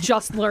had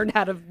just learned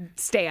how to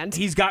stand.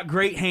 he's got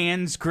great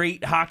hands,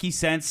 great hockey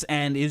sense,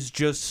 and is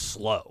just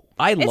slow.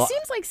 I It love.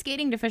 seems like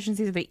skating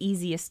deficiencies are the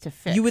easiest to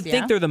fix. You would yeah?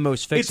 think they're the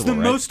most fixable. It's the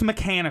right? most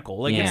mechanical.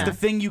 Like it's Yeah. the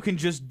thing you can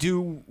just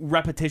do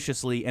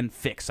repetitiously and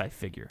fix. I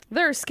figure.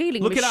 There are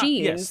skating Look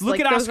machines. look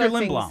like, at those Oscar are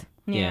things- Lindblom.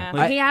 Yeah.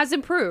 Yeah. He has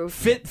improved.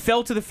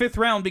 Fell to the fifth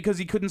round because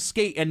he couldn't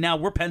skate, and now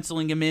we're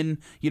penciling him in,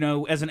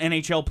 as an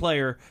NHL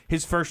player,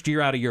 his first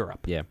year out of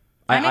Europe. Yeah.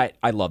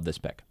 I love this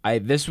pick.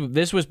 This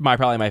was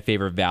probably my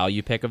favorite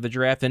value pick of the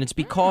draft, and it's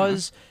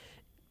because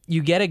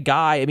you get a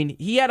guy. I mean,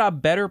 he had a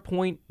better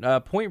point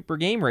per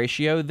game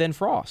ratio than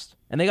Frost,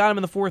 and they got him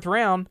in the fourth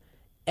round,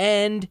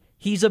 and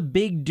he's a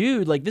big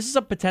dude. Like this is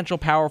a potential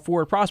power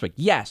forward prospect.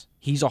 Yes,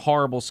 he's a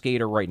horrible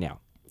skater right now,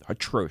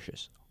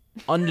 atrocious,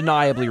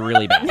 undeniably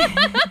really bad.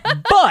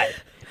 But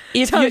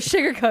if Don't you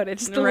sugarcoat it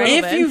just a little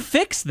if bit. you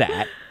fix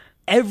that,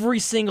 every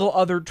single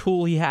other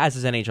tool he has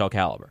is NHL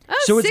caliber.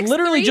 So it's 6'3",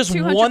 literally just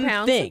 200 one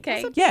pounds. thing.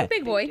 Okay. That's Yeah, a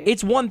big boy.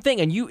 It's one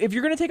thing, and if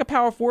you're going to take a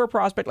power forward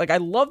prospect, like I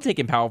love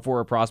taking power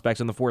forward prospects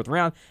in the fourth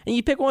round, and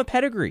you pick one with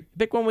pedigree,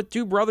 pick one with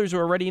two brothers who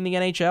are already in the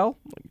NHL.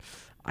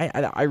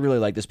 I really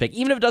like this pick,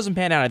 even if it doesn't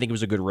pan out. I think it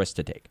was a good risk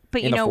to take.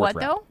 But in you the know fourth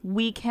what, round. though?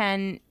 We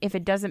can, if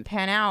it doesn't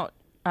pan out,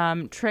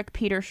 trick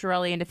Peter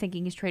Chiarelli into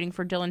thinking he's trading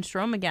for Dylan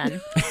Strome again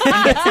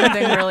and get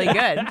something really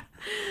good.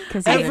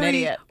 Because he's an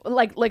idiot.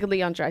 like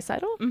Leon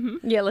Draisaitl?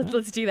 Mm-hmm. Yeah,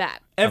 let's do that.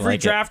 Every like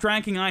it. draft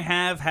ranking I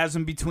have has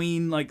him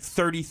between like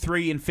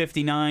 33 and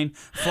 59.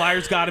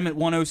 Flyers got him at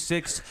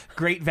 106.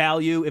 Great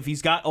value. If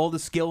he's got all the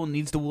skill and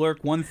needs to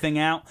work one thing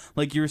out,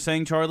 like you were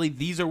saying, Charlie,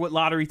 these are what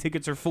lottery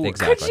tickets are for.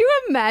 Exactly. Could you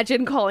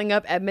imagine calling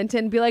up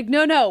Edmonton and be like,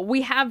 no,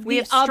 we have the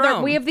have other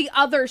Strome. we have the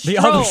other Strome. The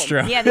other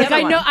Strome. Yeah, the Like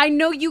other one. I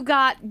know you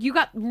got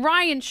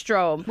Ryan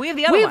Strome. We have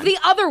the other We one. have the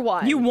other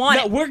one. You want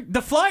No, it. we're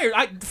the Flyers.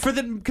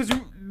 Because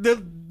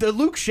the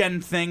Luke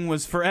Shen thing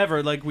was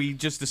forever. Like we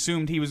just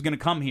assumed he was going to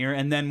come here,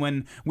 and then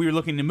when we were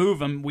looking to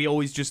move him, we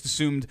always just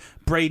assumed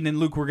Braden and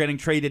Luke were getting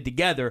traded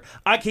together.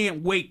 I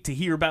can't wait to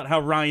hear about how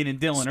Ryan and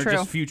Dylan It's are true.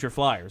 just future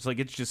Flyers. Like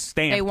it's just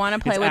stamped. They wanna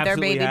play It's with their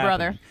absolutely baby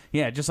brother. happening.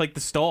 Yeah, just like the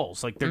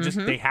Stalls. Like they're just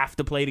they have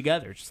to play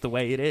together. It's just the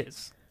way it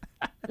is.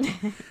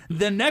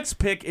 The next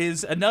pick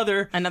is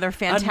another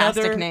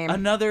fantastic name.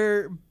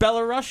 Another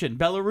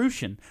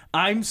Belarusian.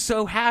 I'm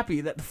so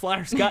happy that the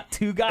Flyers got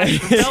two guys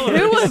from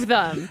Belarus. Two of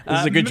them. This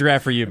is a good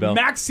draft for you, Bill.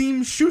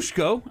 Maxim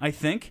Shushko, I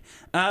think.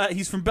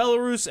 He's from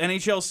Belarus.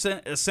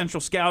 NHL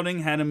Central Scouting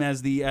had him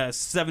as the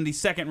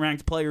 72nd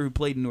ranked player who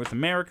played in North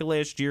America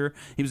last year.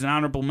 He was an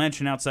honorable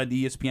mention outside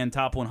the ESPN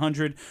Top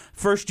 100.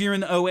 First year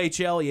in the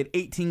OHL, he had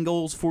 18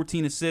 goals,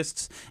 14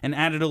 assists, and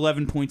added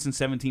 11 points in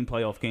 17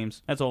 playoff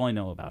games. That's all I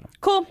know about him.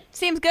 Cool.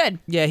 Seems good.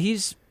 Yeah,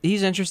 he's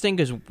interesting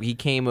because he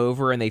came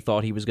over and they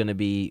thought he was going to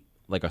be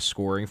like a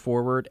scoring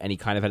forward, and he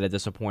kind of had a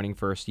disappointing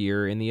first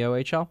year in the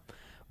OHL.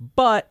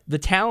 But the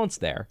talent's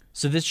there.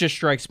 So this just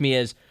strikes me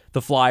as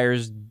the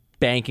Flyers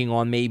banking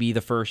on maybe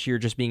the first year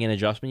just being an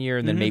adjustment year,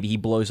 and then maybe he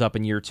blows up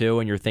in year 2,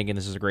 and you're thinking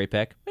this is a great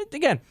pick. But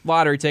again,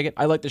 lottery ticket.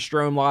 I like the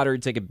Strome lottery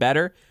ticket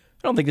better.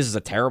 I don't think this is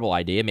a terrible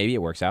idea. Maybe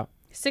it works out.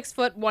 6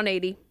 foot,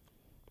 180.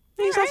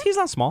 He's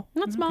not small.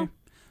 Not small.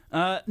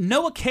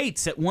 Noah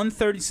Cates at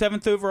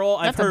 137th overall.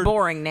 That's a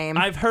boring name.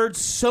 I've heard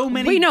so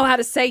many. We know how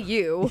to say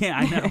you. Yeah,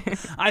 I know.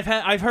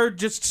 I've heard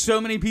just so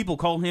many people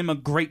call him a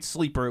great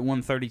sleeper at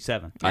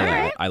 137.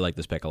 I like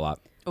this pick a lot.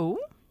 Ooh.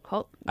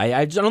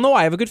 I don't know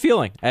why. I have a good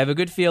feeling. I have a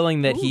good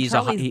feeling that Ooh, he's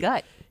Charlie's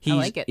gut. I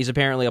like it. He's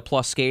apparently a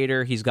plus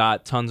skater. He's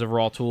got tons of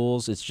raw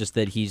tools. It's just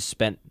that he's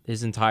spent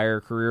his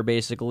entire career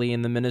basically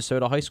in the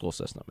Minnesota high school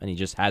system, and he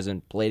just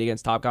hasn't played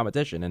against top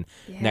competition. And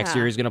next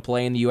year he's going to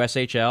play in the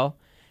USHL.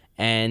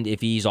 And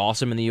if he's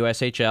awesome in the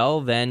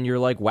USHL, then you're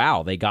like,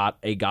 wow, they got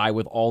a guy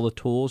with all the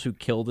tools who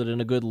killed it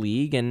in a good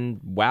league, and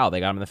wow, they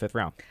got him in the 5th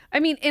round. I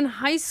mean, in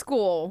high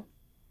school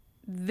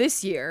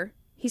this year,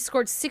 he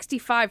scored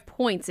 65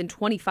 points in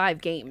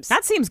 25 games.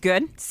 That seems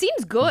good.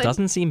 Seems good.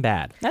 Doesn't seem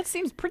bad. That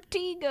seems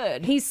pretty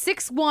good. He's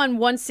 6'1",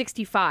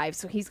 165,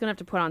 so he's going to have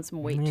to put on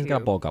some weight, He's too. got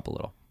to bulk up a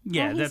little.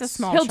 Yeah, Well, he's that's a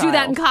small He'll do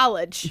that in child.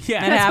 college.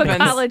 Yeah, That's what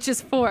happens. college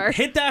is for.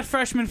 hit that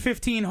freshman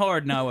 15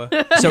 hard, Noah.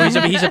 So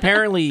he's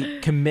apparently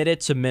committed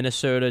to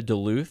Minnesota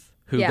Duluth,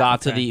 who Yeah.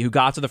 got to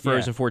the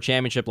Frozen Yeah. Four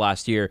championship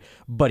last year,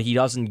 but he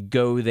doesn't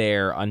go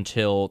there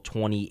until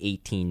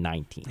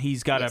 2018-19.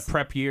 He's got a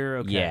prep year.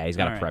 Okay. Yeah, he's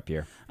got All a right. prep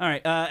year. All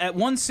right. At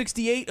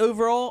 168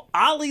 overall,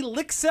 Ali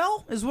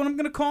Lixell is what I'm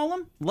going to call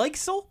him.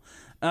 Lixell.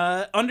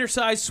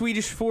 Undersized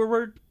Swedish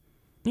forward.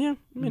 Yeah,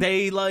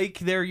 They like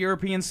their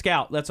European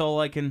scout. That's all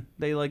I can.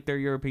 They like their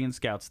European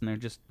scouts, and they're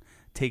just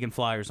taking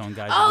flyers on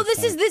guys. Oh, at this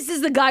point.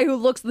 is the guy who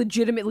looks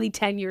legitimately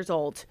 10 years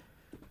old.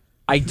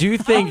 I do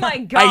think. my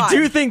God. I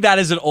do think that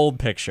is an old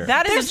picture.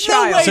 That is There's a no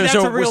child. way that's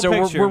a real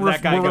picture we're of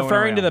that guy going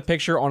referring to around. the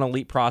picture on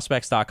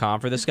EliteProspects.com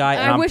for this guy.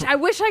 And I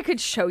wish I could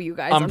show you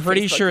guys. I'm on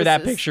pretty Facebook. sure This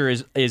that is- picture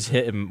is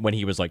him when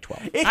he was like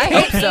 12. It I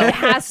can't- hope so. It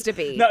has to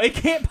be. No, it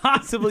can't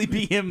possibly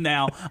be him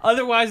now.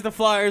 Otherwise, the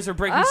Flyers are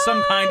breaking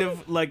some kind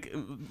of like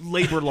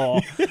labor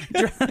law.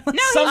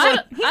 Someone-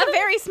 He's a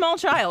very small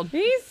child.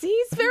 He's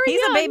very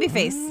He's young. a baby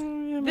face.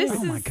 This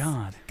oh my is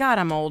God. God,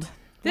 I'm old.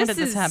 When this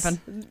did this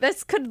happen?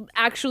 This could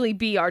actually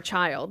be our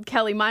child,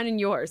 Kelly. Mine and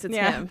yours. It's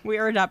Yeah, him. we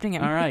are adopting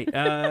him. All right.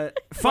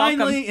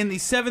 Finally, in the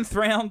 7th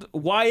round,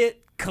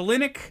 Wyatt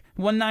Kalinick,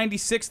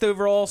 196th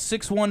overall,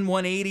 6'1",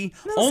 180.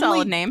 That's a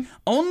solid name.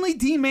 Only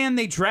D-man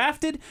they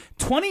drafted.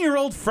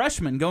 20-year-old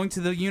freshman going to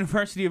the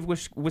University of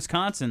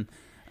Wisconsin.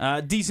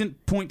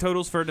 Decent point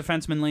totals for a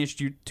defenseman last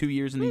year, 2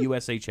 years in the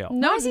USHL.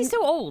 No, Why is he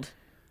so old?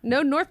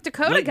 no North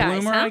Dakota Late guys.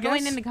 bloomer, Huh? I guess.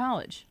 Going into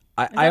college.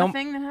 I Is that a don't-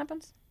 thing that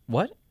happens?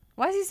 What?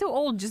 Why is he so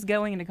old just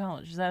going into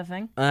college? Is that a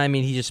thing? I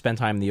mean, he just spent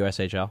time in the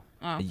USHL.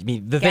 I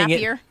mean, the Gap thing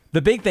year?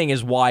 the big thing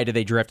is why do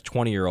they draft a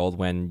 20-year-old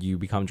when you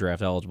become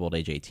draft eligible at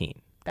age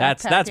 18?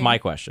 That's Backpacking my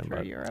question. for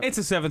But Europe. It's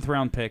a 7th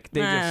round pick.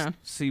 They Nah. just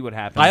see what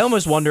happens. I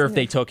almost wonder if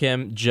they took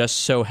him just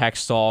so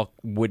Hextall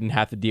wouldn't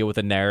have to deal with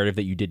a narrative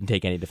that you didn't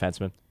take any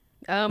defensemen.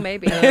 Oh,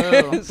 maybe.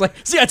 It's like,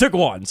 see, I took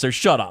one, so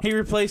shut up. He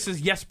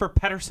replaces Jesper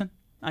Pettersson,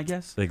 I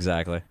guess.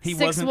 Exactly. He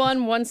 6'1", wasn't.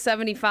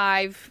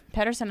 175.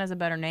 Pedersen has a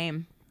better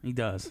name. He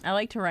does. I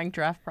like to rank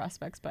draft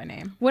prospects by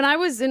name. When I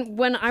was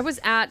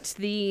at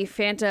the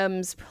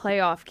Phantoms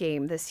playoff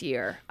game this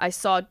year, I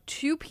saw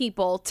two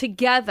people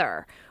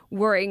together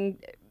wearing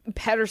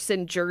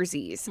Pedersen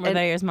jerseys. Were And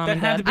they his mom That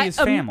and had dad? to be his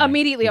family.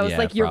 immediately I was Yeah,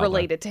 like, you're probably.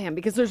 related to him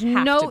because there's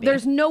Have to be.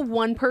 there's no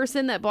one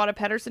person that bought a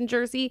Pedersen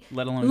jersey,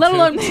 Let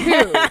alone two.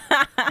 two,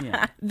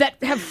 Yeah. that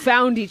have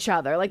found each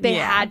other. Like they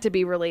Yeah. had to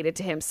be related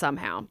to him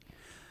somehow.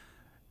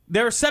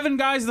 There are 7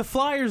 guys the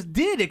Flyers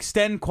did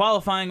extend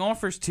qualifying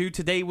offers to.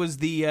 Today was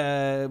the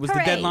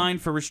Hooray. deadline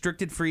for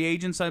restricted free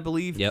agents, I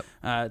believe. Yep.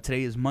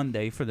 Today is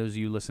Monday for those of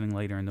you listening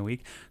later in the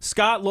week.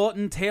 Scott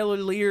Lawton, Taylor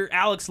Lear,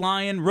 Alex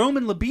Lyon,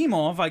 Roman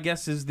Labimov, I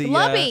guess is the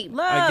Lubby.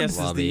 I guess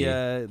Lubby.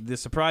 is the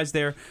surprise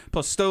there.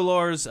 Plus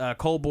Stolars,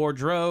 Cole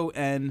Boudreau,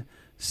 and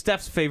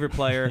Steph's favorite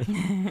player.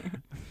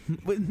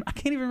 I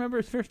can't even remember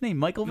his first name.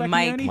 Michael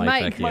Vecchione?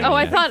 Mike Vecchione. Oh,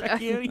 I Yeah. thought.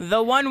 Vecchione?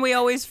 The one we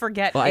always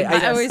forget. Well,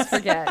 I always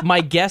forget.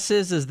 My guess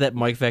is that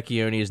Mike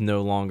Vecchione is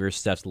no longer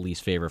Steph's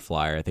least favorite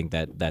Flyer. I think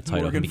that title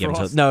Morgan can be given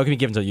Frost. to it can be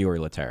given to Yuri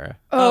Laterra.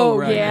 Oh,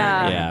 right,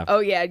 yeah. right. Yeah. Oh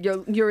yeah.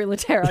 Yuri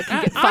Laterra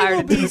can get I fired will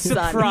into be the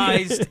sun.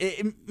 surprised.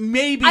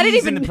 Maybe I didn't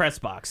he's in even- the press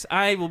box.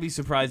 I will be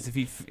surprised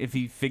if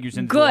he figures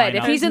into Good. the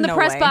If lineup. he's in the No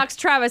press way. box,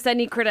 Travis, I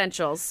need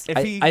credentials.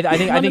 If he, I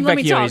think Let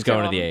me Vecchione's talk to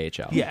going to him.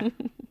 the AHL. yeah.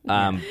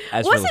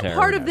 As for Wasn't Laterra,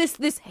 part who of knows?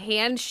 this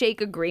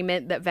handshake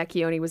agreement that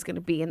Vecchione was going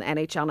to be in the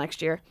NHL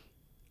next year?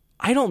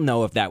 I don't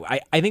know if that.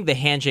 I think the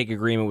handshake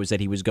agreement was that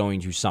he was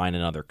going to sign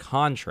another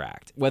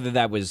contract. Whether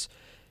that was,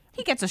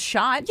 he gets a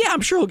shot. yeah,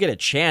 I'm sure he'll get a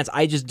chance.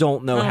 I just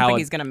don't know I don't how think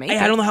he's gonna make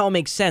I it. don't know how it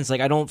makes sense.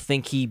 Like I don't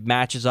think he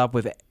matches up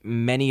with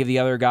many of the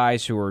other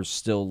guys who are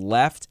still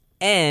left.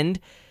 And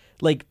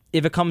like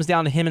if it comes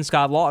down to him and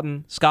Scott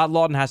Lawton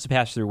has to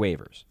pass through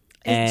waivers.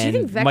 Do you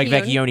and think Mike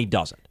Vecchione- Vecchione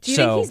doesn't. Do you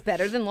so think he's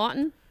better than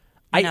Lawton?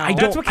 I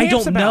That's what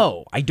camp's about.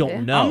 know. I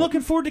don't know. I'm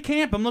looking forward to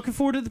camp. I'm looking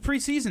forward to the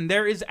preseason.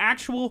 There is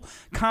actual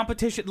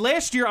competition.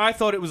 Last year, I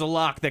thought it was a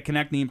lock that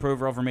Konechny and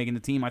Provorov were making the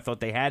team. I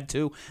thought they had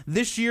to.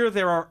 This year,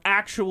 there are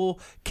actual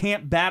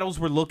camp battles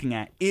we're looking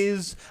at.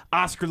 Is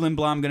Oscar Lindblom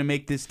going to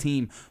make this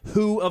team?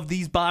 Who of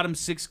these bottom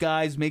 6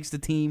 guys makes the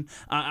team?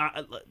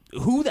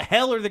 Who the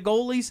hell are the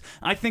goalies?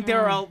 I think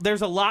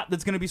there's a lot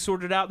that's going to be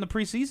sorted out in the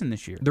preseason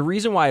this year. The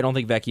reason why I don't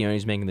think Vecchione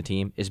is making the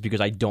team is because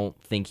I don't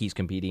think he's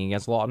competing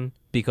against Lawton.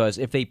 Because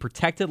if they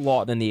protected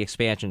Lawton in the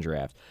expansion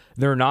draft,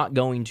 they're not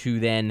going to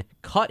then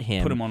cut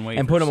him, Put him on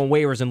and put him on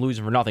waivers and lose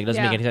him for nothing. It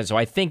doesn't make any sense. So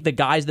I think the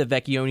guys that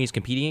Vecchione is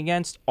competing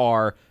against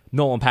are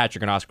Nolan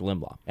Patrick and Oscar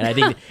Lindblom, and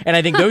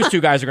I think those 2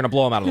 guys are going to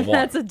blow him out of the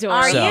water. That's adorable.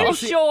 Are So- you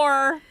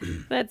sure?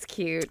 That's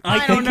cute.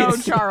 I don't know,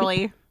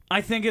 Charlie.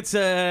 I think it's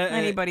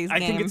Anybody's I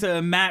think game. it's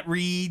a Matt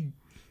Reed,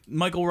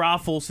 Michael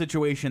Raffle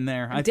situation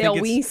there. I Dale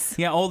think Weiss.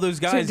 Yeah, all those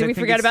guys. Did I we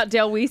think forget it's- about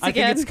Dale Weiss I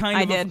again? think it's kind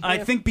I of. did. I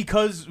think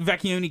because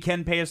Vecchione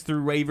can pass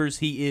through waivers,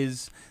 he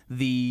is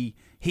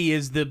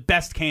the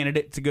best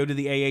candidate to go to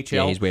the AHL.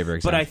 Yeah, he's waiver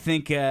But I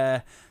exempt.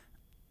 think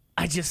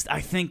I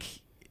think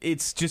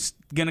it's just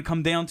gonna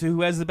come down to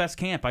who has the best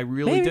camp. I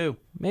really do.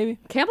 Maybe.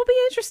 Camp will be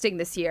interesting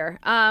this year.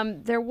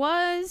 There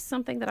was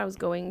something that I was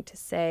going to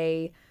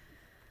say.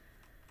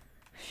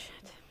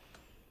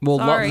 Well,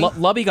 Sorry.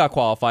 Lubby got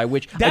qualified,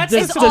 which That's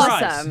does, a does-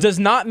 surprise. does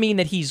not mean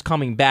that he's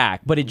coming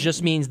back, but it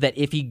just means that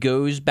if he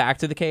goes back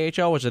to the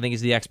KHL, which I think is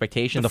the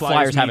expectation, the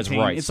Flyers have his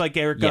maintain. rights. It's like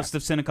Eric Yeah.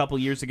 Gustafson a couple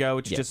years ago.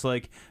 It's just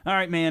like, all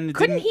right, man. it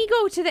Couldn't didn't- he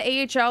go to the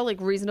AHL like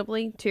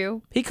reasonably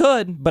too? He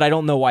could, but I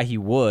don't know why he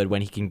would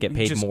when he can get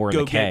paid just more in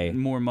go the K. get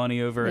more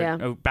money over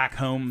Yeah. back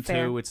home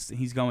Fair. too.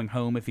 He's going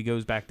home if he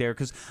goes back there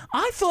because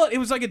I thought it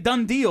was like a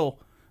done deal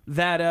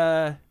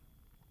that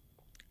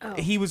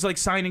he was like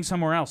signing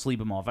somewhere else.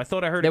 Liebemov. I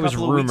thought I heard That a was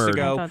couple of weeks rumored.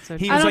 ago I thought so,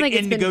 he too. I was don't like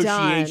think in it's been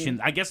done.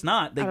 negotiation. I guess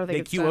not. I don't think They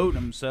it's QO'd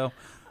done. him. So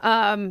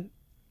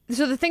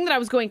So the thing that I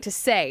was going to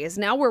say is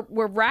now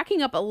we're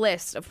racking up a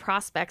list of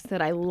prospects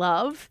that I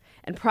love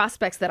and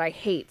prospects that I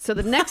hate. So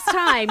the next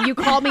time you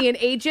call me an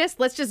ageist,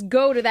 let's just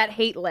go to that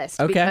hate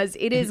list Okay. because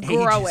it is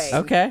growing.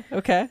 Okay.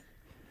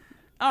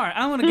 all right,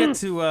 I want to get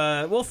to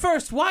well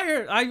first. Why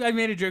are I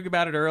made a joke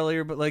about it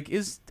earlier, but like,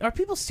 are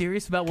people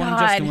serious about wanting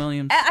Justin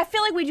Williams? I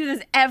feel like we do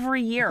this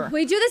every year.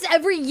 We do this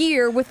every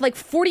year with like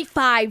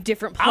 45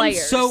 different I'm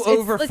players. so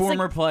over It's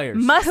former like, players.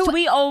 Must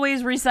we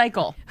always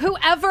recycle?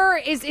 whoever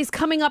is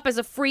coming up as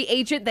a free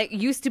agent that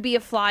used to be a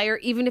Flyer,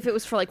 even if it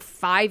was for like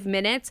 5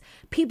 minutes,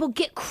 people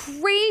get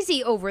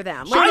crazy over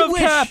them.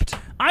 Like,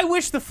 I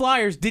wish the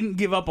Flyers didn't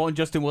give up on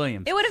Justin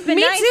Williams. It would have been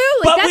me nice. too.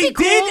 Like, But that'd we be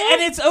cool. did,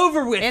 and it's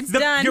over with. It's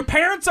done. Your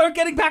parents aren't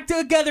getting back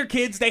together,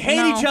 kids. They hate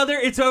No. each other.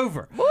 It's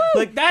over.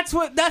 Like that's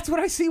what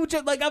I see.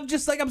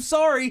 I'm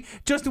sorry,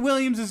 Justin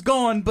Williams is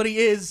gone, but he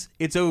is.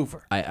 It's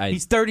over.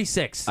 He's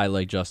 36. I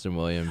like Justin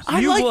Williams.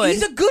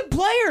 He's a good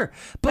player,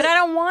 But I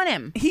don't want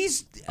him.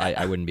 he's.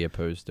 I wouldn't be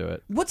opposed to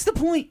it What's the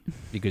point?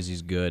 because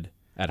he's good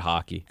at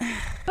hockey.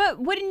 But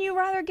wouldn't you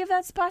rather give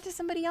that spot to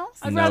somebody else?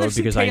 I'd No, rather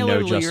see because I know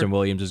Taylor Lear. Justin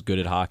Williams is good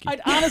at hockey.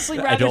 I'd honestly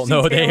rather I don't see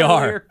know they Taylor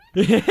are.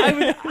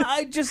 Lear.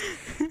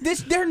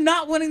 They're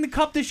not winning the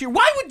cup this year.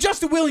 Why would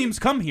Justin Williams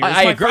come here? Is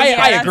I my agree. first I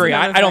question. agree.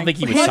 I don't think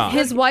he was signed.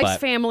 his wife's but-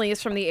 family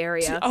is from the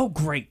area. Oh,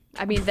 great.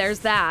 I mean, there's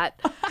that.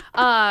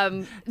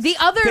 The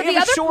other They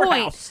have a short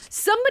point. house.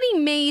 Somebody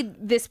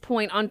made this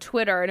point on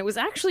Twitter, and it was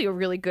actually a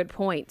really good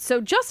point. So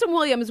Justin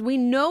Williams, we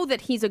know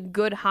that he's a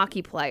good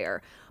hockey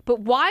player, but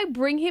why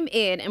bring him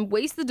in and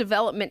waste the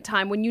development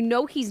time when you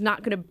know he's not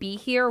going to be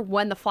here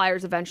when the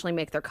Flyers eventually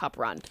make their cup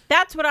run?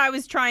 That's what I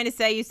was trying to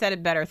say. You said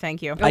it better.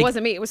 Thank you. It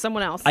wasn't me. It was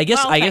someone else. I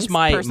guess Well, thanks,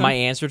 my person. my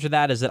answer to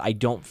that is that I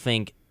don't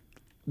think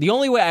the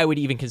only way I would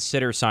even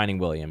consider signing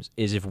Williams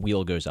is if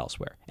Wheel goes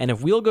elsewhere. And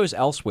if Wheel goes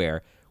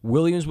elsewhere,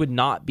 Williams would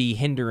not be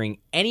hindering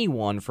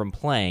anyone from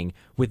playing,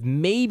 with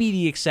maybe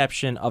the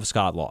exception of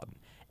Scott Lawton.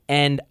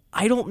 And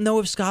I don't know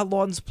if Scott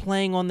Lawton's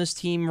playing on this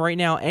team right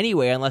now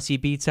anyway, unless he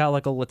beats out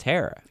like a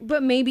Laterra.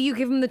 But maybe you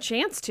give him the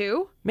chance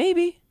to.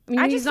 Maybe. I mean,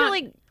 I he's just feel not-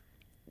 like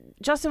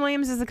Justin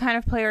Williams is the kind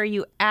of player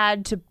you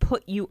add to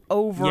put you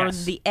over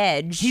Yes. the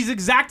edge. He's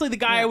exactly the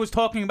guy I was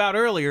talking about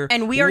earlier.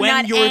 and we are When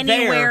not you're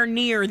anywhere there,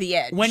 near the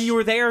edge. When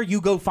you're there,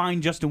 you go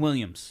find Justin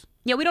Williams.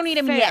 yeah, we don't need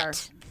him Fair.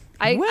 yet.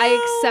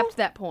 I accept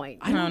that point.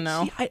 I don't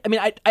know. I mean,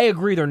 I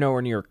agree they're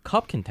nowhere near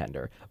cup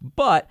contender,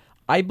 but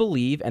I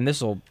believe, and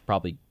this will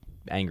probably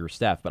anger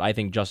Steph, but I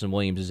think Justin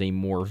Williams is a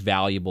more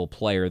valuable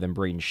player than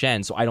Braden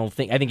Shen. So I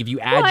think if you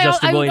add Well, I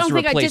Justin don't Williams to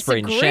think I replace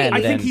Braden disagree. Shen, I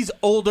then think he's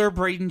older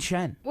Braden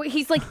Shen. Well,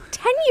 he's like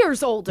 10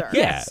 years older.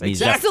 Yes,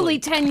 he's Easily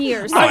 10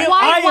 years. So I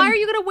why am- are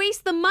you going to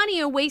waste the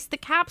money and waste the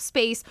cap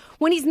space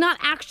when he's not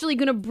actually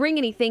going to bring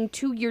anything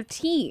to your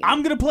team?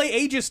 I'm going to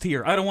play ageist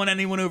here. I don't want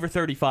anyone over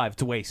 35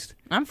 to waste.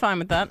 I'm fine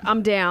with that.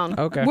 I'm down.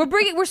 Okay.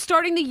 We're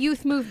starting the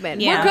youth movement.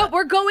 Yeah.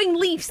 We're going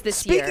Leafs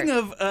this year.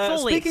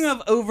 Speaking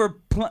of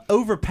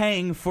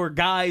overpaying for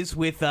guys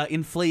with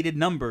inflated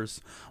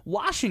numbers,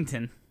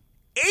 Washington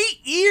 8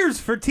 years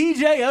for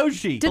TJ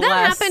Oshie. Did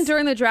that happen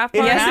during the draft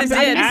party? Yes, it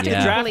happened did. at the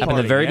Yeah. draft Happened party.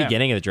 at the very yeah.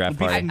 beginning of the draft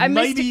party. I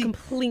missed it Maybe-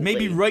 completely.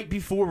 Maybe right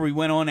before we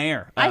went on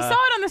air. I saw it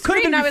on the could have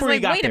screen been and I was before you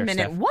like, got wait a there,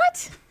 minute, Steph.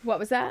 what? What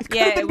was that?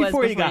 Yeah, been it was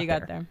before before you you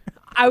got got there.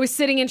 I was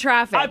sitting in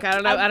traffic. I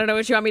don't know. I- I don't know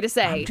what you want me to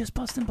say. I'm just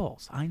busting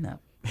balls. I know.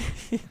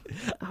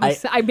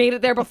 I made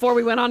it there before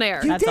we went on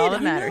air. That's all that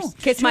I matters. know.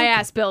 Kiss my Joking.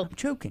 ass, Bill. I'm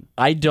joking.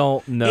 I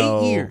don't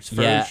know. 8 years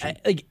for yeah,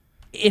 Oshie.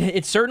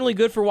 it's certainly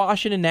good for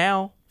Washington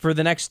now for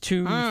the next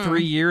 2-3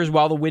 years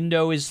while the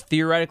window is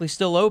theoretically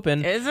still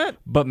open. Is it?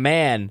 But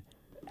man,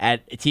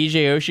 at TJ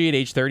Oshie at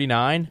age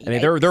 39, I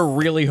mean, they're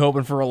really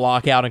hoping for a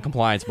lockout and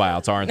compliance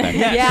buyouts, aren't they?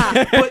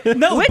 Yeah. But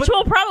no, Which but,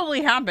 will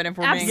probably happen if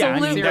we're being yeah, I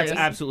mean, Absolutely. that's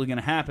absolutely going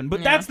to happen.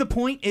 But that's the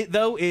point,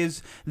 though,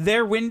 is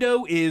their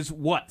window is,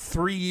 what,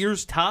 3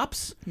 years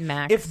tops?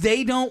 Max. If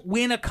they don't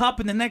win a cup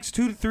in the next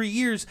 2 to 3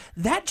 years,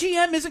 that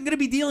GM isn't going to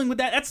be dealing with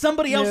that. That's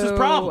somebody else's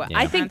problem.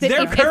 I think that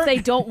Their if current- they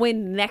don't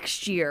win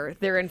next year,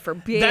 they're in for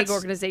big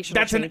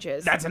organizational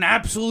changes. That's an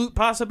absolute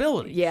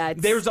possibility. Yeah,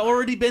 it's- There's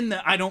already been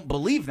I don't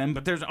believe them,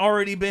 but there's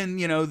already been,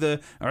 are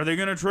they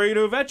going to trade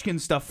Ovechkin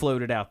stuff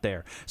floated out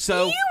there.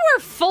 So You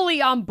were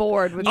fully on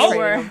board with Oh,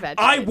 trading Ovechkin.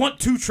 I want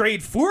to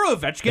trade for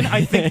Ovechkin.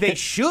 I think they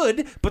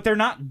should, but they're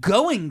not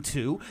going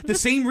to. The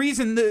same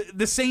reason,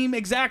 the same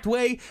exact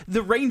way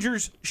the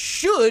Rangers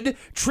should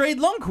trade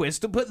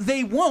Lundqvist, but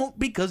they won't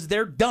because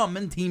they're dumb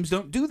and teams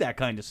don't do that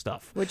kind of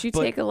stuff. Would you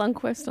But- take a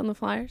Lundqvist on the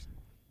Flyers?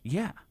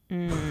 Yeah.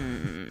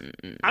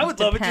 I would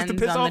love it just to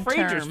Depends piss on off the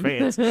Rangers term.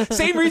 fans.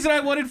 Same reason I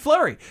wanted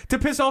Fleury, to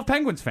piss off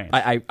Penguins fans.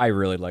 I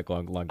really like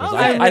Lundqvist. Oh,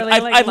 I, yeah. I, really I,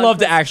 like I'd love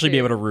to Lundqvist, actually be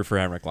too. able to root for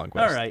Henrik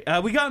Lundqvist. All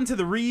right, we got into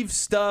the Reeves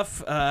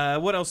stuff.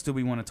 What else do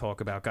we want to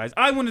talk about, guys?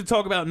 I want to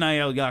talk about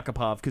Nail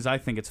Yakupov because I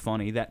think it's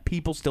funny that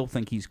people still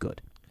think he's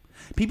good.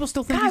 People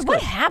still think he's God, good.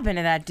 what happened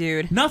to that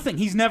dude? Nothing.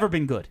 He's never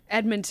been good.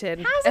 Edmonton.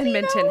 Hasn't he,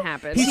 Edmonton though?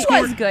 happened. He He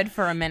scored- was good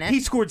for a minute. He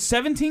scored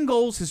 17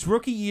 goals his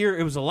rookie year.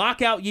 It was a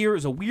lockout year. It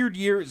was a weird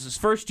year. It was his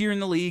first year in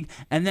the league.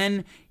 And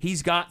then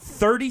he's got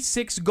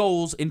 36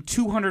 goals in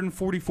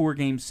 244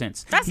 games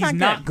since. That's he's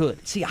not good.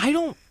 good. See, I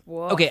don't.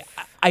 Woof. Okay,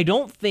 I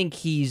don't think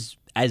he's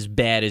as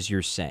bad as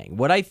you're saying.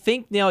 What I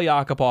think Nail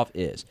Yakupov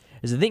is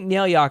I think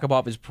Nail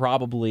Yakupov is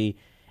probably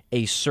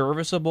a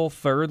serviceable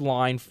third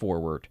line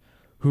forward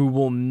who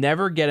will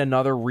never get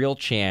another real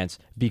chance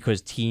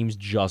because teams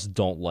just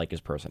don't like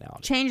his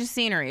personality. Change of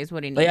scenery is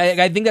what he needs. Like,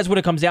 I think that's what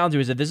it comes down to,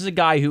 is that this is a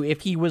guy who,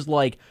 if he was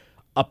like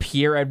a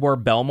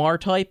Pierre-Edouard Bellemare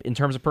type in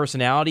terms of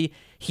personality,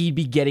 he'd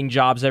be getting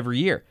jobs every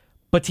year.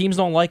 But teams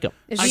don't like him.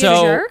 Is he So,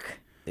 a jerk?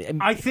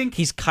 I think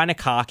he's kind of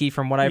cocky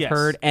from what I've Yes.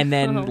 heard, and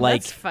then Oh,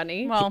 like, that's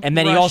funny. well, and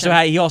then Russian.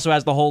 he also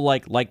has the whole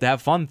like to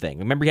have fun thing.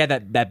 Remember, he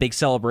had that big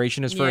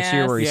celebration his first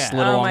year where he Yes.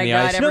 slid oh along my the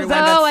God, ice. everyone No,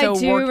 got I so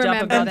do worked up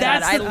remember about and that.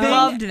 that's I the thing.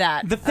 loved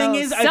that. The thing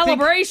is, I think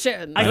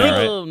celebration.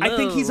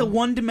 he's a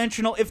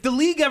one-dimensional. If the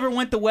league ever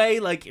went the way,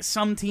 like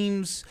some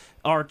teams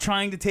are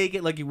trying to take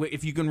it, like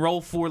if you can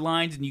roll 4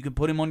 lines and you can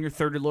put him on your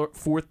third or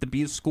fourth to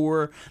be a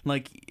scorer,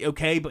 like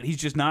okay, but he's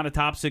just not a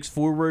top 6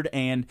 forward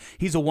and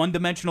he's a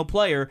one-dimensional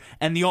player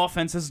and the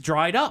offense has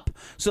dried up.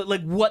 So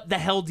like, what the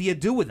hell do you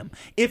do with him?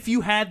 If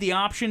you had the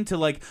option to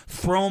like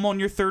throw him on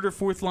your third or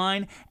fourth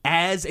line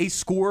as a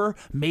scorer,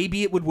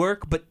 maybe it would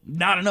work, but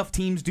not enough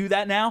teams do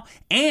that now.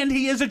 And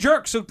he is a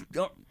jerk, so.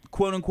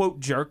 Quote unquote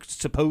jerk,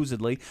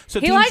 supposedly. So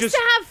He teams likes just,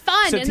 to have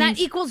fun, so and that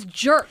teams- equals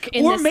jerk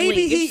in or this maybe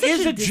league. he It's such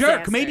is a jerk.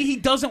 disaster. Maybe he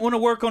doesn't want to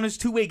work on his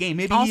two-way game.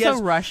 Maybe he Also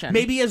has Russian.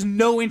 Maybe he has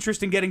no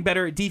interest in getting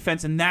better at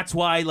defense, and that's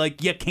why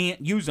like you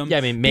can't use him. Yeah,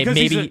 I mean, because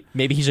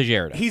maybe he's a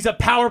Jared. he's a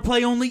power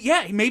play only.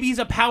 Yeah, maybe he's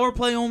a power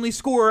play only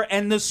scorer,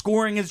 and the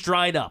scoring is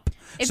dried up.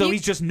 If So you-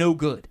 he's just no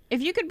good.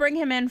 If you could bring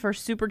him in for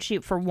super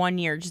cheap for 1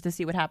 year just to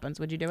see what happens,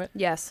 would you do it?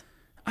 Yes.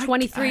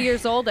 23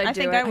 years old, I'd I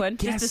do think it. I would,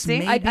 just to guess see.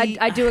 maybe-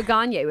 I'd do a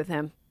Gagne with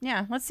him.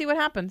 Yeah, let's see what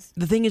happens.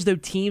 The thing is, though,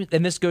 teams,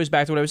 and this goes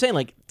back to what I was saying,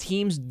 like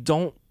teams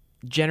don't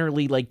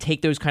generally like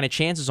take those kind of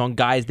chances on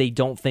guys they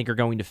don't think are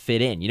going to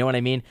fit in. You know what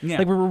I mean? Yeah.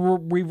 Like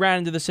we ran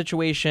into the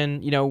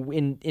situation,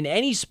 in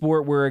any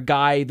sport where a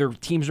guy, their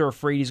teams are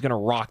afraid he's going to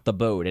rock the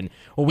boat, and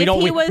we If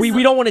don't he was-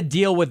 we don't want to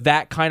deal with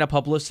that kind of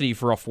publicity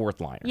for a fourth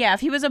liner. Yeah,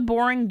 if he was a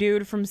boring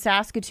dude from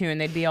Saskatoon,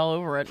 they'd be all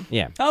over it.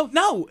 Yeah. Oh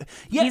no,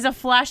 yeah. He's a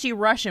flashy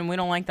Russian. We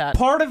don't like that.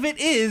 Part of it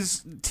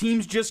is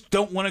teams just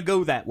don't want to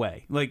go that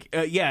way. Like,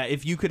 yeah,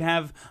 if you could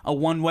have a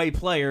one-way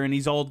player and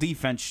he's all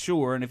defense,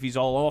 sure, and if he's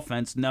all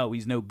offense, no,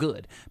 he's no good.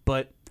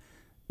 But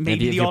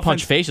maybe if the you offense,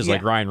 punch faces yeah.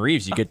 like Ryan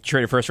Reeves, you get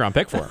traded first round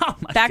pick for him.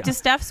 Back to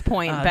Steph's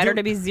point, better don't-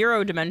 to be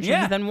 0 dimensions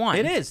Yeah, than 1.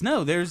 It is.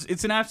 No,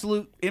 it's an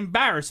absolute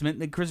embarrassment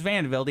that Chris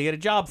Vandevelde had a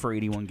job for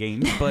 81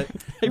 games, but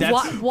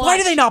that's, Why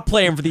do they not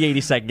play him for the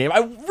 82nd game? I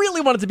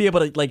really wanted to be able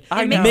to makes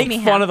make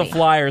me fun of the happy.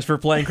 Flyers for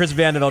playing Chris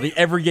Vandevelde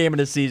every game of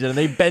the season, and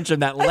they bench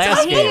him that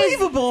last game.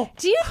 unbelievable.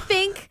 Do you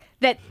think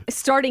that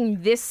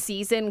starting this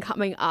season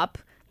coming up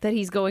that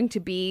he's going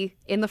to be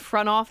in the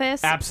front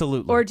office?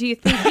 Absolutely. Or do you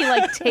think he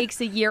like takes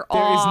a year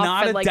There is off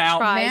not and a like doubt.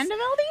 tries?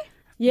 Vandervelde?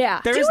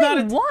 Yeah. There is not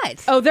a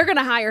what? Oh, they're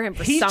gonna hire him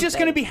for He's something. just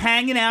going to be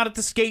hanging out at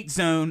the skate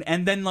zone,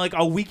 and then like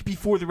a week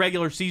before the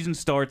regular season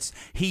starts,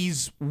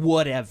 he's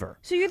whatever.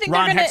 So you think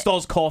Ron they're gonna-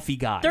 Hextall's coffee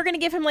guy? They're going to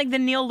give him like the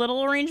Neil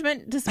Little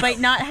arrangement, despite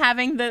not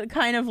having the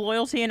kind of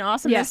loyalty and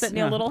awesomeness Yes. that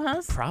Neil Little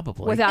has.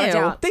 Probably. without a Ew.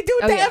 doubt. They do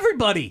it Oh, to yeah.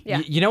 everybody. Yeah.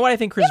 You know what I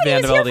think Chris He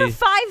was here Vandervelde...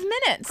 for 5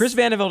 minutes. Chris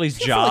Vandervelde's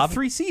For like job...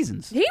 3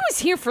 seasons. He was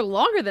here for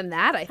longer than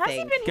that, I Has he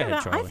think. been Go here?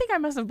 ahead, I Charlie. think I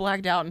must have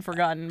blacked out and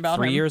forgotten about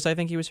 3 him. years, I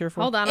think he was here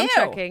for. Hold on, I'm Ew.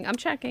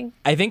 checking.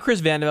 I think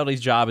Chris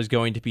Vandervelde's job is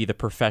going to be the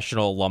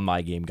professional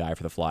alumni game guy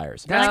for the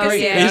Flyers. That's Oh,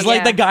 great. yeah, He's like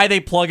yeah. the guy they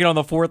plug in on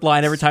the fourth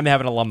line every time they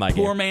have an alumni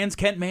Poor game. man's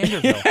Kent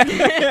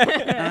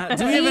Manderville.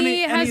 Do we have any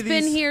He has of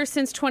been these, here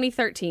since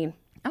 2013.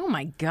 Oh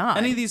my god.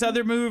 Any of these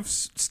other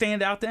moves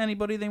stand out to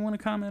anybody they want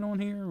to comment on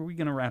here? Or are we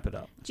going to wrap it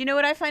up? Do you know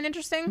what I find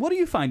interesting? What do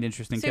you find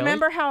interesting, So Kelly?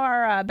 remember how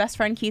our best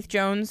friend Keith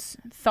Jones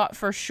thought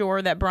for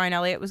sure that Brian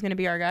Elliott was going to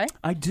be our guy?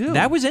 I do.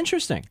 That was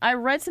interesting. I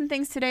read some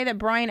things today that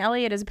Brian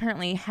Elliott is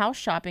apparently house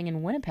shopping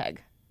in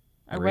Winnipeg.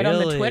 I read on the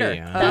Really?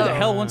 Twitter Oh. Who the that,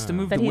 hell wants to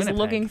move that to he's Winnipeg?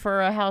 looking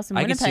for a house in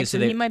I can see, Winnipeg, so so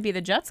they- he might be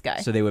the Jets guy.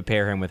 So they would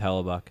pair him with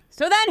Hellebuck.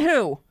 So then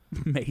who?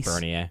 Mace.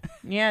 Bernier.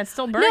 Yeah, it's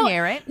still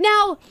Bernier, right?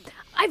 Now,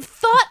 I've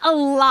thought a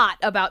lot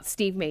about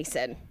Steve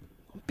Mason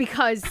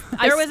because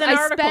There was an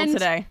article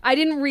today. I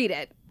didn't read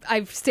it.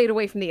 I've stayed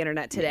away from the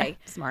internet today.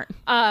 Smart.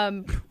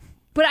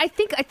 But I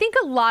think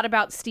a lot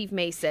about Steve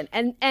Mason,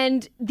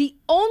 and the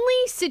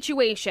only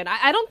situation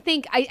I don't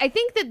think I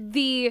think that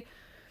the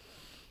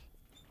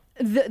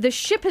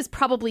ship has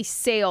probably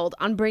sailed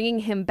on bringing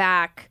him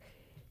back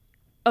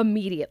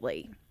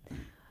immediately.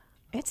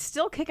 It's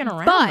still kicking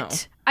around.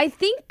 But I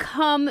think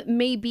come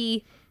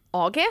maybe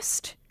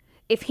August,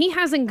 if he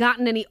hasn't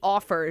gotten any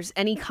offers,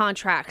 any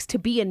contracts to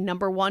be a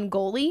number one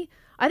goalie,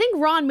 I think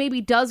Ron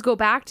maybe does go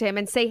back to him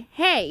and say,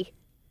 hey,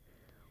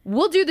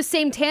 we'll do the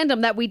same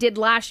tandem that we did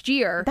last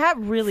year That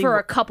really for wo-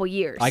 a couple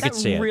years. I could that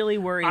see it. really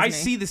worries I me.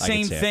 see the I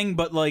same could see it. thing,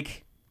 but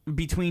like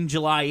between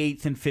July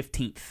 8th and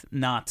 15th,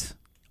 not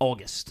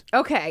August.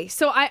 Okay,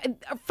 so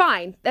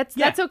fine.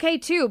 That's okay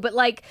too, but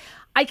like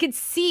I could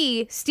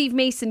see Steve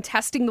Mason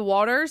testing the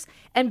waters,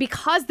 and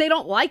because they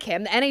don't like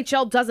him, the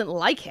NHL doesn't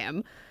like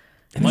him.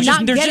 There's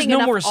not just getting no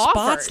enough more spots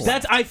offers. left.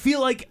 That's. I feel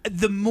like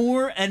the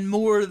more and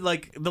more,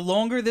 like the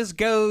longer this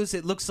goes,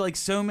 it looks like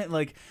so many.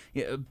 Like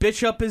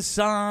Bishop is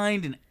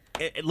signed, and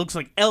it looks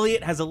like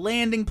Elliott has a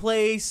landing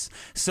place.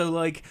 So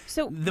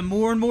the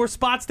more and more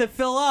spots that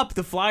fill up,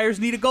 the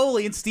Flyers need a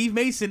goalie, and Steve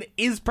Mason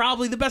is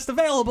probably the best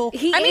available.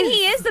 He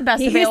is the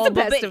best he available. is the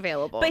best but,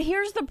 available. But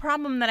here's the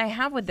problem that I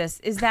have with this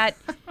is that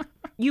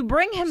you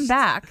bring him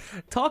back.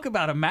 Talk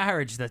about a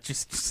marriage that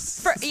just.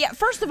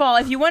 First of all,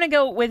 if you want to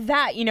go with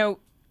that,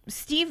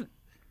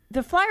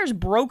 the Flyers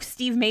broke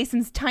Steve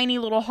Mason's tiny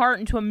little heart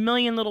into a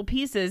million little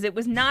pieces. It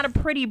was not a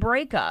pretty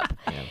breakup.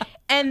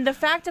 And the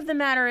fact of the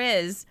matter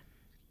is,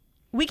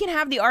 we can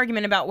have the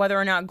argument about whether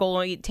or not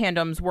goalie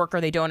tandems work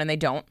or they don't, and they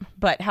don't.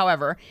 But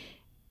however,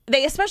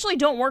 they especially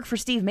don't work for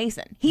Steve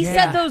Mason. He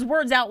said those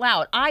words out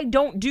loud. I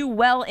don't do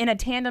well in a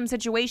tandem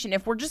situation.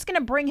 If we're just going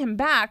to bring him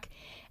back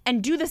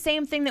and do the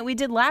same thing that we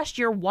did last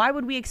year, why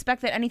would we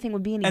expect that anything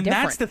would be any And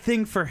different? that's the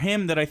thing for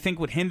him that I think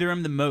would hinder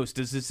him the most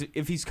is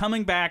if he's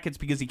coming back, it's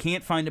because he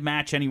can't find a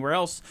match anywhere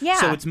else. Yeah.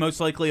 So it's most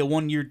likely a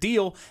 1-year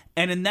deal.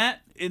 And in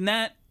that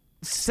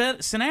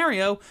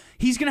scenario,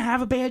 he's going to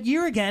have a bad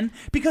year again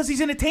because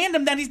he's in a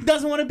tandem that he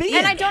doesn't want to be in.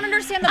 And I don't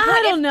understand the point.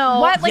 I don't know.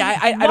 Why, Yeah,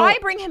 I why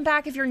don't- bring him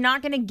back if you're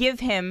not going to give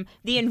him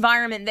the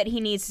environment that he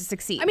needs to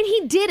succeed? I mean,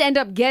 he did end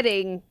up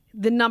getting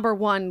the number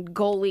one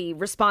goalie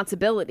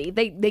responsibility.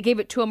 They gave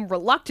it to him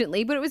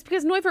reluctantly, but it was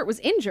because Neuvert was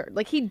injured.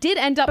 Like he did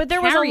end up But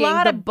there was a carrying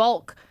lot the of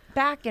bulk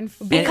back and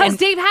forth. because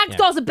Dave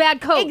Hackstall's a bad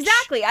coach.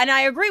 Exactly, and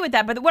I agree with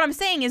that. But what I'm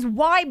saying is,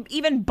 why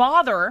even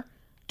bother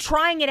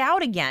trying it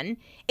out again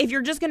if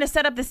you're just going to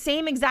set up the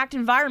same exact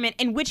environment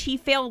in which he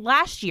failed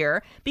last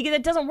year? Because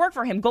it doesn't work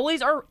for him.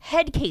 Goalies are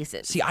head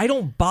cases. See, I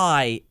don't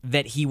buy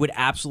that he would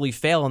absolutely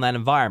fail in that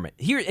environment.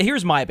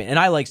 Here's my opinion, and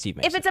I like Steve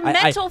Mason. If it's a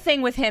mental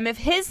thing with him, if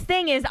his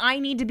thing is I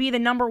need to be the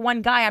number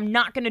one guy, I'm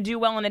not going to do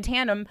well in a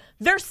tandem,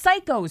 they're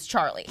psychos,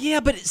 Charlie. Yeah,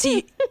 but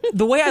see,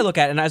 the way I look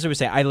at it, and as I was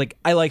saying,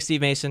 I like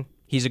Steve Mason.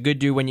 He's a good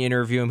dude when you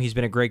interview him. He's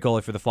been a great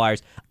goalie for the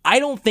Flyers. I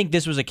don't think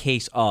this was a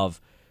case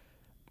of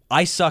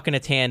I suck in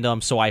a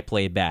tandem, so I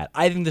played bad.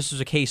 I think this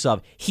was a case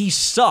of he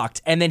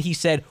sucked, and then he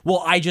said,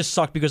 well, I just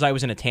sucked because I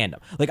was in a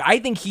tandem. Like, I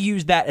think he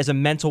used that as a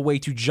mental way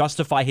to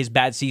justify his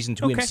bad season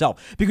to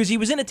himself. Because he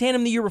was in a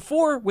tandem the year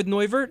before with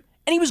Neuvert,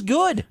 and he was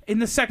good. in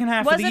the second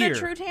half Was of the year. it a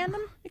true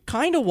tandem? It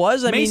kind of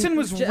was. I Mason mean,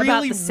 was about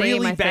really, the same,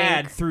 really I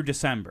bad think. through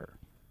December.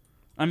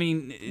 I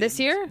mean, This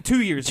year?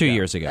 2 years 2 ago.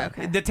 years ago.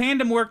 Okay. The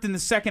tandem worked in the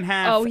second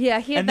half. Oh,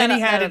 yeah, he had and then that-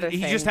 he had that other he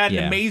thing. just had an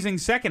Yeah. amazing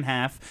second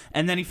half,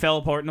 and then he fell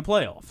apart in the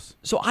playoffs.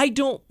 So I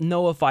don't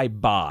know if I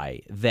buy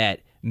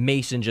that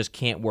Mason just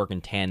can't work in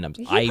tandems.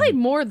 He played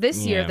more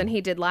this year Yeah. than he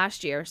did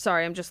last year.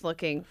 Sorry, I'm just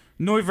looking.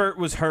 Neuvert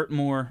was hurt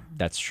more.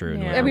 That's true. Yeah.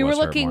 Neuer I mean, we're was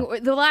hurt looking more.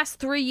 the last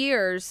 3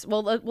 years.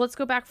 Well, let's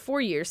go back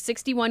 4 years.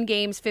 61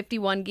 games,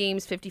 51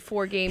 games,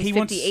 54 games,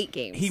 58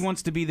 games. He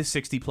wants to be the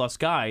 60-plus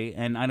guy,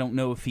 and I don't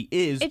know if he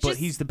is, It but just-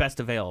 he's the best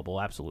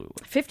available,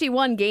 absolutely.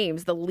 51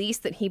 games, the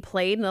least that he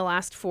played in the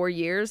last 4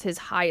 years, his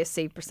highest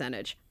save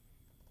percentage.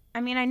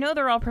 I mean, I know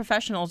they're all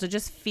professionals. It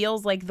just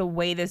feels like the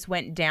way this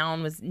went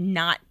down was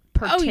not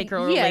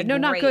particularly yeah, no,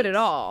 not great. good at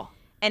all.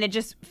 And it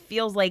just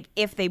feels like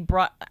if they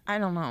brought, I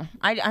don't know.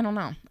 I don't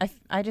know.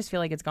 I just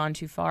feel like it's gone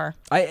too far.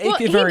 It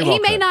could very well he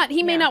may could. not.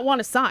 He may Yeah. not want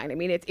to sign. I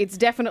mean, it's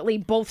definitely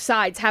both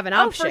sides have an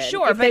Oh, option. for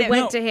sure. If But they if-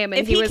 went no, to him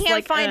and If he he was can't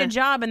like, find a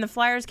job and the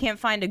Flyers can't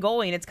find a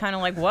goalie, and it's kind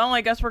of like, well,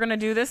 I guess we're gonna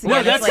do this.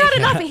 Well, again. that's It's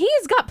like, not enough.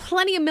 He's got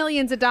plenty of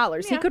millions of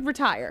dollars. He Yeah. could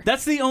retire.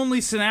 That's the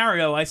only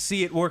scenario I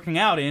see it working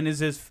out in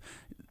is if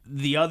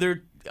the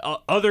other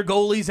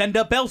goalies end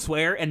up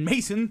elsewhere, and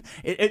Mason,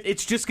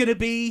 it's just going to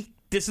be,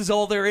 this is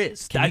all there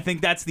is. I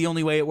think that's the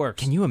only way it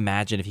works. Can you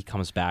imagine if he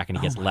comes back and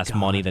he gets my less God.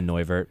 money than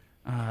Neuvert?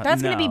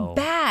 that's gonna no.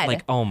 be bad.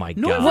 Like, oh my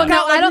No, god. well, No,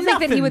 like I don't think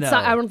that he nothing, would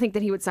sign. though. I don't think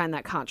that he would sign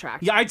that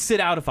contract. Yeah, I'd sit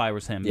out if I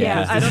was him.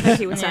 Yeah. I don't think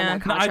he would sign Yeah.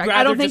 that No, I'd contract. I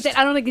rather don't think just-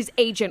 that. I don't think his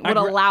agent would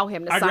I'd ra- allow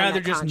him to I'd sign rather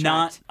that just contract.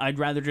 not. I'd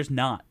rather just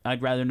not.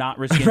 I'd rather not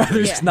risk Rather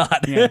injury. just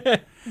not.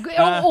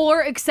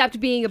 Or accept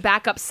being a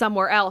backup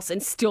somewhere else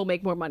and still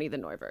make more money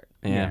than Neuvert.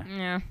 Yeah.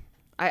 yeah.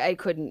 I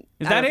couldn't.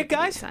 Is I that don't it, think that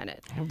he'd guys? Sign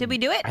it. Did we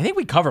do it? I think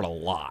we covered a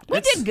lot.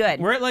 We did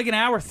good. We're at like an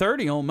hour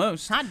 30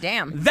 almost. Hot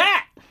damn.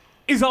 That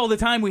is all the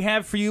time we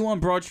have for you on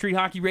Broad Street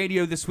Hockey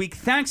Radio this week.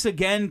 Thanks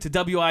again to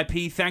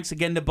WIP. Thanks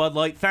again to Bud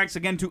Light. Thanks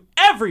again to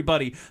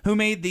everybody who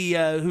made the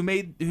who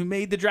made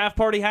the draft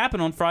party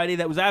happen on Friday.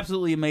 That was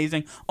absolutely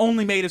amazing.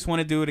 Only made us want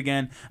to do it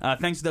again.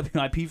 Thanks to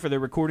WIP for their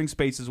recording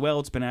space as well.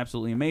 It's been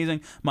absolutely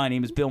amazing. My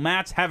name is Bill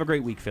Matz. Have a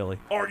great week, Philly.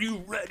 Are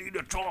you ready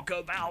to talk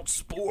about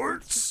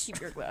sports?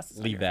 Keep your glasses.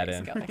 Leave that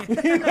in. Are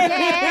you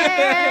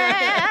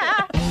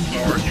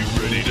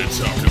ready to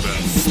talk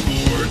about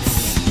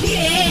sports?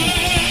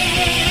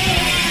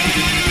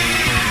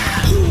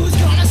 Who's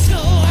gonna score a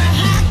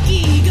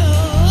hockey goal?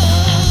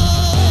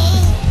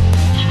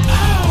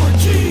 Our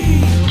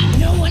team.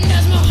 No one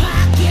does more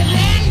hockey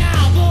than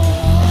our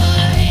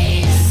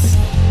boys.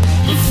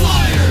 The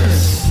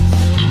Flyers.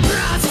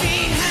 Broad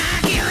Street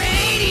Hockey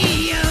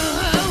Radio.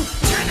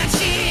 Turn that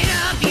shit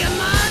up, you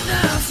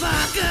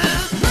motherfucker.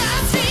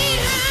 Broad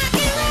Street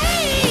Hockey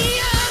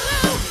Radio.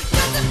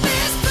 Got the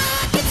best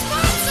fucking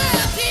sports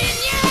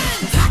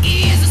opinions. Hockey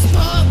is a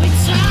sport we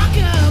talk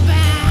about.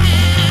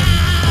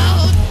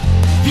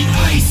 The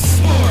ice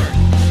sport.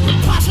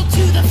 We're partial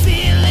to the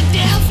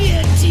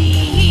Philadelphia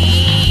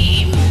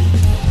team.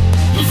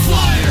 The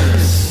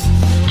Flyers.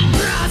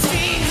 Broad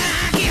Street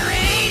Hockey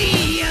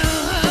Radio.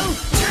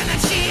 Turn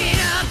that shit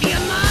up, you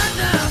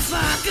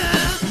motherfucker.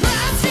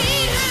 Broad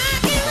Street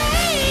Hockey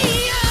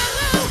Radio.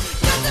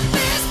 Got the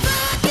best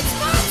fucking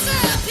sports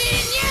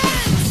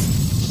opinions.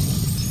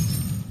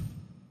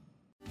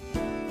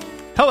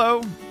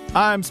 Hello,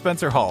 I'm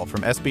Spencer Hall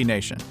from SB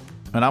Nation,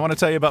 and I want to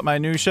tell you about my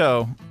new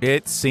show,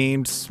 It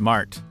Seemed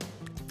Smart.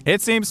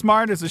 It Seemed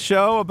Smart is a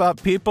show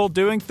about people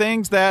doing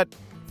things that,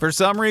 for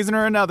some reason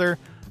or another,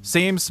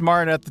 seem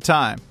smart at the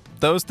time.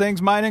 Those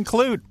things might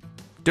include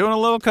doing a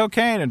little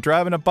cocaine and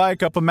driving a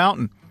bike up a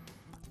mountain.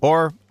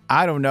 Or,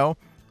 I don't know,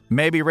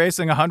 maybe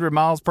racing 100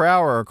 miles per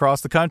hour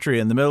across the country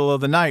in the middle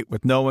of the night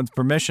with no one's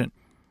permission.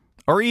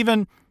 Or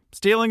even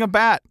stealing a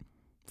bat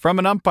from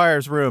an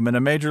umpire's room in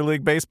a Major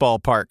League Baseball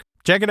park.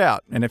 Check it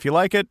out, and if you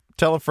like it,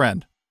 tell a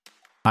friend.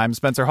 I'm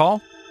Spencer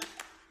Hall.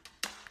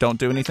 Don't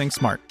do anything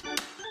smart.